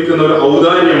നിന്ന് ലഭിക്കുന്ന ഒരു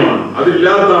ഔദാര്യമാണ്.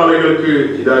 അതില്ലാത്ത ആളുകൾക്ക്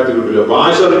ഹിദായത്ത് കിട്ടില്ല.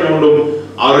 ഭാഷ അറിഞ്ഞുകൊണ്ടും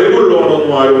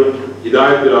അറിവുള്ളതുകൊണ്ടൊന്നും ആരും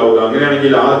ഹിദായത്തിലാവുക.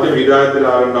 അങ്ങനെയാണെങ്കിൽ ആദ്യം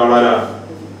ഹിദായത്തിലാകേണ്ട ആളാരാ?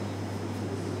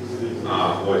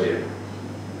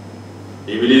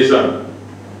 ഇബ്ലീസാണ്.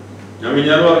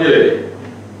 ഞാൻ പറഞ്ഞില്ലേ,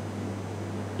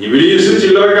 ഇബ്ലീസ്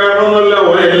ചില്ലറക്കാരനൊന്നുമല്ല.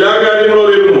 ഓനെ എല്ലാ കാര്യങ്ങളും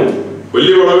അറിയുന്നു.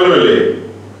 വലിയ വളവിനുമല്ലേ.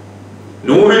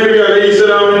 നൂഹ് നബി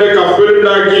അലൈഹിസ്സലാമിന്റെ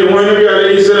കപ്പലുണ്ടാക്കി നൂഹ് നബി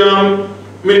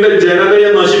അലൈഹിസ്സലാമിന്റെ ജനതയെ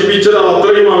നശിപ്പിച്ചത്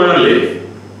അത്രയും അവനല്ലേ.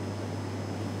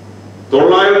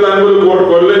 950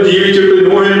 കൊല്ലം ജീവിച്ചിട്ട്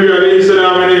നൂഹ് നബി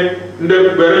അലൈഹിസ്സലാമിന്റെ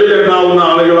വിരലിൽ എണ്ണാവുന്ന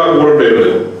ആളുകളാ കൂടെ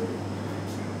ഉണ്ടായിരുന്നത്.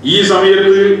 ഈ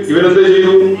സമയത്ത് ഇവരെന്താ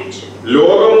ചെയ്തു?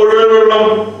 ലോകം മുഴുവൻ വെള്ളം,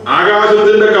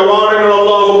 ആകാശത്തിന്റെ കവാടങ്ങൾ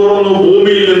അല്ലാഹു തുറന്നു,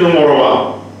 ഭൂമിയിൽ നിന്നും ഉറവ,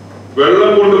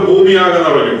 വെള്ളം കൊണ്ട് ഭൂമിയാകെ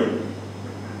നിറഞ്ഞു.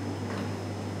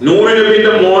 നൂഹ്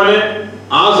നബിന്റെ മോനെ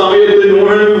ആ സമയത്ത്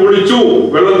നൂഹ് നബി വിളിച്ചു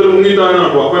വെള്ളത്തിൽ മുങ്ങിത്താനാണ്.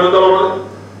 അപ്പൊ എന്താ പറഞ്ഞത്?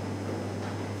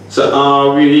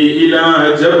 സആവി ഇലാ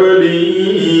ജബലി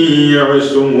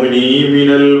യഅസുമുനി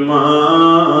മിനൽ മാ.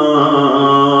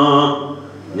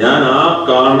 ഞാൻ ആ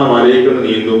കാണുന്ന മലയിലേക്ക്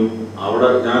നീന്തും, അവിടെ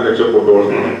ഞാൻ രക്ഷപ്പെട്ടോളാം.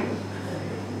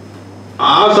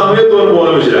 ആ സമയത്ത് ഒരു പോലെ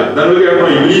മനസ്സിലാ. നിങ്ങൾ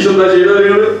കേൾക്കണം, ഇബ്ലീസ് എന്താ ചെയ്തത്?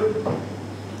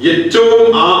 ഏറ്റവും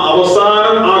ആ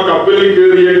അവസാനം ആ കപ്പലിൽ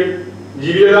കയറിയ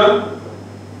ജീവിയതാ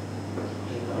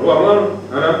പറഞ്ഞാണ്.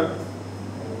 ആരാ?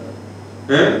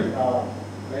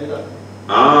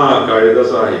 ആ കഴുത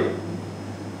സാഹിബ്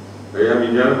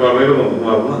ഞാൻ പറഞ്ഞിരുന്നു,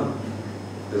 മറന്ന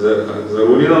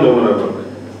സൗലിന്നാണ് തോന്നുന്നത് പറഞ്ഞത്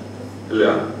അല്ല.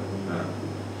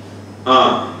 ആ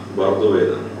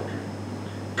ബർദുവേദ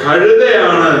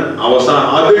കഴുതയാണ് അവസാനം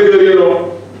ആദ്യം കയറിയതോ.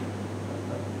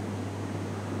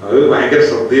 അത്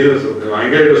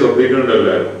ഭയങ്കരമായിട്ട്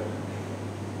ശ്രദ്ധിക്കുന്നുണ്ടല്ലോ.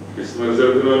 ക്വിസ്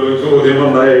മത്സരത്തിന് ചോദ്യം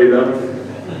വന്നാ എഴുതാം.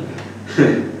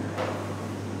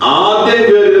 ആദ്യം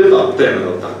കയറിയത് തത്തയാണ്.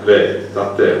 അല്ലേ?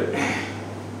 തത്തയാണ്.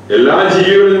 എല്ലാ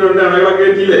ജീവികളിലും കൊണ്ട് അണകളൊക്കെ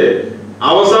എത്തിയില്ലേ?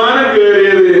 അവസാനം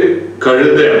കയറിയത്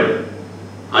കഴുതയാണ്.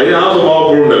 അതിന് ആ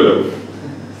സ്വഭാവം ഉണ്ടല്ലോ.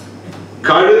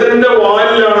 കഴുതന്റെ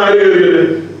വാലിലാണ് ആര് കയറിയത്?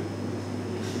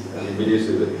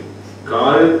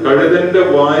 കഴുതന്റെ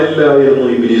വാലിലായിരുന്നു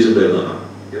ഇബിലീസ് ഉണ്ടായിരുന്നതാണ്.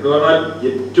 എന്ന് പറഞ്ഞാൽ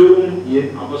ഏറ്റവും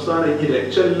അവസാനം ഇനി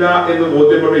രക്ഷയില്ല എന്ന്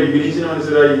ബോധ്യപ്പെട്ട ഇബിലീസിന്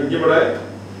മനസ്സിലായി ഇനി ഇവിടെ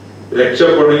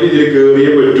രക്ഷപ്പെടണമെങ്കിൽ ഇതിൽ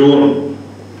കയറിയേ പറ്റൂന്ന്.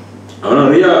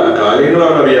 അവനറിയാം, കാര്യങ്ങൾ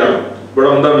അവനറിയാം. ഇവിടെ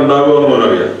എന്താ ഉണ്ടാകുക എന്ന്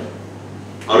അവനറിയാം.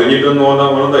 അറിഞ്ഞിട്ടെന്ന് തോന്നാൻ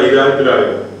അവനെന്താ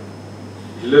ഹിദായത്തിലായോ?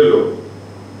 ഇല്ലല്ലോ.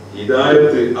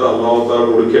 ഹിദായത്ത് അത് അല്ലാഹു തആല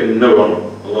കൊടുക്കുക തന്നെ വേണം.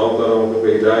 അല്ലാഹു തആല നമുക്ക്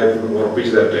ഹിദായത്ത്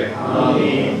ഉറപ്പിച്ചു തരട്ടെ.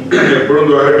 എപ്പോഴും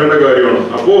ദ്വാരക്കേണ്ട കാര്യമാണ്.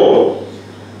 അപ്പോ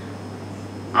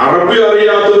അറബി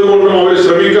അറിയാത്തത് കൊണ്ടും അവർ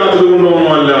ശ്രമിക്കാത്തത്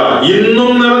കൊണ്ടുമൊന്നുമല്ല,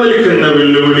 ഇന്നും നിലനിൽക്കുന്ന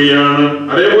വെല്ലുവിളിയാണ്.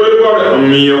 അതേപോലെ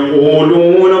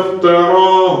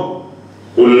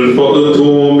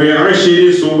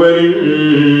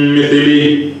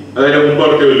അതിന്റെ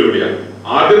മുമ്പത്തെ വെല്ലുവിളിയാണ്.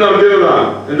 ആദ്യം നടത്തിയതാ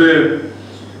എന്ത്?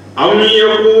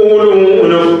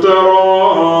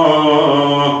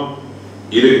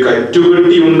 ഇത്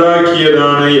കറ്റുകെട്ടി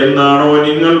ഉണ്ടാക്കിയതാണ് എന്നാണോ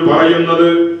നിങ്ങൾ പറയുന്നത്?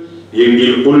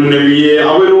 എങ്കിൽ നബിയെ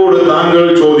അവരോട് താങ്കൾ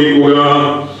ചോദിക്കുക,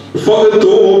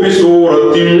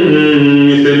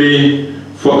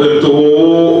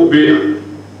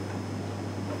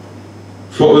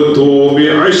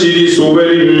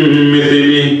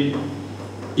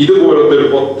 ഇതുപോലത്തെ ഒരു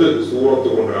 10 സൂറത്ത്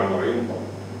കൊണ്ടുവരാൻ പറയും.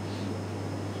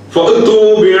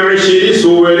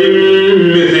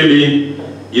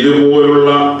 ഇതുപോലുള്ള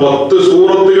 10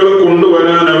 സൂറത്തുകൾ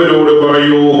കൊണ്ടുവരാൻ അവരോട്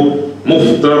പറയൂ.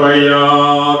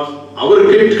 മുഫ്തറയാത്ത്, അവർ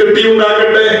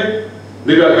കെട്ടിയുണ്ടാക്കട്ടെ.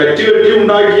 ഇത് കെട്ടി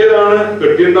ഉണ്ടാക്കിയതാണ്.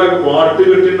 പാട്ട്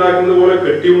കെട്ടിയുണ്ടാക്കുന്നത് പോലെ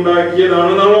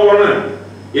കെട്ടിയുണ്ടാക്കിയതാണെന്നാണോ പറഞ്ഞത്?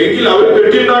 എങ്കിൽ അവർ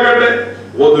കെട്ടിയുണ്ടാക്കട്ടെ.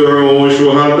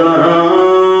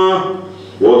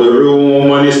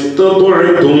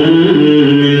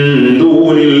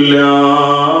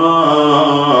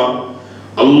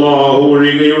 അല്ലാഹു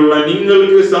ഒഴികെയുള്ള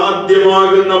നിങ്ങൾക്ക്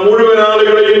സാധ്യമാകുന്ന മുഴുവൻ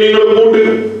ആളുകളെയും നിങ്ങൾ കൂട്ട്.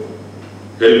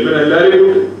 ഹെൽപ്പിന് എല്ലാവരും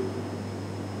കൂട്ട്.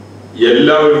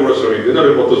 എല്ലാവരും കൂടെ ശ്രമിക്കുന്ന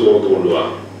ഒരു 10 സൂറത്ത് കൊണ്ടുപോവാ.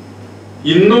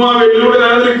 ഇന്നും ആ വെല്ലുവിളി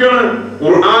നിലനിൽക്കുകയാണ്.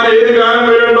 ഖുർആൻ ഏത് കാലം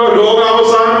വരെ ഉണ്ടോ?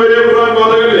 ലോകാവസാനം വരെ ഖുർആൻ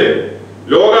ബാധകല്ലേ?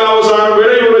 ലോകാവസാനം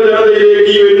വരെയുള്ള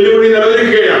ജനതയിലേക്ക് ഈ വെല്ലുവിളി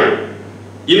നിലനിൽക്കുകയാണ്.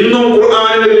 ഇന്നും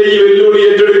ഖുർആനെതിരെ ഈ വെല്ലുവിളി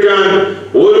ഏറ്റെടുക്കാൻ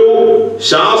ഒരു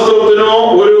ശാസ്ത്രത്തിനോ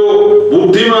ഒരു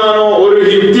ബുദ്ധിമാനോ ഒരു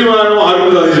യുക്തിമാനോ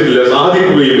ആർക്കും സാധിച്ചിട്ടില്ല,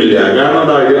 സാധിക്കുകയുമില്ല. കാരണം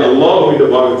എന്താ? അള്ളാഹുവിന്റെ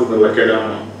ഭാഗത്ത് നിന്നുള്ള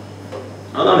കലാമാണ്.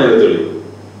 അതാണ് ഇത് തെളിവ്.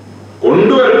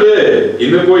 കൊണ്ടുവരട്ടെ.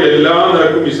 ഇന്നിപ്പോ എല്ലാ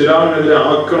നിരക്കും ഇസ്ലാമിനെതിരെ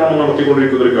ആക്രമണം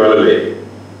നടത്തിക്കൊണ്ടിരിക്കുന്ന ഒരു കാലല്ലേ?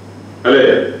 അല്ലെ?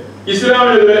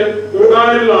 ഇസ്ലാമിനെതിരെ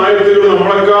ഖുർആനിലുള്ള ആയത്തുകൾ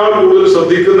നമ്മളെക്കാൾ കൂടുതൽ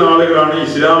ശ്രദ്ധിക്കുന്ന ആളുകളാണ്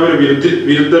ഇസ്ലാമിന്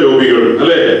വിരുദ്ധ ലോബികൾ.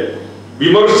 അല്ലെ?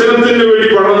 വിമർശനത്തിന് വേണ്ടി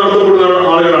പഠനം നടത്തപ്പെടുന്ന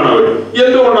ആളുകളാണ് അവർ.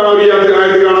 എന്തുകൊണ്ടാണ് അവർ ഈ ആയത്ത്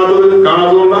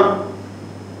കാണാത്തതുകൊണ്ടാ?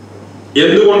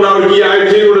 എന്തുകൊണ്ടാണ് അവർക്ക് ഈ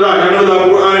ആയത്തിലൂടെ ഞങ്ങൾ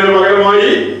ഖുർആനിന് പകരമായി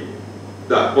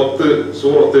 10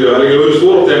 സൂറത്ത് അല്ലെങ്കിൽ ഒരു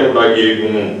സൂറത്തെ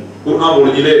ഉണ്ടാക്കിയിരിക്കുന്നു, ഖുർആൻ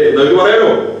പൊളിഞ്ഞില്ലേ എന്നൊക്കെ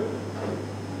പറയാലോ?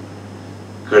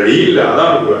 കഴിയില്ല.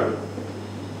 അതാണ് ഖുർആൻ.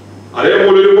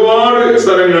 അതേപോലെ ഒരുപാട്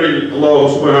സ്ഥലങ്ങളിൽ അല്ലാഹു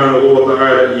സുബ്ഹാനഹു വ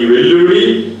തആല ഈ വെല്ലുവിളി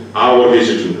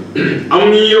ആവർത്തിച്ചിട്ടുണ്ട്.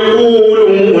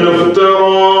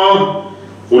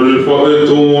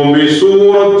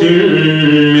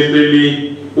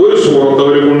 ഒരു സൂറത്ത്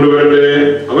അവർ കൊണ്ടുവരട്ടെ.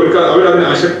 അവരതിന്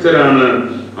അശക്തരാണ്,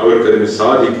 അവർക്കതിന്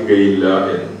സാധിക്കുകയില്ല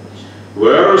എന്ന്.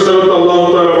 വേറൊരു സ്ഥലത്ത് അല്ലാഹു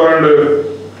തആല പറയുന്നുണ്ട്,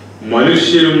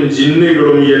 മനുഷ്യരും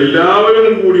ജിന്നുകളും എല്ലാവരും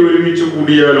കൂടി ഒരുമിച്ച്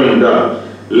കൂടിയാലും എന്താ?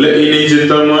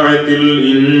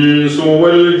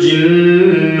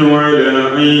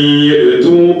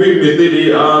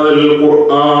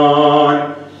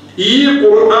 ഈ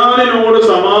ഖുർആനിനോട്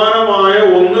സമാനമായ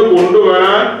ഒന്ന്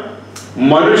കൊണ്ടുവരാൻ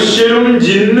മനുഷ്യരും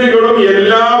ജിന്നുകളും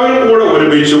എല്ലാവരും കൂടെ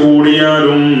ഒരുമിച്ച്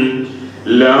കൂടിയാലും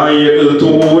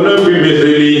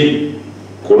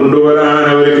കൊണ്ടുവരാൻ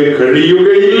അവർക്ക്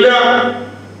കഴിയില്ല.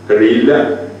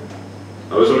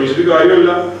 അവർ ശ്രമിച്ചിട്ട്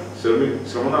കാര്യമില്ല,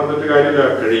 ശ്രമം നടന്നിട്ട് കാര്യമില്ല,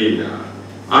 കഴിയില്ല.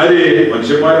 ആര്?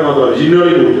 മനുഷ്യന്മാരെ മാത്രമല്ല,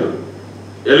 ജിന്നുകളെ കൂട്ടില്ല.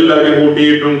 എല്ലാവരും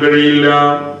കൂട്ടിയിട്ടും കഴിയില്ല.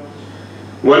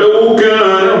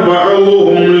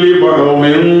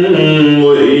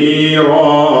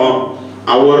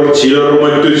 അവർ ചിലർ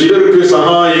മറ്റു ചിലർക്ക്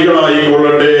സഹായികളായി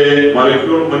കൊള്ളട്ടെ.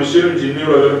 മലക്കുകളും മനുഷ്യരും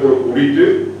ജിന്നുകളും എല്ലാം കൂടെ കൂടിയിട്ട്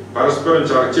പരസ്പരം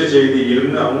ചർച്ച ചെയ്ത്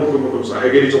ഇരുന്ന് അങ്ങോട്ടും ഇങ്ങോട്ടും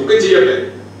സഹകരിച്ചൊക്കെ ചെയ്യട്ടെ,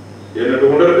 എന്നിട്ട്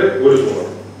കൊണ്ടുവരട്ടെ. ഒരു സൂറ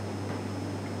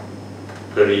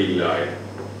കഴിയില്ല.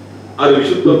 അത്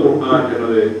വിശുദ്ധ ഖുർആൻ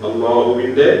എന്നത്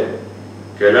അള്ളാഹുവിന്റെ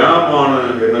കലാമാണ്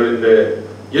എന്നതിന്റെ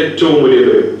ഏറ്റവും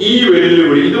വലിയത്. ഈ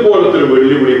വെല്ലുവിളി, ഇതുപോലത്തെ ഒരു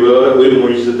വെല്ലുവിളി വേറെ ഒരു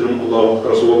മുഅ്ജിസത്തിനും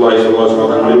റസൂലുള്ളാഹി സ്വല്ലല്ലാഹു അലൈഹി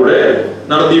വസല്ലം തങ്ങളിലൂടെ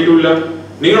നടത്തിയിട്ടില്ല.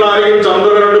 നിങ്ങൾ ആരെങ്കിലും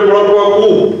ചന്ദ്രനോട്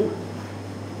പുറപ്പാക്കൂ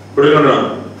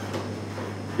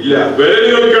ഇല്ല.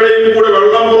 വേലുകൾക്കിടയിൽ കൂടെ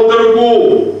വെള്ളം പുറത്തെടുക്കൂ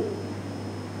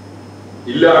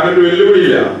ഇല്ല. അങ്ങനെ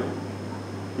വെല്ലുവിളിയില്ല.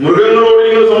 മൃഗങ്ങളോട്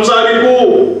നിങ്ങൾ സംസാരിക്കൂ,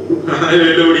 അങ്ങനെ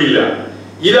വെല്ലുവിളിയില്ല.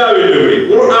 ഇതാ വെല്ലുവിളി.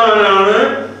 ഖുർആനാണ്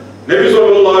നബി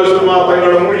സല്ലല്ലാഹു അലൈഹി വസല്ലം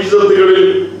തങ്ങളുടെ മുഅ്ജിസത്തുകളിൽ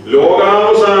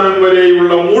ലോകാവസാനം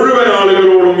വരെയുള്ള മുഴുവൻ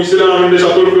ആളുകളോടും ഇസ്ലാമിന്റെ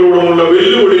ശത്രുക്കളോടുമുള്ള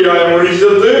വെല്ലുവിളിയായ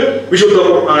മുഅ്ജിസത്ത് വിശുദ്ധ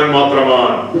ഖുർആൻ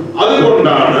മാത്രമാണ്.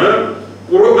 അതുകൊണ്ടാണ്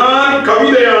ഖുർആൻ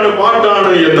കവിതയാണ്,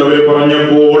 പാട്ടാണ് എന്നവർ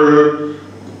പറഞ്ഞപ്പോൾ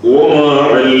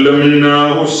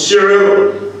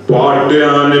പാട്ട്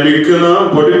ആ നബിക്ക് നാം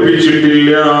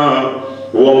പഠിപ്പിച്ചിട്ടില്ല.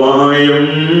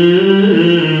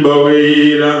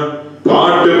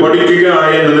 പാട്ട് പഠിക്കുക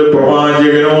എന്നത്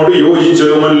പ്രവാചകനോട്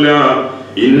യോജിച്ചതുമല്ല.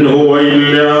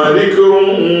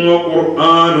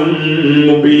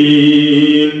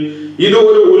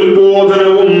 ഇതൊരു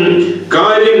ഉത്ബോധനവും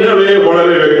കാര്യങ്ങളെ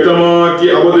വളരെ വ്യക്തമാക്കി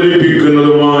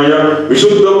അവതരിപ്പിക്കുന്നതുമായ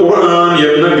വിശുദ്ധ ഖുർആൻ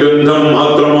എന്ന ഗ്രന്ഥം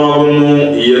മാത്രമാകുന്നു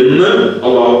എന്ന്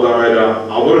അല്ലാഹു തആല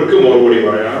അവർക്ക് മറുപടി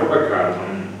പറയാനുള്ള കാരണം.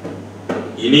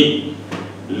 ഇനി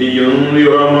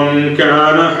لينذر من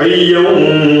كان حيا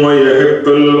ويحق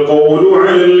القول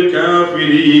على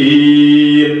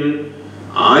الكافرين.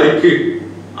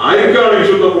 ആർക്കാണ്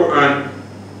വിശുദ്ധ ഖുർആൻ?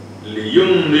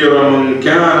 لينذر من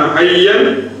كان حيا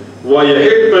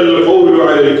ويحق القول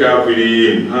على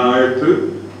الكافرين. ആയത്ത്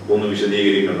ഒന്ന്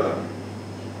വിശദീകരിക്കേണ്ടതാണ്.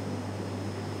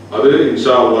 അത്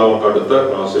ഇൻഷാ അല്ലാഹ് നമുക്ക് അടുത്ത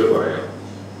ക്ലാസ്സിൽ പറയാം.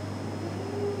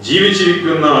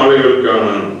 ജീവിച്ചിരിക്കുന്ന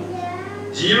ആളുകൾക്കാണ്,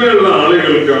 ജീവനുള്ള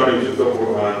ആളുകൾക്കാണ് വിശുദ്ധ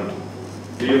ഖുർആൻ.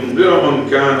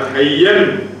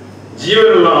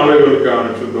 ജീവനുള്ള ആളുകൾക്കാണ്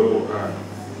വിശുദ്ധ ഖുർആൻ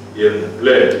എന്ന്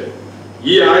അല്ലേ?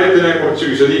 ഈ ആയത്തിനെ കുറിച്ച്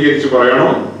വിശദീകരിച്ച്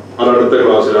പറയണം. അത് അടുത്ത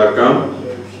ക്ലാസ്സിലാക്കാം.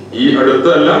 ഈ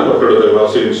അടുത്തല്ല, തൊട്ടടുത്ത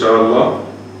ക്ലാസ്സിൽ ഇൻഷാ അല്ലാഹ്.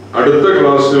 അടുത്ത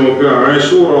ക്ലാസ്സിൽ നമുക്ക്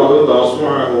ആശൂറ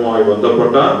താസ്വാഹുമായി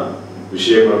ബന്ധപ്പെട്ട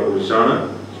വിഷയങ്ങളെ കുറിച്ചാണ്.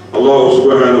 അല്ലാഹു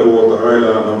സുബ്ഹാനഹു വ തആല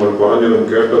നമ്മൾ പറഞ്ഞതും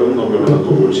കേട്ടതും നമ്മിൽ നിന്ന്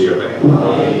ഖബൂൽ ചെയ്യട്ടെ.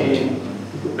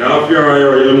 നാഫിയായ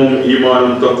ഇൽമും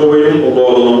ഈമാനും തഖ്വയും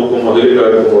അല്ലാഹു നമുക്കും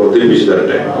അതിലേക്കും വർദ്ധിപ്പിച്ചു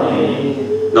തരട്ടെ.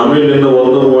 നമ്മിൽ നിന്ന്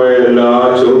വന്നുപോയ എല്ലാ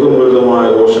ചെറുതും വലുതുമായ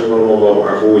ദോഷങ്ങളും അല്ലാഹു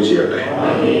അഫൂ ചെയ്യട്ടെ.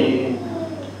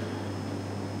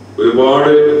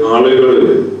 ഒരുപാട് ആളുകൾ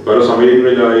പല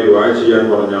സമയങ്ങളിലായി ദുആ ചെയ്യാൻ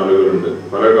പറഞ്ഞ ആളുകളുണ്ട്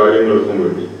പല കാര്യങ്ങൾക്കും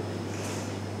വേണ്ടി.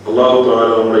 അല്ലാഹു തആല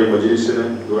നമ്മുടെ ഈ മജ്ലിസിനെ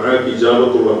ദുആക്ക്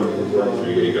ഇജാബത്തുള്ള മജ്ലിസായി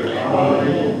സ്വീകരിക്കട്ടെ.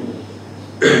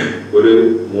 ഒരു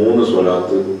 3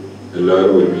 സ്വലാത്ത്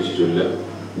എല്ലാവരും ഒരുമിച്ച് ചൊല്ലുക.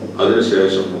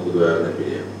 അതിനുശേഷം നമുക്ക് ദ്വാരനെ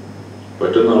പിരിയാം.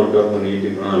 പറ്റുന്ന ആൾക്കാർ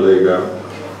നീട്ടിക്കണം, നല്ലതേക്കാം.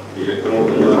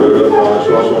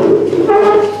 ആശ്വാസമുണ്ട്,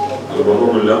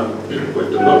 നിർബന്ധമില്ല.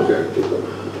 പറ്റുന്ന ആൾക്കാർ,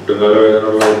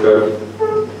 കുട്ടുകാലവേദനയുള്ള ആൾക്കാർ,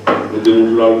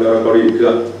 ബുദ്ധിമുട്ടുള്ള ആൾക്കാരൊക്കെ അവിടെ ഇരിക്കുക.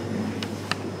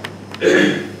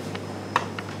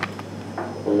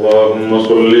 اللهم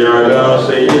صل على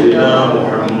سيدنا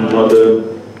محمد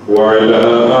وعلى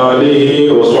آله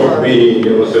وصحبه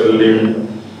وسلم.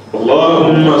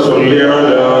 اللهم صل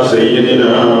على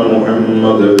سيدنا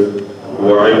محمد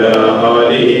وعلى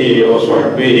آله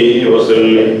وصحبه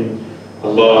وسلم.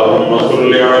 اللهم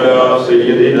صل على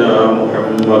سيدنا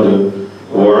محمد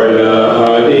وعلى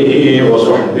آله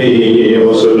وصحبه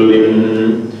وسلم.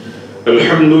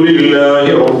 الحمد لله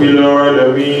رب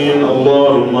العالمين.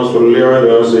 اللهم صل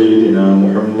على سيدنا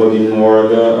محمد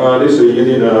وعلى آل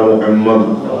سيدنا محمد.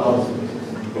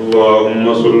 اللهم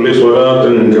صل صلاة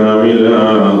كاملة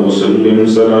وسلم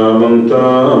سلاما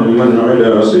تاما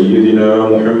على سيدنا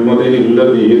محمد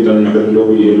الذي تنحل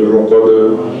به العقد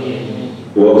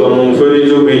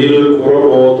وتنفرج به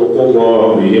الكرب وتقضى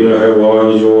به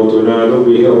الحوائج وتنال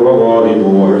به الرغائب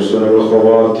وحسن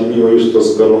الخواتم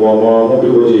ويستسقى الغمام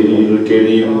بوجهه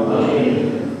الكريم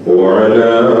وعلى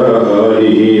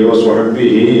آله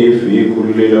وصحبه في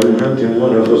كل لمحة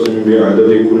ونفس بعدد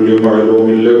كل معلوم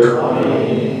لك.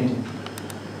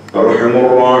 أرحم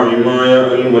الراحمين يا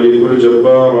الملك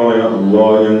الجبار يا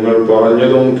الله. ഞങ്ങൾ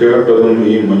പറഞ്ഞതും കേട്ടതും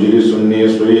ഈ മജ്ലിസും നീ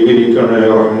സ്വീകരിക്കണേ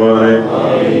റഹ്മാനേ.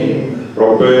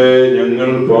 റബ്ബേ, ഞങ്ങൾ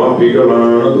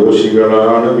പാപികളാണ്,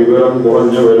 ദോഷികളാണ്, വിവരം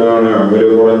കുറഞ്ഞവരാണ്, അമല്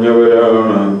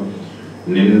കുറഞ്ഞവരാണ്.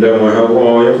 നിന്റെ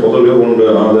മഹവായ ഫضല് കൊണ്ട്,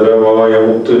 ആദരവായ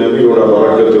മുത്ത് നബിയുടെ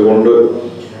ബറക്കത്ത് കൊണ്ട്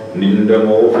നിന്റെ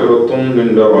മഗ്ഫിറത്തും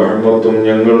നിന്റെ റഹ്മത്തും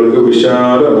ഞങ്ങൾക്ക്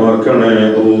വിശാലമാക്കണേ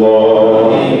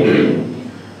അല്ലാഹ്.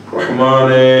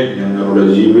 റഹ്മാനെ ഞങ്ങളുടെ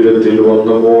ജീവിതത്തിൽ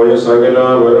വന്നുപോയ സകല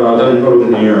അപരാധങ്ങളും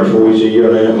നീ അഫൂ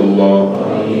ചെയ്യണേ അല്ലാഹ്.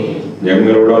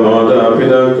 ഞങ്ങളുടെ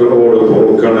മാതാപിതാക്കളോട്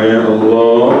പൊറുക്കണേ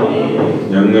അല്ലാഹ്.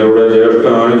 ഞങ്ങളുടെ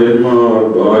ജ്യേഷ്ഠാനുജന്മാർ,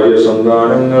 ഭാര്യ,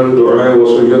 സന്താനങ്ങൾ, ദുആ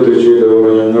വസിയ്യത്ത് ചെയ്തവർ,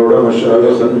 ഞങ്ങളുടെ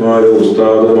മശായിഖന്മാര്,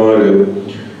 ഉസ്താദുമാര്,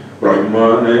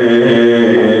 റഹ്മാനെ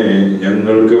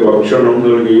ഞങ്ങൾക്ക് ഭക്ഷണം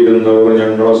നൽകിയിരുന്നവർ,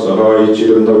 ഞങ്ങളെ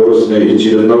സഹായിച്ചിരുന്നവർ,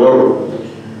 സ്നേഹിച്ചിരുന്നവർ,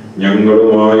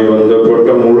 ഞങ്ങളുമായി ബന്ധപ്പെട്ട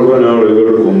മുഴുവൻ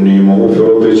ആളുകൾക്കും നീ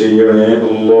മഗ്ഫിറത്ത് ചെയ്യണേ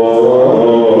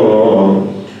അല്ലാഹ്.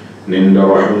 നിന്റെ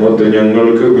റഹ്മത്ത്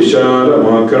ഞങ്ങൾക്ക്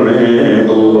വിശാലമാക്കണേ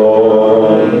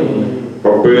അല്ലാഹ്.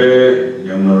 റബ്ബേ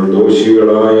ഞങ്ങൾ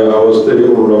ദോഷികളായ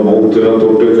അവസ്ഥയിലുള്ള മൗത്തിനെ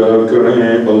തൊട്ട് കാക്കണേ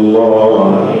അല്ലാഹ്.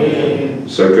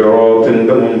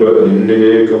 സക്കറാത്തിന്റെ മുമ്പ്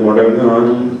നിന്നിലേക്ക്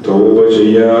മടങ്ങാനും തൗബ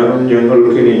ചെയ്യാനും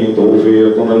ഞങ്ങൾക്ക് നീ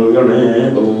തൗഫീഖ് നൽകണേ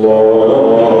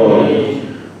അല്ലാഹ്.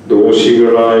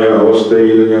 ദോഷികളായ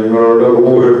അവസ്ഥയിൽ ഞങ്ങളുടെ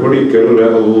റൂഹ് പിടിക്കരുത്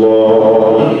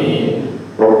അല്ലാഹ്.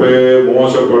 റബ്ബേ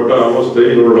മോശപ്പെട്ട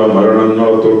അവസ്ഥയിലുള്ള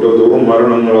മരണങ്ങളെ തൊട്ട്,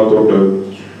 ദുർമരണങ്ങളെ തൊട്ട്,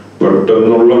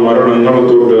 പെട്ടെന്നുള്ള മരണങ്ങളെ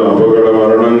തൊട്ട്, അപകട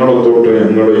മരണങ്ങളെ തൊട്ട്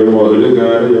ഞങ്ങളെയും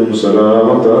അഹ്ലുകാരെയും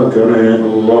സലാമത്താക്കണേ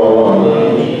അല്ലാഹ്.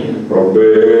 റബ്ബേ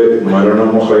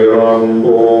മരണം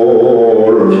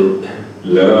ഖൈറാകുമ്പോൾ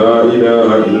ലാ ഇലാഹ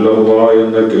ഇല്ലല്ലാഹ്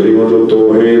എന്ന കലിമത്ത്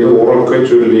തൗഹീദ് ഉറക്കെ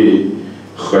ചൊല്ലി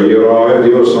ഖൈറായ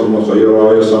ദിവസം,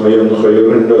 ഖൈറായ സമയം,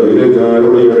 ഖൈറിന്റെ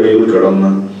അഹ്ലുകാരുടെ ഇടയിൽ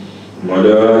കടന്ന്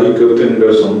മലായികത്തിന്റെ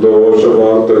സന്തോഷ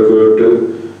വാർത്ത കേട്ട്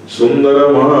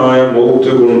സുന്ദരമായ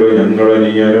മൗത്ത് കൊണ്ട് ഞങ്ങളെ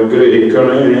നീ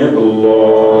അനുഗ്രഹിക്കണേ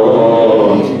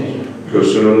അല്ലാഹ്.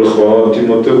 ഹുസ്നുൽ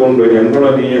ഖാതിമത്ത് കൊണ്ട്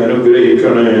ഞങ്ങളെ നീ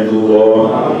അനുഗ്രഹിക്കണേ അല്ലാഹ്.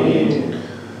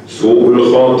 സൂഉൽ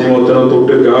ഖാതിമത്തിനെ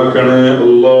തൊട്ട് കാക്കണേ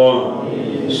അല്ലാഹ്.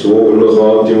 സൂഉൽ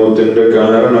ഖാതിമത്തിന്റെ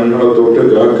കാരണങ്ങളെ തൊട്ട്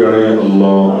കാക്കണേ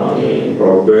അല്ലാഹ്.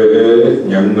 റബ്ബേ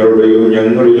ഞങ്ങളുടെയും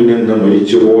ഞങ്ങളിൽ നിന്ന്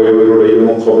മരിച്ചുപോയവരുടെയും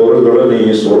ഖബറുകളെ നീ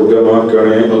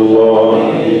സ്വർഗമാക്കണേ അല്ലാഹ്.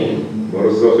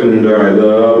 ബർസഖിന്റെ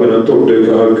അദാബിനെ തൊട്ട്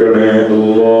കാക്കണേ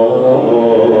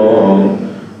അല്ലാഹ്.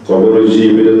 ഖബർ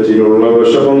ജീവിതത്തിലുള്ള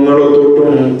വിഷമങ്ങളെ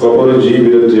തൊട്ടും ഖബർ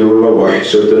ജീവിതത്തിലുള്ള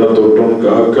വഹ്ശത്തിനെ തൊട്ടും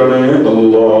കാക്കണേ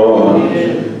അല്ലാഹ്.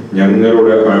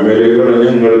 ഞങ്ങളുടെ അമലുകളെ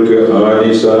ഞങ്ങൾക്ക്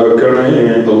ആനിസാക്കണേ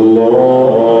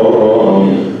അല്ലാഹ്.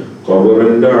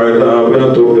 ഖബറിന്റെ അദാബിനെ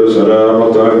തൊട്ട്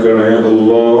സലാമത്താക്കണേ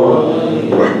അല്ലാഹ്.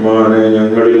 റഹ്മാനെ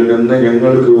ഞങ്ങളിൽ നിന്ന്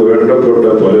ഞങ്ങൾക്ക് വേണ്ടപ്പെട്ട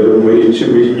പലരും മരിച്ചു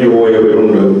പിരിഞ്ഞു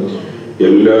പോയവരുണ്ട്.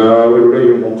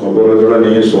 എല്ലാവരുടെയും ഖബറുകളെ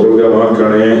നീ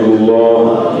സ്വർഗമാക്കണേ അല്ലാഹ്.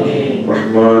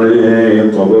 റഹ്മാനെ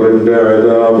ഖബറിന്റെ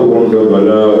അദാബ് കൊണ്ട്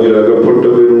ബലായിൽ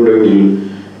അകപ്പെട്ടവരുണ്ടെങ്കിൽ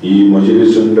ഈ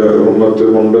മജ്ലിസിന്റെ ഹുർമത്ത്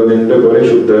കൊണ്ട്, നിന്റെ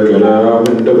പരിശുദ്ധ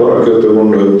കലാമിന്റെ ബറക്കത്ത്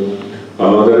കൊണ്ട്,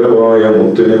 ആദരവായ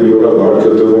മുത്തുനബിയുടെ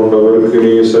ബറക്കത്ത് കൊണ്ട് അവർക്ക്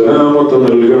നീ സലാമത്ത്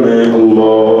നൽകണേ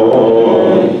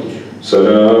അല്ലാഹ്.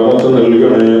 സലാമത്ത്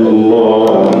നൽകണേ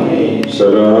അല്ലാഹ്.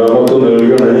 സലാമത്ത്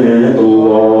നൽകണേ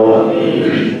അല്ലാഹ്.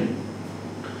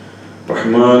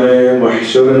 റഹ്മാനെ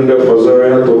മഹ്ശറിന്റെ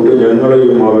ഫസഅനെ തൊട്ട്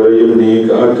ഞങ്ങളെയും അവരെയും നീ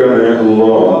കാക്കണേ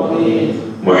അല്ലാഹ്.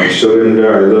 മഹ്ശറിന്റെ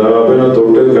അദാബിനെ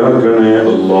തൊട്ട് കാക്കണേ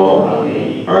അല്ലാഹ്.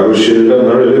 അർശിന്റെ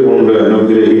നിഴൽ കൊണ്ട്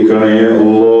അനുഗ്രഹിക്കണേ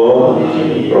അല്ലാഹ്.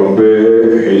 റബ്ബേ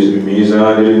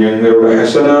മീസാനിൽ ഞങ്ങളുടെ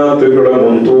ഹസനാത്തുകളെ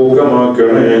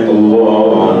മുൻതൂക്കമാക്കണേ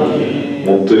അല്ലാഹ്.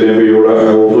 മുത്തുനബിയുടെ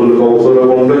ഹൗദുൽ കൗസർ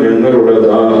കൊണ്ട് ഞങ്ങളുടെ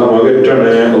ദാഹം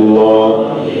അകറ്റണേ അല്ലാഹ്.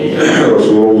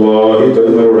 റസൂലുള്ളാഹി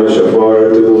തങ്ങളുടെ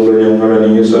ശഫാഅത്ത് കൊണ്ട് ഞങ്ങളെ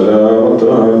നീ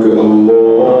സലാമത്താക്ക്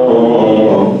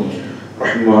അല്ലാഹ്.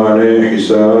 റഹ്മാനെ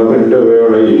ഹിസാബിന്റെ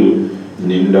വേളയിൽ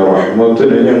നിന്റെ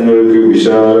റഹ്മത്തിനെ ഞങ്ങൾക്ക്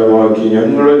വിശാലമാക്കി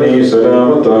ഞങ്ങളെ നീ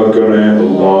സലാമത്താക്കണേ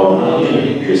അല്ലാഹ്.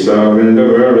 ഹിസാബിന്റെ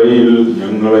വേളയിൽ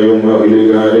ഞങ്ങളെയും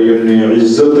അഹ്ലുകാരെയും നീ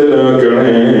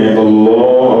ഇസ്സത്തിലാക്കണേ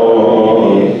അല്ലാഹ്.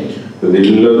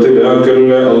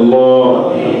 ദില്ലത്തിലാക്കല്ലേ അല്ലാഹ്.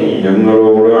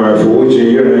 ഞങ്ങളോട് അഫൂ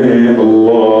ചെയ്യണേ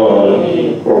അല്ലാഹ്.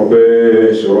 റബ്ബേ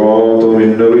സിറാത്ത്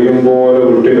മിന്നറിയും പോലെ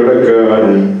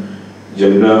വിട്ടുകിടക്കാനും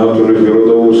ജന്നാത്തുൽ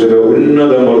ഫിർദൗസിലെ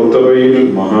ഉന്നത മർത്തബയിൽ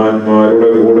മഹാന്മാരുടെ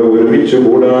കൂടെ ഒരുമിച്ച്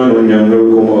കൂടാനും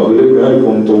ഞങ്ങൾക്കും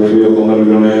അഹ്ലുകാർക്കും തൗഫീഖ്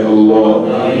നൽകണേ അല്ലാഹ്.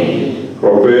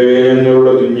 റബ്ബേ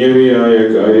ഞങ്ങളുടെ ദുനിയവിയായ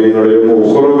കാര്യങ്ങളിലും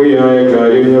ഉഖ്റവിയായ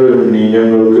കാര്യങ്ങളിലും നീ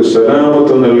ഞങ്ങൾക്ക്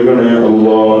സലാമത്ത് നൽകണേ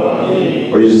അല്ലാഹ്.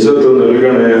 ഇസ്സത്ത്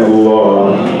നൽകണേ അല്ലാഹ്.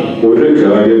 ഒരു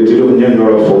കാര്യത്തിലും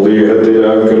ഞങ്ങളെ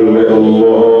ഫളീഹത്തിലാക്കല്ലേ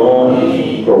അല്ലാഹ്.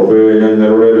 റബ്ബേ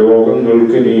ഞങ്ങളുടെ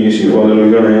രോഗങ്ങൾക്ക് നീ ശിഫ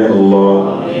നൽകണേ അല്ലാഹ്.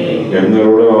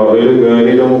 ഞങ്ങളുടെ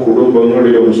അയൽക്കാരിലും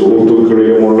കുടുംബങ്ങളിലും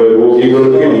സുഹൃത്തുക്കളിലുമുള്ള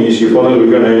രോഗികൾക്ക് നീ ശിഫ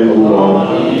നൽകണേ അല്ലാഹ്.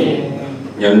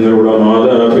 ഞങ്ങളുടെ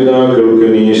മാതാപിതാക്കൾക്ക്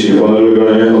നീ ശിഫ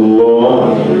നൽകണേ അല്ലാഹ്.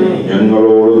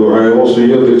 ഞങ്ങളോട് ദുആ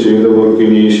വസിയ്യത്ത് ചെയ്തവർക്ക്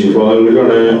നീ ശിഫ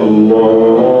നൽകണേ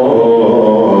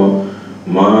അല്ലാഹ്.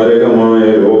 മാരകമായ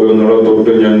രോഗങ്ങളെ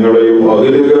തൊട്ട് ഞങ്ങളെയും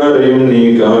അഹലുകാരെയും നീ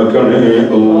കാക്കണേ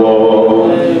അല്ലാഹ്.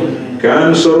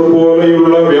 ക്യാൻസർ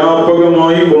പോലെയുള്ള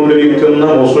വ്യാപകമായി കൊണ്ടിരിക്കുന്ന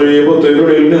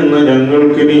മുസീബത്തുകളിൽ നിന്ന്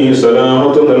ഞങ്ങൾക്ക് നീ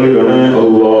സലാമത്ത് നൽകണേ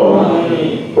അല്ലാഹ്.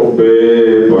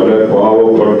 പല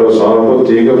പാവപ്പെട്ട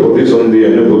സാമ്പത്തിക പ്രതിസന്ധി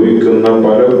അനുഭവിക്കുന്ന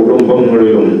പല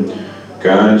കുടുംബങ്ങളിലും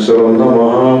ക്യാൻസർ എന്ന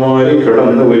മഹാമാരി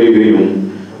കടന്നു വരികയും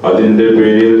അതിന്റെ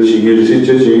പേരിൽ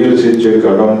ചികിത്സിച്ച്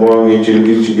കടം വാങ്ങി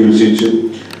ചികിത്സിച്ച്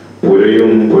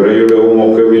പുരയും പുരയിടവും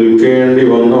ഒക്കെ വിൽക്കേണ്ടി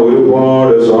വന്ന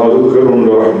ഒരുപാട്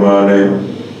സാധുക്കളുണ്ട് റഹ്മാനെ.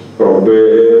 റബ്ബേ,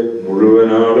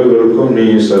 മുഴുവൻ ആളുകൾക്കും നീ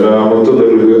സലാമത്ത്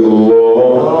നൽകുക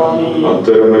അല്ലാഹ്.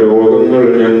 അത്തരം രോഗങ്ങൾ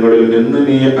ഞങ്ങളിൽ നിന്ന്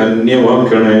നീ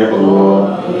അന്യമാക്കണേ അല്ലാഹ്.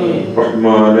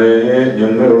 റഹ്മാനെ,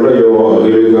 ഞങ്ങളുടെയോ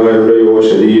അഹലുകാരുടെയോ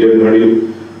ശരീരങ്ങളിൽ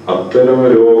അത്തരം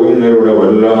രോഗങ്ങളുടെ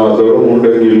വല്ല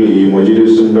ആദരവുമുണ്ടെങ്കിൽ ഈ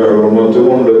മജ്‌ലിസിന്റെ ഹുർമത്ത്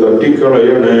കൊണ്ട്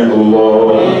തട്ടിക്കളയണേ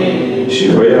അല്ലാഹ്.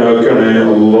 ശിഫയാക്കണേ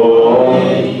അല്ലാഹ്.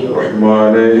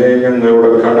 റഹ്മാനെ, ഞങ്ങളുടെ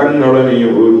കടങ്ങളെ നീ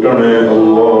വീട്ടണേ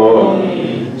അല്ലാഹ്.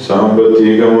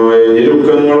 സാമ്പത്തികമായ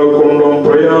ഞെരുക്കങ്ങളെ കൊണ്ടും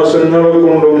പ്രയാസങ്ങളെ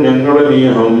കൊണ്ടും ഞങ്ങളെ നീ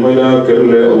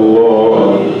ഹമ്മലാക്കല്ലേ അല്ലാഹ്.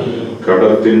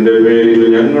 കടത്തിന്റെ പേരിൽ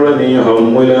ഞങ്ങളെ നീ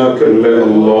ഹമ്മലാക്കല്ലേ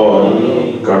അല്ലാഹ്.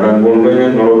 കടം കൊണ്ട്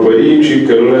ഞങ്ങളെ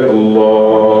പരീക്ഷിക്കല്ലേ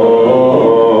അല്ലാഹ്.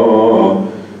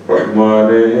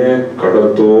 റഹ്മാനെ,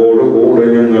 കടത്തോടുകൂടെ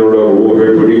ഞങ്ങളുടെ റൂഹ്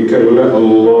പിടിക്കല്ലേ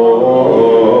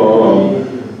അല്ലാഹ്.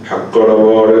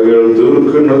 ഹക്കടപാടുകൾ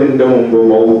തീർക്കുന്നതിന്റെ മുമ്പ്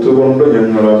മൗത്ത് കൊണ്ട്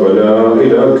ഞങ്ങളെ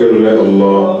ബലാഹിലാക്കല്ലേ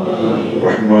അല്ലാഹ്.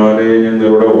 റഹ്മാനെ,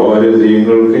 ഞങ്ങളുടെ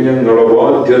വാലിദീങ്ങൾക്ക് ഞങ്ങളെ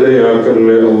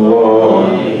ബാധ്യതയാക്കല്ലേ അല്ലാഹ്.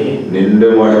 നിന്റെ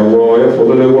മഹവായ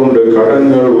ഫضل കൊണ്ട്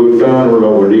കടങ്ങൾ വീട്ടാനുള്ള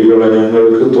വഴികളെ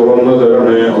ഞങ്ങൾക്ക് തുറന്നു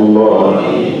തരണേ അല്ലാഹ്.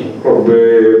 റബ്ബേ,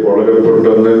 വളരെ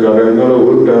പെട്ടെന്ന് കടങ്ങൾ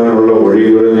വീട്ടാനുള്ള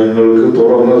വഴികൾ ഞങ്ങൾക്ക്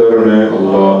തുറന്നു തരണേ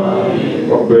അല്ലാഹ്.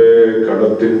 റബ്ബേ,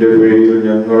 കടത്തിന്റെ പേരിൽ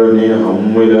ഞങ്ങളെ നീ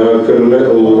ഹമ്മിലാക്കല്ലേ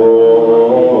അല്ലാഹ്.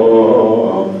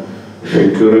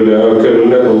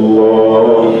 ഫിക്റിലാക്കല്ലേ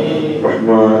അല്ലാഹ്.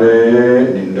 റഹ്മാനെ,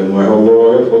 നിന്റെ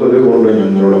മഹവായ ഫضل കൊണ്ട്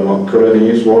ഞങ്ങളുടെ മക്കളെ നീ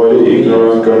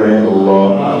സ്വാലിഹീങ്ങളാക്കണേ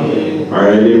അല്ലാഹ്.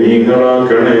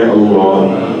 ആലിമീങ്ങളാക്കണേ അല്ലാഹ്.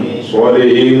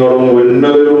 സ്വാലിഹീങ്ങളും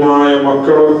ഉന്നതരുമായ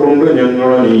മക്കളെ കൊണ്ട്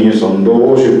ഞങ്ങളെ നീ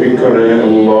സന്തോഷിപ്പിക്കണേ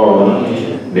അല്ലാഹ്.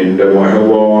 നിന്റെ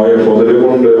മഹവായ ഫضل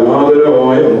കൊണ്ട്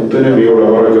ആദരവായ മുത്തുനബിയുടെ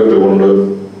ബറക്കത്ത് കൊണ്ട്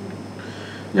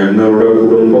ഞങ്ങളുടെ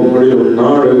കുടുംബങ്ങളിലും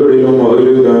നാടുകളിലും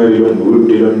അഹലുകാരിലും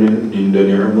വീട്ടിലും നിന്റെ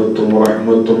നിഅമത്തും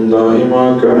റഹ്മത്തും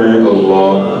ദായിമാക്കണേ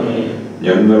അല്ലാഹ്.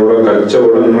 ഞങ്ങളുടെ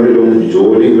കച്ചവടങ്ങളിലും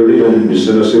ജോലികളിലും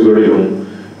ബിസിനസ്സുകളിലും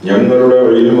ഞങ്ങളുടെ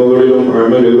ഇൽമുകളിലും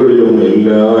അമലുകളിലും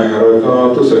എല്ലാ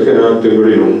ഹറകാത്ത്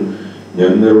സകനാത്തുകളിലും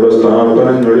ഞങ്ങളുടെ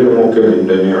സ്ഥാപനങ്ങളിലുമൊക്കെ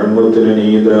നിന്റെ നിഅമത്തിനെ നീ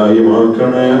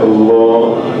ദായിമാക്കണേ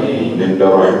അല്ലാഹ്. നിന്റെ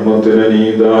റഹ്മത്തിനെ നീ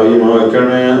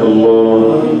ദായിമാക്കണേ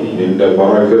അല്ലാഹ്. നിന്റെ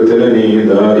ബറക്കത്തിനെ നീ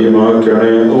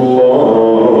ദായിമാക്കണേ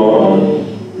അല്ലാഹ്.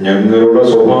 ഞങ്ങളുടെ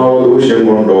സ്വഭാവ ദൂഷ്യം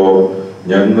കൊണ്ടോ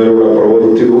ഞങ്ങളുടെ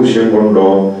പ്രവൃത്തി ദൂഷ്യം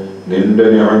കൊണ്ടോ നിന്റെ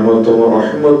നിഅമത്തും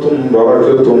റഹ്മത്തും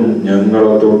ബറക്കത്തും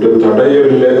ഞങ്ങളെ തൊട്ട്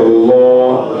തടയല്ലേ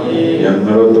അല്ലാഹ്.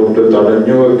 ഞങ്ങളെ തൊട്ട്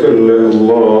തടഞ്ഞു വെക്കല്ലേ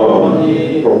അല്ലാഹ്.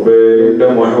 റബ്ബേ, നിന്റെ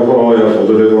മഹവായ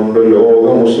ഫضل കൊണ്ട് ലോക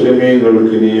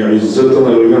മുസ്ലിമീങ്ങൾക്ക് നീ ഇസ്സത്ത്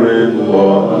നൽകണേ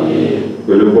അല്ലാഹ്.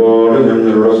 ഒരുപാട്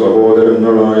ഞങ്ങളുടെ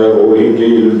സഹോദരങ്ങളായ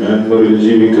റോഹിംഗ്യയിൽ മ്യാൻമറിൽ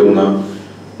ജീവിക്കുന്ന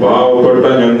പാവപ്പെട്ട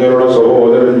ഞങ്ങളുടെ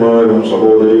സഹോദരന്മാരും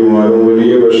സഹോദരിമാരും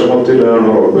വലിയ വിഷമത്തിലാണ്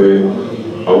റബ്ബേ.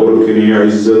 അവർക്ക് നീ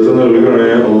ഇസ്സത്ത് നൽകണേ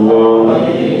അല്ലാഹ്.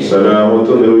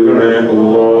 സലാമത്ത് നൽകണേ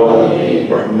അല്ലാഹ്.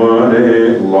 റഹ്മാനെ,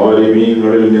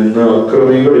 ളാലിമീങ്ങളിൽ നിന്ന്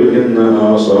അക്രമികളിൽ നിന്ന് ആ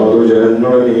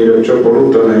സാധുജനങ്ങളെ നീ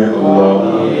രക്ഷപ്പെടുത്തണേ അല്ലാഹ്.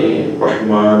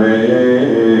 റഹ്മാനെ,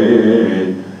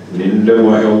 നിന്റെ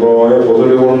മഹവായ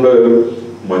ഫضل കൊണ്ട്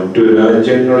മറ്റു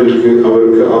രാജ്യങ്ങളിലേക്ക്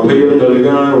അവർക്ക് അഭയം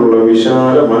നൽകാനുള്ള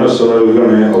വിശാല മനസ്സ്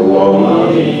നൽകണേ അല്ലാഹ്.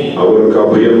 അവർക്ക്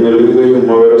അഭയം നൽകുകയും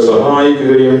അവരെ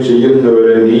സഹായിക്കുകയും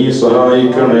ചെയ്യുന്നവരെ നീ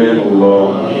സഹായിക്കണേ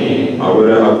അല്ലാഹ്.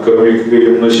 അവരെ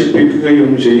ആക്രമിക്കുകയും നശിപ്പിക്കുകയും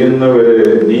ചെയ്യുന്നവരെ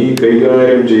നീ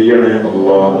കൈകാര്യം ചെയ്യണേ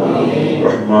അല്ലാഹ്.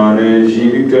 റഹ്മാനെ,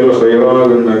 ജീവിക്കൽ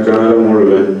ഖൈറാകുന്ന കാലം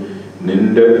മുഴുവൻ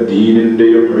നിന്റെ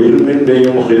ദീനിന്റെയും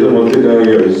ഇൽമിന്റെയും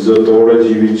ഖിദ്മത്തിനായി ഇസ്സത്തോടെ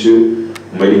ജീവിച്ച്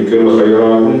മരിക്കൽ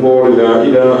ഖൈറാകുമ്പോൾ ലാ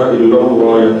ഇലാഹ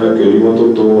ഇല്ലല്ലാഹ് എന്ന കലിമത്തു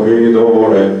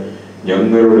തൗഹീദോടെ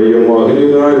ഞങ്ങളുടെയും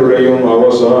അഹ്ലുകാരുടെയും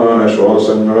അവസാന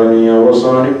ശ്വാസങ്ങളെ നീ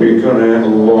അവസാനിപ്പിക്കണേ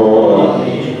അല്ലാഹ്.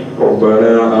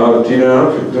 ربنا آتنا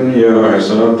في الدنيا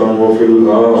حسنة وفي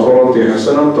الآخرة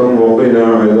حسنة وقنا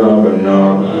عذاب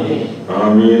النار.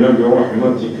 آمين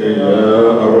برحمتك يا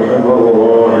أرحم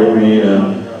الراحمين.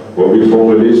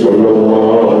 وبفضل صلى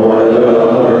الله على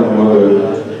محمد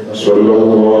صلى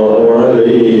الله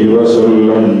عليه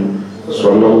وسلم.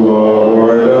 صلى الله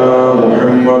على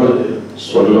محمد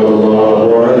صلى الله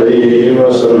عليه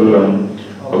وسلم.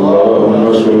 اللهم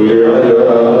صل على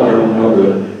محمد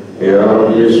يا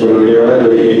اللهم صل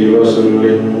عليه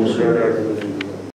وسلم